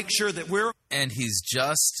want to make sure that we're... And he's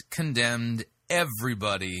just condemned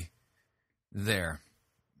everybody there.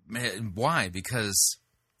 Why? Because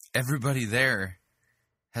everybody there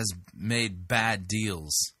has made bad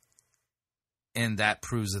deals. And that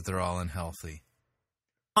proves that they're all unhealthy.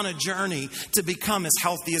 On a journey to become as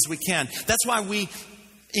healthy as we can. That's why we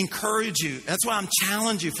encourage you. That's why I'm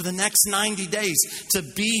challenging you for the next 90 days to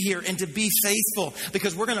be here and to be faithful,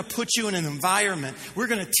 because we're going to put you in an environment. We're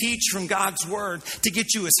going to teach from God's Word to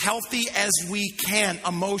get you as healthy as we can,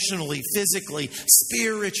 emotionally, physically,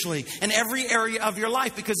 spiritually, in every area of your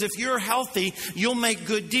life. Because if you're healthy, you'll make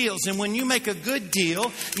good deals. And when you make a good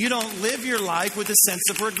deal, you don't live your life with a sense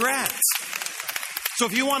of regret. So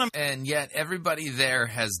if you want to... And yet everybody there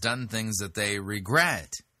has done things that they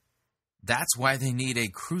regret. That's why they need a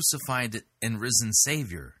crucified and risen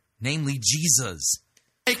Savior, namely Jesus.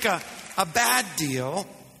 Make a bad deal,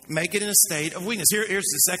 make it in a state of weakness. Here's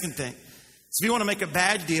the second thing. So if you want to make a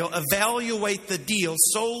bad deal, evaluate the deal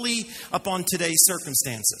solely upon today's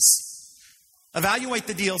circumstances. Evaluate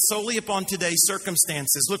the deal solely upon today's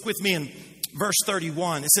circumstances. Look with me in verse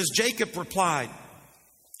 31. It says, Jacob replied,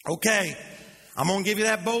 okay, I'm going to give you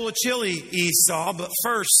that bowl of chili, Esau, but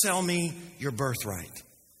first sell me your birthright.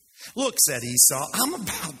 Look, said Esau, I'm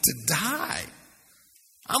about to die.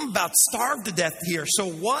 I'm about to starve to death here. So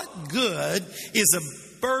what good is a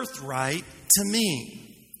birthright to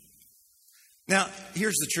me? Now,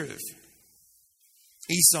 here's the truth.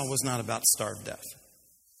 Esau was not about to starve to death.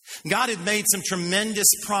 God had made some tremendous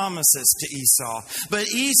promises to Esau,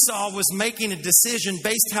 but Esau was making a decision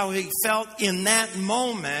based how he felt in that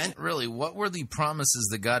moment. Really, what were the promises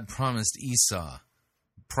that God promised Esau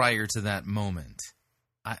prior to that moment?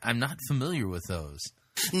 I'm not familiar with those.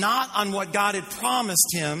 Not on what God had promised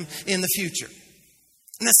him in the future.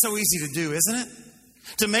 And that's so easy to do, isn't it?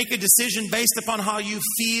 To make a decision based upon how you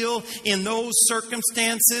feel in those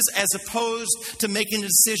circumstances, as opposed to making a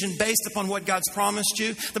decision based upon what God's promised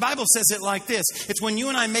you. The Bible says it like this. It's when you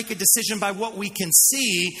and I make a decision by what we can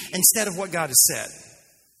see instead of what God has said.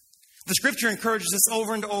 The Scripture encourages us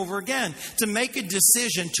over and over again to make a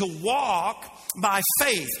decision to walk by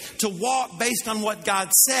faith, to walk based on what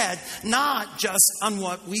God said, not just on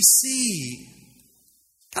what we see.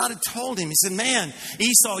 God had told him, he said, man,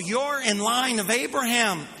 Esau, you're in line of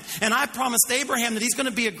Abraham. And I promised Abraham that he's going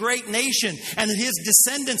to be a great nation and that his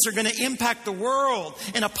descendants are going to impact the world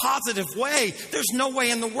in a positive way. There's no way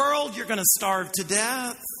in the world you're going to starve to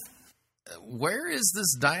death. Where is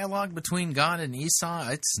this dialogue between God and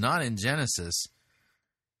Esau? It's not in Genesis.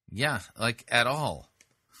 Yeah, like at all.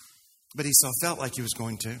 But Esau felt like he was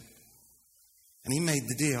going to. And he made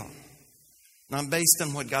the deal. Not based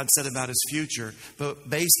on what God said about his future, but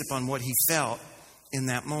based upon what he felt in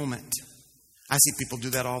that moment. I see people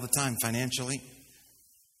do that all the time financially.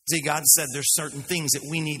 See, God said there's certain things that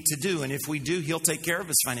we need to do, and if we do, He'll take care of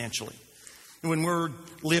us financially. When we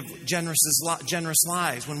live generous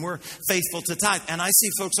lives, when we're faithful to tithe. And I see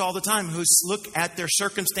folks all the time who look at their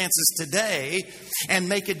circumstances today and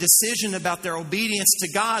make a decision about their obedience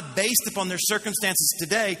to God based upon their circumstances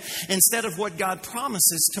today instead of what God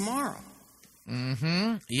promises tomorrow.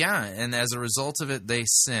 Mm-hmm. Yeah, and as a result of it, they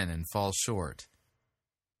sin and fall short.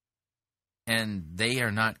 And they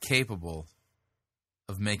are not capable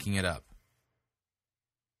of making it up.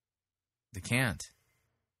 They can't.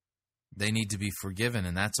 They need to be forgiven,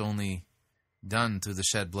 and that's only done through the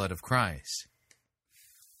shed blood of Christ.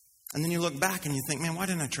 And then you look back and you think, man, why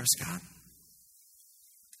didn't I trust God?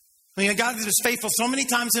 I mean, God was faithful so many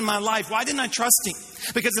times in my life. Why didn't I trust Him?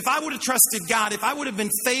 Because if I would have trusted God, if I would have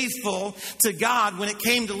been faithful to God when it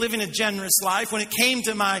came to living a generous life, when it came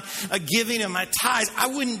to my giving and my tithes, I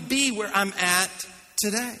wouldn't be where I'm at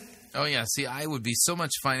today. Oh, yeah. See, I would be so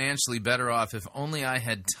much financially better off if only I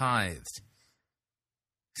had tithed.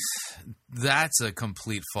 That's a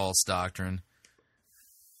complete false doctrine.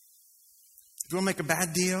 If you want to make a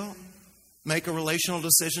bad deal, Make a relational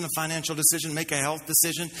decision, a financial decision, make a health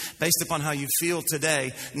decision based upon how you feel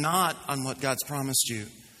today, not on what God's promised you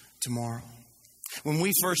tomorrow. When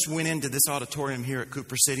we first went into this auditorium here at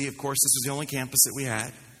Cooper City, of course, this was the only campus that we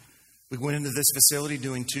had. We went into this facility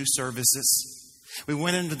doing 2 services. We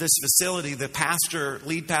went into this facility, the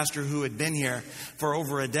lead pastor who had been here for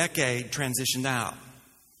over a decade transitioned out.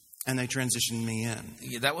 And they transitioned me in.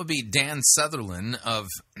 Yeah, that would be Dan Sutherland of,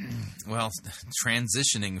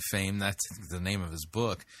 Transitioning fame. That's the name of his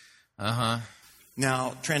book.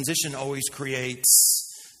 Now, transition always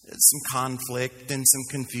creates some conflict and some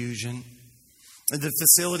confusion. The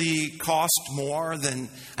facility cost more than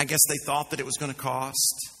I guess they thought that it was going to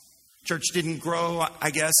cost. Church didn't grow,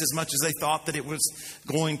 I guess, as much as they thought that it was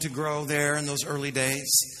going to grow there in those early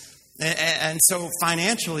days. And so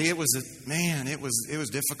financially, it was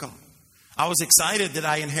difficult. I was excited that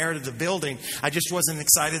I inherited the building. I just wasn't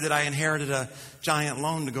excited that I inherited a giant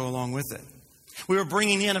loan to go along with it. We were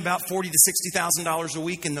bringing in about $40,000 to $60,000 a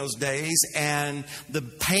week in those days, and the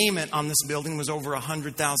payment on this building was over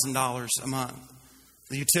 $100,000 a month.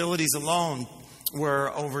 The utilities alone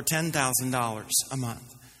were over $10,000 a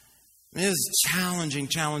month. It was a challenging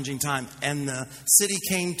time, and the city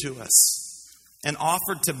came to us and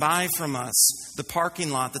offered to buy from us the parking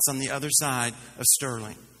lot that's on the other side of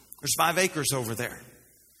Sterling. There's 5 acres over there.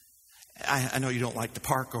 I know you don't like the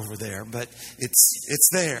park over there, but it's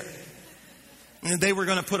there. And they were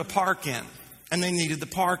going to put a park in, and they needed the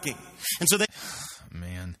parking. And so they...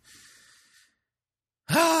 Man.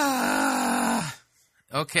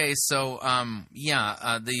 Okay, so,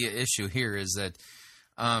 the issue here is that,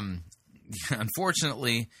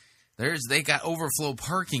 unfortunately... They got overflow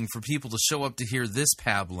parking for people to show up to hear this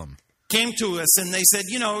pablum. Came to us and they said,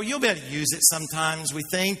 you'll be able to use it sometimes, we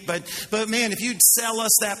think. But man, if you'd sell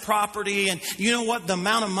us that property, and you know what? The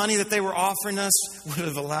amount of money that they were offering us would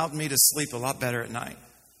have allowed me to sleep a lot better at night.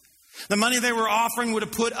 The money they were offering would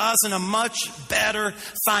have put us in a much better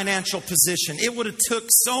financial position. It would have took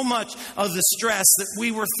so much of the stress that we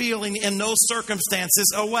were feeling in those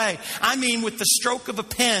circumstances away. I mean, with the stroke of a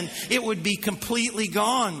pen, it would be completely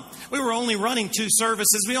gone. We were only running 2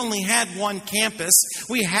 services. We only had 1 campus.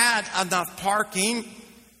 We had enough parking.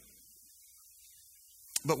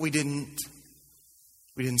 But we didn't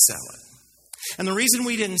sell it. And the reason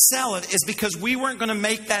we didn't sell it is because we weren't going to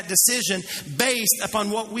make that decision based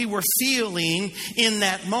upon what we were feeling in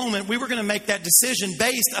that moment. We were going to make that decision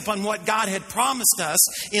based upon what God had promised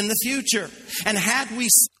us in the future. And had we...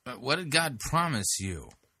 What did God promise you?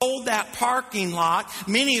 Sold that parking lot,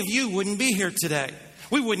 many of you wouldn't be here today.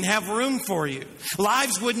 We wouldn't have room for you.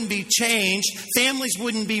 Lives wouldn't be changed. Families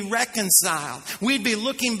wouldn't be reconciled. We'd be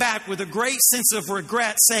looking back with a great sense of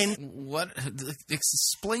regret saying... What?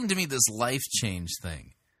 Explain to me this life change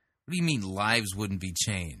thing. What do you mean lives wouldn't be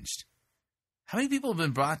changed? How many people have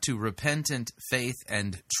been brought to repentant faith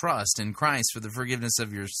and trust in Christ for the forgiveness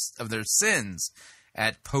of their sins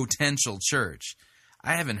at Potential Church?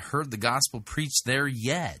 I haven't heard the gospel preached there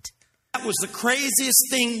yet. That was the craziest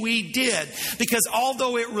thing we did, because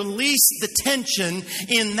although it released the tension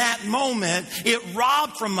in that moment, it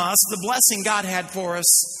robbed from us the blessing God had for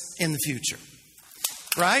us in the future.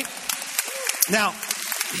 Right? Now,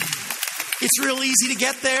 it's real easy to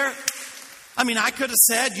get there. I mean, you could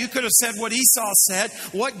have said what Esau said.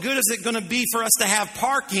 What good is it going to be for us to have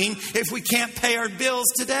parking if we can't pay our bills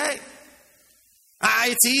today?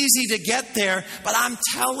 It's easy to get there, but I'm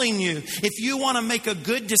telling you, if you want to make a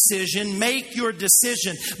good decision, make your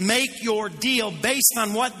decision, make your deal based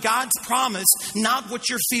on what God's promised, not what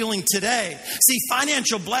you're feeling today. See,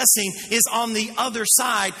 financial blessing is on the other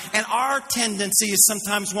side, and our tendency is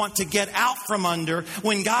sometimes want to get out from under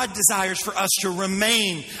when God desires for us to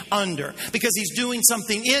remain under, because He's doing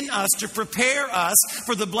something in us to prepare us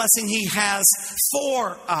for the blessing He has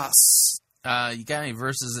for us. You got any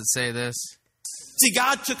verses that say this? See,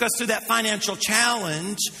 God took us through that financial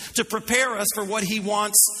challenge to prepare us for what He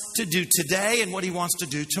wants to do today and what He wants to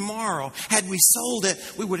do tomorrow. Had we sold it,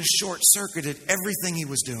 we would have short-circuited everything He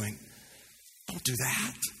was doing. Don't do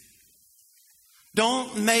that.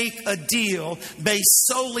 Don't make a deal based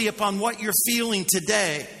solely upon what you're feeling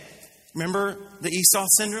today. Remember the Esau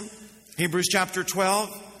syndrome? Hebrews chapter 12.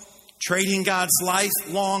 Trading God's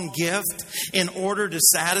lifelong gift in order to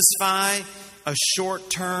satisfy a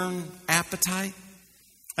short-term appetite.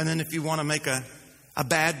 And then if you want to make a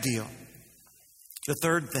bad deal, the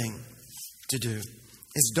third thing to do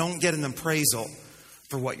is don't get an appraisal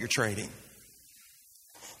for what you're trading.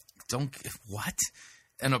 What?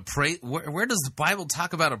 Where does the Bible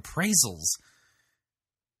talk about appraisals?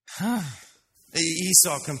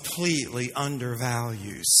 Esau completely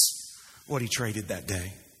undervalues what he traded that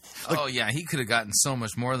day. Oh, yeah, he could have gotten so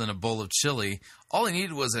much more than a bowl of chili. All he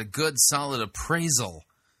needed was a good, solid appraisal.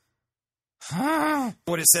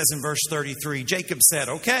 What it says in verse 33, Jacob said,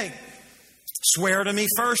 okay, swear to me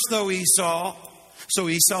first, though, Esau. So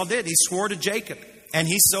Esau did. He swore to Jacob, and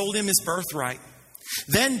he sold him his birthright.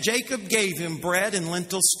 Then Jacob gave him bread and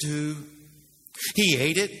lentil stew. He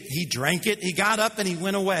ate it, he drank it, he got up and he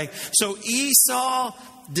went away. So Esau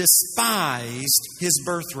despised his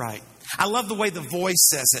birthright. I love the way the voice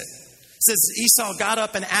says it. It says Esau got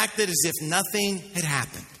up and acted as if nothing had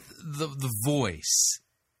happened. The voice.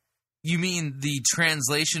 You mean the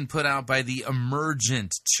translation put out by the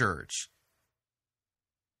Emergent Church?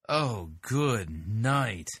 Oh, good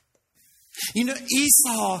night. You know,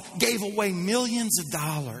 Esau gave away millions of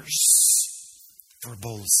dollars for a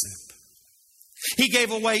bowl of soup. He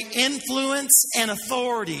gave away influence and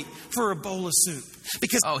authority for a bowl of soup.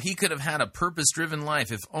 Because he could have had a purpose-driven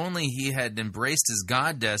life if only he had embraced his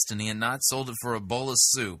God destiny and not sold it for a bowl of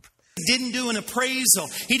soup. He didn't do an appraisal.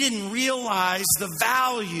 He didn't realize the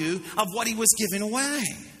value of what he was giving away.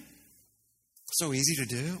 So easy to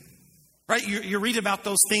do. Right? You read about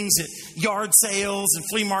those things at yard sales and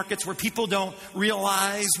flea markets where people don't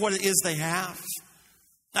realize what it is they have.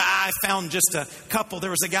 I found just a couple. There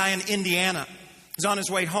was a guy in Indiana. He was on his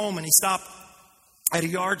way home and he stopped at a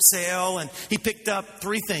yard sale and he picked up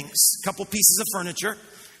 3 things. A couple pieces of furniture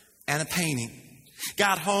and a painting.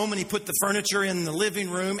 Got home and he put the furniture in the living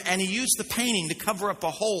room and he used the painting to cover up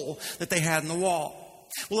a hole that they had in the wall.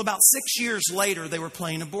 Well, about 6 years later, they were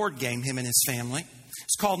playing a board game, him and his family.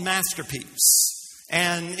 It's called Masterpiece.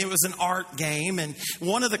 And it was an art game. And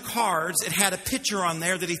one of the cards, it had a picture on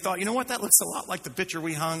there that he thought, you know what, that looks a lot like the picture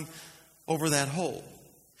we hung over that hole.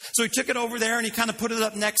 So he took it over there and he kind of put it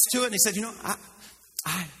up next to it. And he said, you know,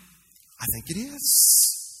 I think it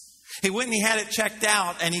is. He went and he had it checked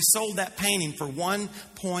out and he sold that painting for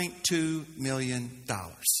 $1.2 million.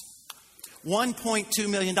 $1.2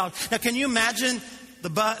 million. Now, can you imagine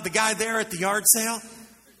the guy there at the yard sale?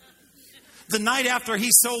 The night after he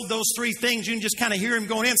sold those 3 things, you can just kind of hear him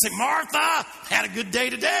going in and say, Martha, had a good day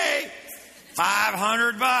today.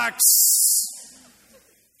 $500.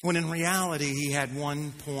 When in reality, he had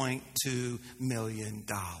 $1.2 million. It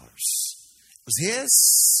was his.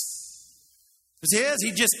 It was his.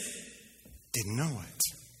 He just didn't know it.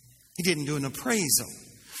 He didn't do an appraisal.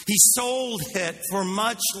 He sold it for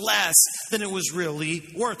much less than it was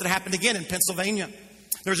really worth. It happened again in Pennsylvania.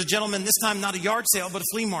 There was a gentleman, this time not a yard sale, but a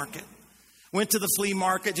flea market. Went to the flea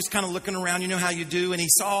market, just kind of looking around, you know how you do, and he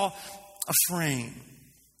saw a frame.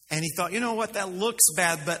 And he thought, you know what, that looks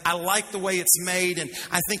bad, but I like the way it's made, and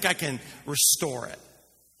I think I can restore it.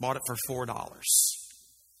 Bought it for $4.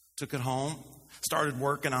 Took it home, started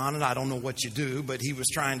working on it. I don't know what you do, but he was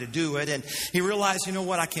trying to do it, and he realized, you know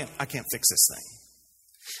what, I can't fix this thing.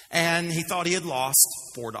 And he thought he had lost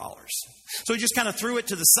 $4. So he just kind of threw it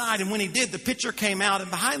to the side, and when he did, the picture came out,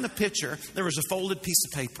 and behind the picture, there was a folded piece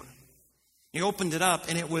of paper. He opened it up,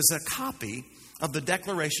 and it was a copy of the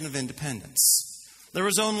Declaration of Independence. There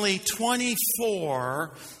was only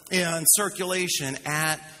 24 in circulation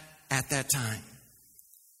at that time.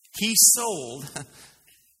 He sold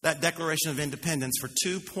that Declaration of Independence for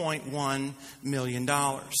 $2.1 million.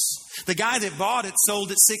 The guy that bought it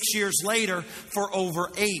sold it 6 years later for over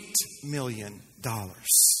 $8 million.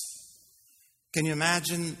 Can you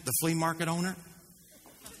imagine the flea market owner?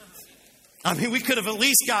 I mean, we could have at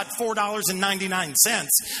least got $4.99.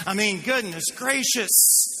 I mean, goodness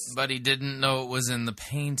gracious. But he didn't know it was in the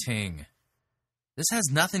painting. This has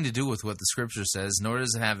nothing to do with what the scripture says, nor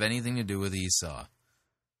does it have anything to do with Esau.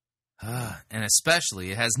 And especially,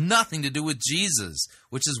 it has nothing to do with Jesus,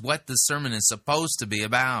 which is what this sermon is supposed to be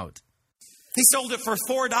about. He sold it for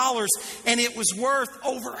 $4, and it was worth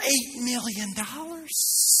over $8 million.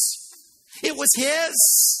 It was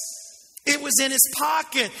his. It was in his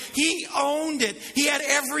pocket. He owned it. He had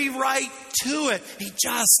every right to it. He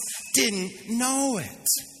just didn't know it.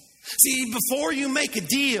 See, before you make a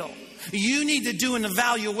deal, you need to do an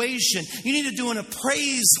evaluation. You need to do an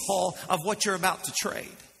appraisal of what you're about to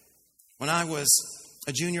trade. When I was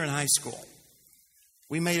a junior in high school,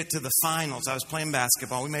 we made it to the finals. I was playing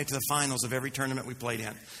basketball. We made it to the finals of every tournament we played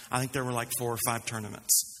in. I think there were like 4 or 5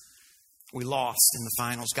 tournaments. We lost in the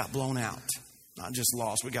finals, got blown out. Not just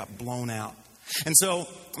lost, we got blown out. And so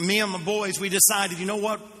me and my boys, we decided, you know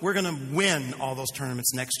what? We're going to win all those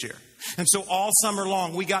tournaments next year. And so all summer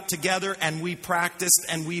long, we got together and we practiced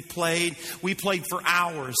and we played. We played for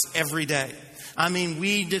hours every day. I mean,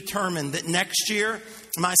 we determined that next year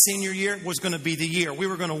my senior year was going to be the year. We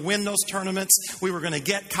were going to win those tournaments. We were going to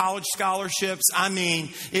get college scholarships. I mean,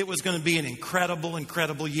 it was going to be an incredible,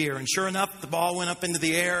 incredible year. And sure enough, the ball went up into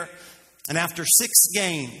the air. And after 6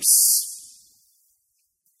 games,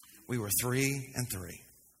 we were 3-3.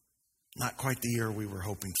 Not quite the year we were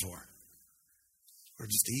hoping for. We're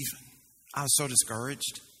just even. I was so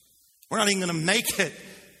discouraged. We're not even going to make it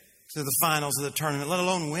to the finals of the tournament, let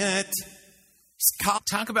alone win it.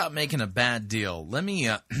 Talk about making a bad deal. Let me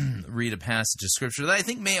read a passage of Scripture that I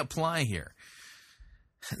think may apply here.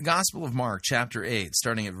 The Gospel of Mark, chapter 8,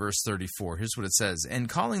 starting at verse 34. Here's what it says. And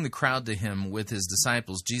calling the crowd to him with his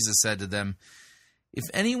disciples, Jesus said to them, If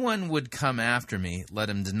anyone would come after me, let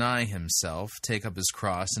him deny himself, take up his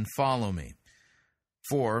cross, and follow me.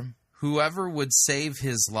 For whoever would save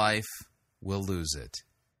his life will lose it.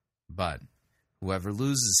 But whoever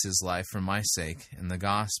loses his life for my sake and the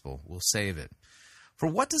gospel will save it. For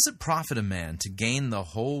what does it profit a man to gain the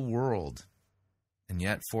whole world and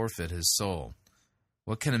yet forfeit his soul?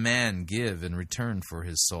 What can a man give in return for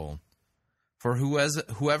his soul? For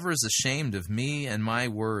whoever is ashamed of me and my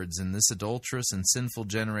words in this adulterous and sinful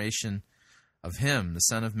generation, of him the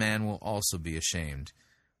Son of Man will also be ashamed,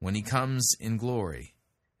 when he comes in glory,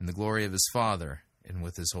 in the glory of his Father, and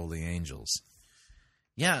with his holy angels.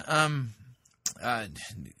 Yeah,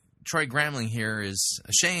 Troy Gramling here is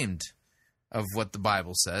ashamed of what the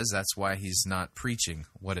Bible says. That's why he's not preaching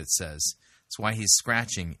what it says. That's why he's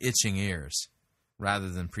scratching itching ears, rather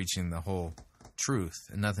than preaching the whole truth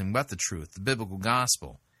and nothing but the truth, the biblical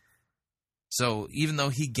gospel. So even though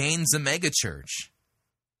he gains a megachurch,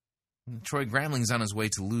 Troy Gramling's on his way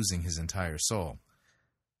to losing his entire soul.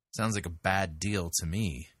 Sounds like a bad deal to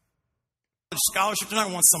me. Scholarship tonight,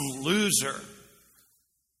 I want some loser.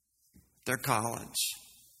 Their college.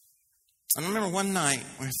 I remember one night,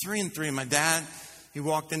 we were 3-3, and my dad, he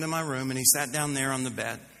walked into my room and he sat down there on the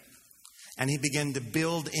bed. And he began to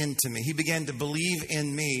build into me. He began to believe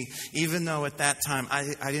in me, even though at that time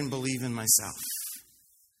I didn't believe in myself.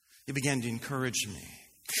 He began to encourage me.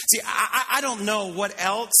 See, I don't know what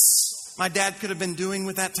else my dad could have been doing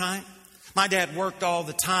with that time. My dad worked all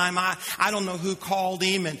the time. I don't know who called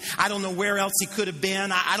him, and I don't know where else he could have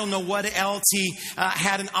been. I don't know what else he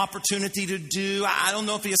had an opportunity to do. I don't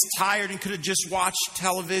know if he was tired and could have just watched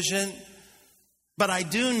television. But I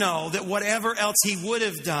do know that whatever else he would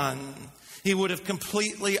have done, he would have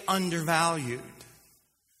completely undervalued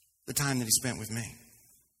the time that he spent with me.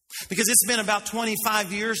 Because it's been about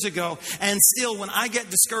 25 years ago, and still when I get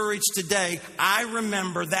discouraged today, I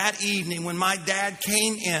remember that evening when my dad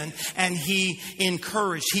came in and he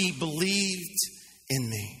encouraged, he believed in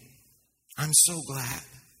me. I'm so glad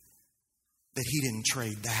that he didn't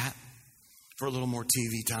trade that for a little more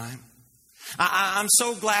TV time. I'm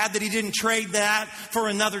so glad that he didn't trade that for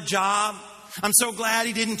another job. I'm so glad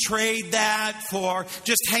he didn't trade that for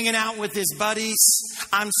just hanging out with his buddies.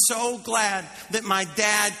 I'm so glad that my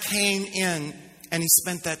dad came in and he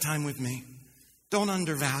spent that time with me. Don't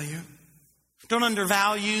undervalue. Don't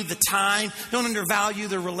undervalue the time. Don't undervalue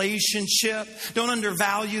the relationship. Don't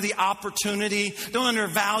undervalue the opportunity. Don't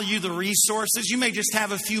undervalue the resources. You may just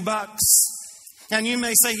have a few bucks. And you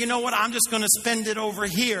may say, you know what, I'm just going to spend it over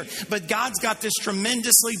here. But God's got this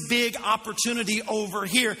tremendously big opportunity over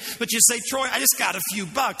here. But you say, Troy, I just got a few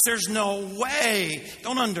bucks. There's no way.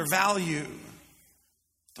 Don't undervalue.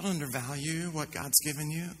 Don't undervalue what God's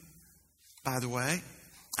given you. By the way,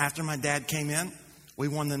 after my dad came in, we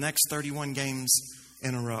won the next 31 games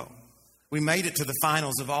in a row. We made it to the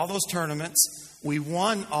finals of all those tournaments. We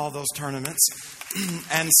won all those tournaments.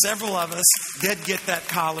 And several of us did get that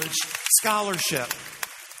college scholarship.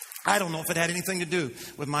 I don't know if it had anything to do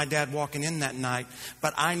with my dad walking in that night,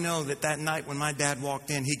 but I know that that night when my dad walked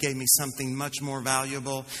in, he gave me something much more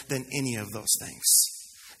valuable than any of those things.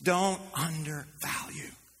 Don't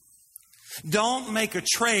undervalue. Don't make a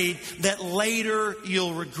trade that later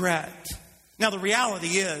you'll regret. Now, the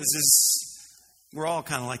reality is we're all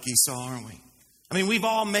kind of like Esau, aren't we? I mean, we've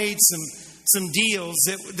all made some deals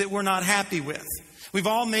that we're not happy with. We've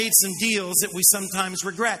all made some deals that we sometimes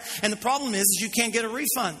regret. And the problem is you can't get a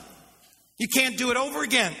refund. You can't do it over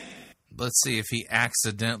again. Let's see if he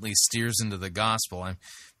accidentally steers into the gospel.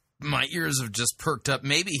 My ears have just perked up.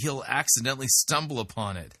 Maybe he'll accidentally stumble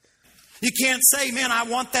upon it. You can't say, man, I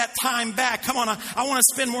want that time back. Come on, I want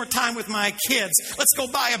to spend more time with my kids. Let's go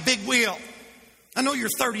buy a big wheel. I know you're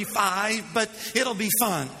 35, but it'll be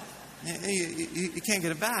fun. You can't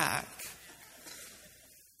get it back.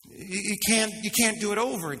 You can't do it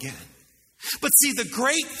over again. But see, the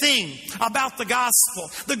great thing about the gospel,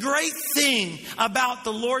 the great thing about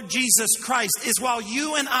the Lord Jesus Christ is while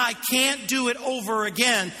you and I can't do it over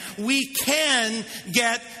again, we can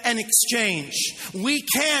get an exchange. We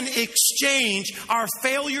can exchange our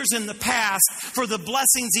failures in the past for the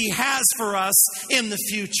blessings He has for us in the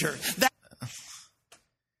future.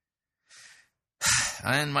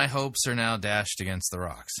 And my hopes are now dashed against the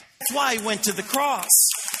rocks. That's why He went to the cross.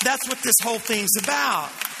 That's what this whole thing's about.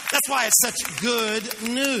 That's why it's such good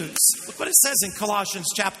news. Look what it says in Colossians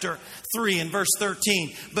chapter 3 and verse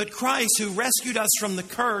 13. But Christ, who rescued us from the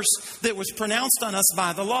curse that was pronounced on us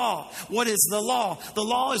by the law. What is the law? The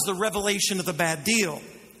law is the revelation of the bad deal.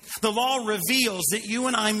 The law reveals that you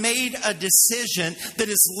and I made a decision that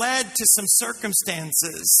has led to some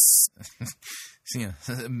circumstances. Yeah,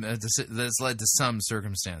 that's led to some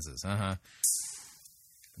circumstances.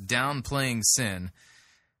 Downplaying sin.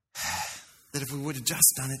 That if we would have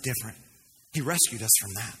just done it different, He rescued us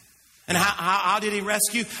from that. And how did He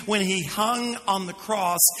rescue? When He hung on the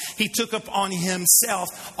cross, He took upon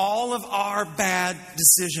Himself all of our bad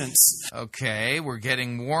decisions. Okay, we're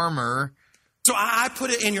getting warmer. So I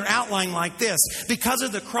put it in your outline like this. Because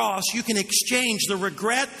of the cross, you can exchange the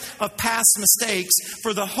regret of past mistakes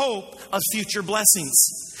for the hope of future blessings.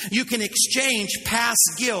 You can exchange past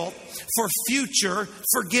guilt for future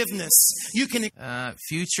forgiveness. You can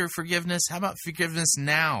future forgiveness? How about forgiveness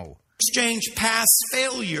now? Exchange past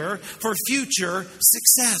failure for future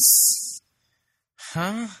success.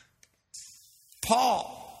 Huh?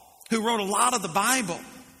 Paul, who wrote a lot of the Bible,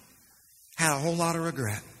 had a whole lot of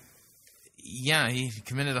regret. Yeah, he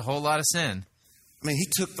committed a whole lot of sin. I mean, he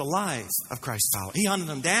took the life of Christ's followers. He hunted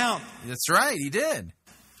them down. That's right, he did.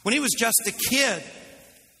 When he was just a kid,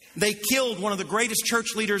 they killed one of the greatest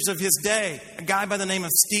church leaders of his day, a guy by the name of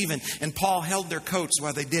Stephen. And Paul held their coats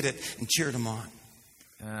while they did it and cheered him on.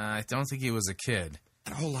 I don't think he was a kid.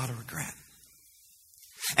 And a whole lot of regret.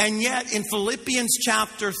 And yet, in Philippians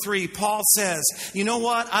chapter 3, Paul says, you know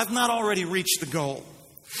what? I've not already reached the goal.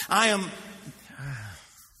 I am...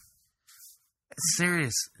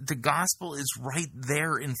 Serious. The gospel is right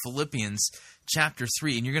there in Philippians chapter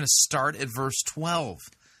 3, and you're going to start at verse 12.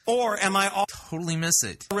 Or am I totally miss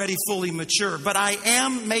it? Already fully mature, but I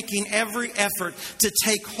am making every effort to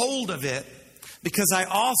take hold of it because I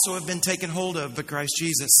also have been taken hold of by Christ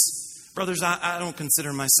Jesus. Brothers, I don't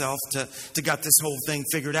consider myself to got this whole thing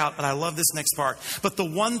figured out, but I love this next part. But the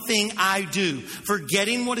one thing I do,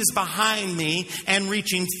 forgetting what is behind me and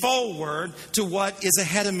reaching forward to what is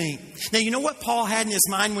ahead of me. Now, you know what Paul had in his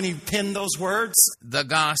mind when he penned those words? The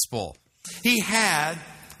gospel. He had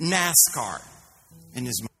NASCAR in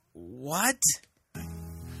his mind. What?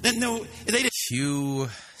 No, they didn't. Cue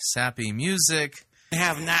sappy music.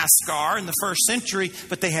 Have NASCAR in the first century,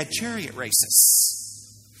 but they had chariot races.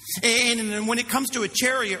 And when it comes to a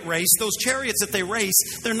chariot race, those chariots that they race,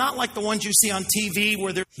 they're not like the ones you see on TV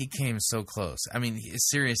where they're... He came so close. I mean,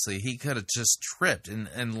 seriously, he could have just tripped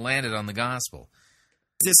and landed on the gospel.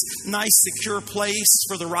 This nice, secure place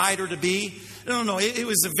for the rider to be. No. It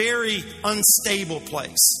was a very unstable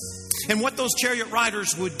place. And what those chariot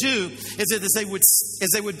riders would do is that as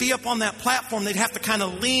they would be up on that platform, they'd have to kind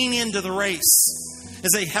of lean into the race. As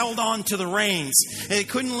they held on to the reins. They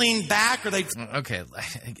couldn't lean back or they... Okay.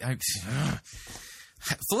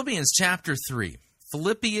 Philippians chapter 3.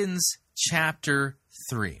 Philippians chapter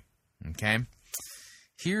 3. Okay?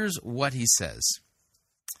 Here's what he says.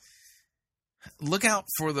 Look out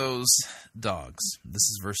for those dogs. This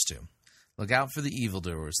is verse 2. Look out for the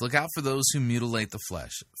evildoers. Look out for those who mutilate the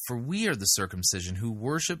flesh. For we are the circumcision who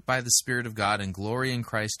worship by the Spirit of God and glory in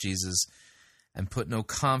Christ Jesus and put no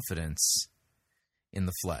confidence in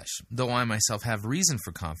the flesh, though I myself have reason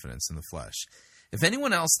for confidence in the flesh. If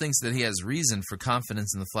anyone else thinks that he has reason for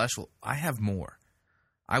confidence in the flesh, well, I have more.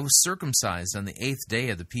 I was circumcised on the 8th day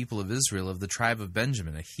of the people of Israel, of the tribe of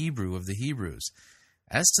Benjamin, a Hebrew of the Hebrews.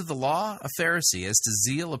 As to the law, a Pharisee. As to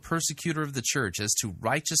zeal, a persecutor of the church. As to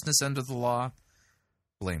righteousness under the law,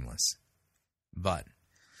 blameless. But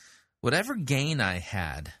whatever gain I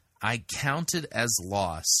had, I counted as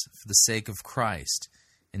loss for the sake of Christ.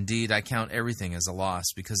 Indeed, I count everything as a loss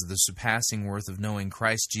because of the surpassing worth of knowing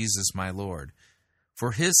Christ Jesus my Lord.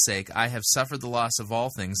 For his sake I have suffered the loss of all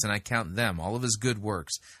things, and I count them, all of his good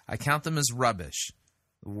works. I count them as rubbish.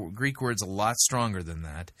 The Greek word's a lot stronger than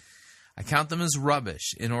that. I count them as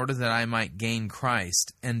rubbish in order that I might gain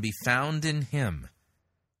Christ and be found in him,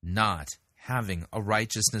 not having a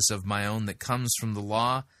righteousness of my own that comes from the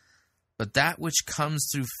law, but that which comes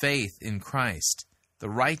through faith in Christ, the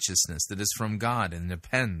righteousness that is from God and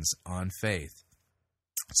depends on faith,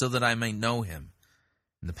 so that I may know him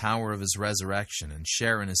and the power of his resurrection, and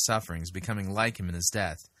share in his sufferings, becoming like him in his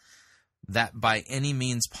death, that by any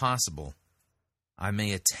means possible I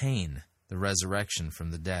may attain the resurrection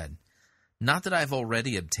from the dead. Not that I have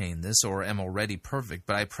already obtained this, or am already perfect,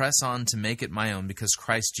 but I press on to make it my own, because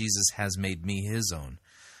Christ Jesus has made me his own.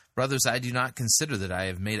 Brothers, I do not consider that I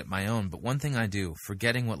have made it my own, but one thing I do,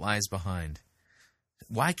 forgetting what lies behind.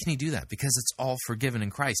 Why can he do that? Because it's all forgiven in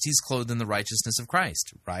Christ. He's clothed in the righteousness of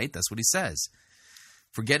Christ, right? That's what he says.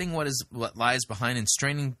 Forgetting what lies behind and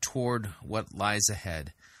straining toward what lies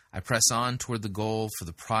ahead, I press on toward the goal for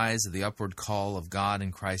the prize of the upward call of God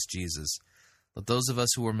in Christ Jesus. Let those of us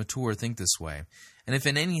who are mature think this way. And if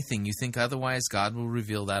in anything you think otherwise, God will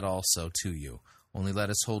reveal that also to you. Only let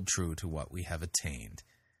us hold true to what we have attained.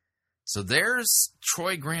 So there's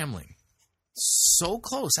Troy Gramling. So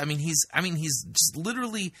close. I mean, he's just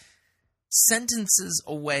literally sentences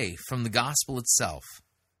away from the gospel itself.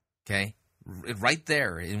 Okay? Right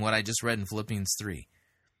there in what I just read in Philippians 3.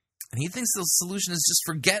 And he thinks the solution is just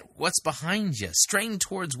forget what's behind you. Strain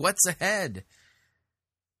towards what's ahead.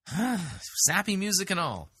 Sappy music and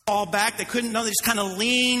all. Fall back. They couldn't know. They just kind of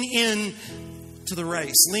lean in to the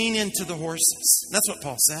race. Lean into the horses. That's what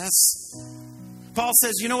Paul says. Paul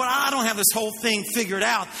says, you know what? I don't have this whole thing figured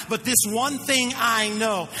out, but this one thing I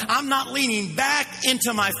know. I'm not leaning back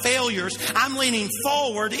into my failures. I'm leaning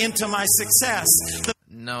forward into my success.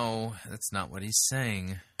 No, that's not what he's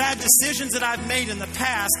saying. Bad decisions that I've made in the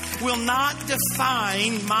past will not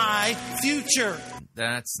define my future.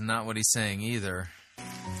 That's not what he's saying either.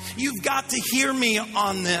 You've got to hear me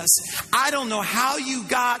on this. I don't know how you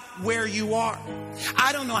got where you are.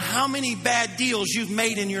 I don't know how many bad deals you've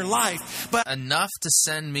made in your life, but enough to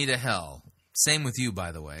send me to hell. Same with you,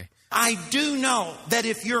 by the way. I do know that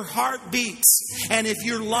if your heart beats and if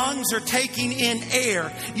your lungs are taking in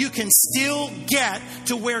air, you can still get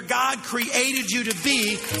to where God created you to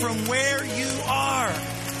be from where you are.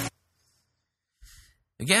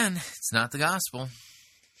 Again, it's not the gospel.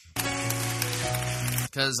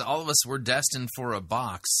 Because all of us were destined for a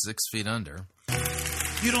box 6 feet under.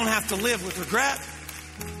 You don't have to live with regret.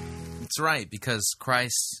 That's right, because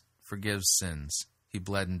Christ forgives sins. He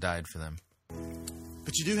bled and died for them.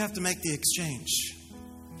 But you do have to make the exchange.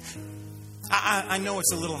 I know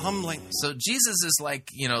it's a little humbling. So Jesus is like,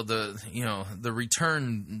 the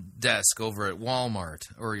return desk over at Walmart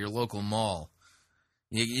or your local mall.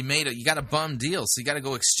 You got a bum deal, so you got to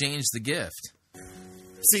go exchange the gift.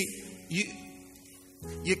 See,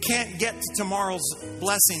 you can't get to tomorrow's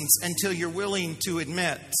blessings until you're willing to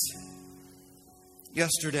admit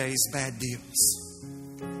yesterday's bad deals.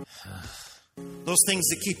 Those things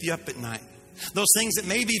that keep you up at night. Those things that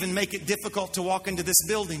maybe even make it difficult to walk into this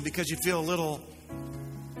building because you feel a little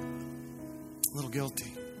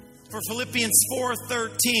guilty. For Philippians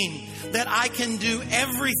 4:13, that I can do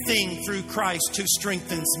everything through Christ who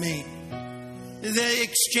strengthens me. The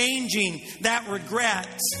exchanging that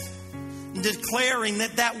regret, declaring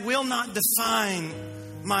that will not define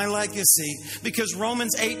my legacy. Because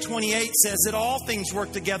Romans 8:28 says that all things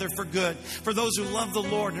work together for good for those who love the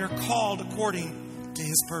Lord and are called according to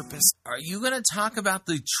his purpose. Are you going to talk about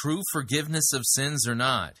the true forgiveness of sins or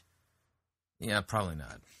not? Yeah, probably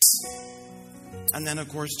not. And then, of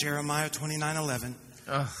course, Jeremiah 29:11.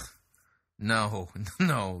 Ugh. No,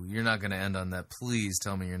 you're not going to end on that. Please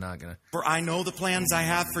tell me you're not going to. For I know the plans I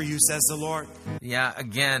have for you, says the Lord. Yeah,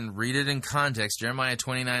 again, read it in context. Jeremiah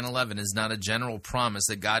 29:11 is not a general promise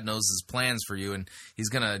that God knows his plans for you and he's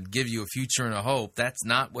going to give you a future and a hope. That's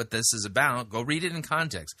not what this is about. Go read it in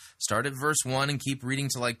context. Start at verse 1 and keep reading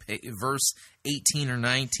to like verse 18 or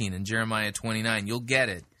 19 in Jeremiah 29. You'll get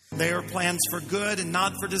it. They are plans for good and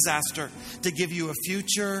not for disaster, to give you a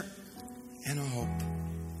future and a hope.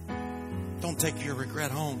 Don't take your regret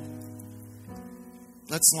home.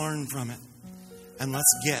 Let's learn from it. And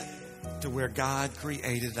let's get to where God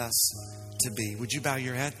created us to be. Would you bow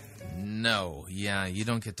your head? No. Yeah, you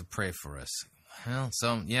don't get to pray for us. Well,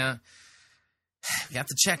 so, yeah. You have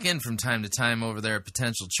to check in from time to time over there at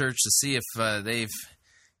Potential Church to see if they've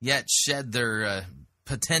yet shed their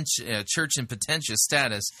church in potentia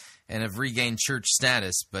status and have regained church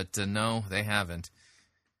status. But no, they haven't.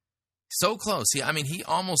 So close. He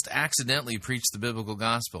almost accidentally preached the biblical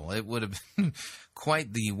gospel. It would have been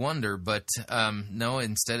quite the wonder, but no,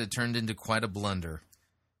 instead it turned into quite a blunder.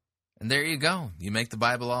 And there you go. You make the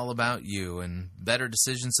Bible all about you and better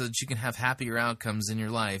decisions so that you can have happier outcomes in your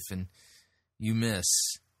life, and you miss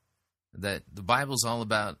that the Bible's all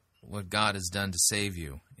about what God has done to save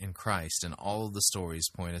you in Christ, and all of the stories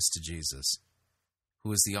point us to Jesus,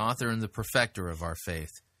 who is the author and the perfecter of our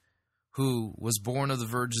faith, who was born of the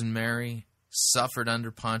Virgin Mary, suffered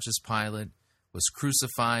under Pontius Pilate, was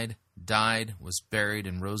crucified, died, was buried,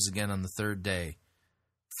 and rose again on the third day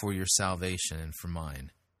for your salvation and for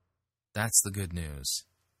mine. That's the good news.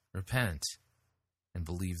 Repent and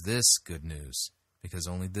believe this good news, because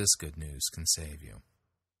only this good news can save you.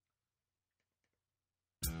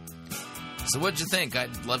 So what'd you think?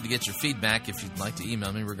 I'd love to get your feedback. If you'd like to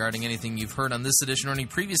email me regarding anything you've heard on this edition or any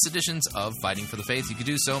previous editions of Fighting for the Faith, you can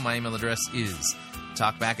do so. My email address is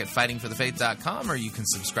talkback@fightingforthefaith.com, or you can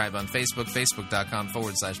subscribe on Facebook,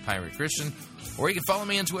 facebook.com/Pirate Christian, or you can follow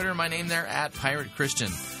me on Twitter, my name there, @Pirate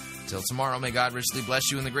Christian. Till tomorrow, may God richly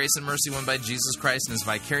bless you in the grace and mercy won by Jesus Christ and his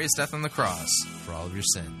vicarious death on the cross for all of your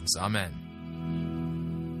sins. Amen.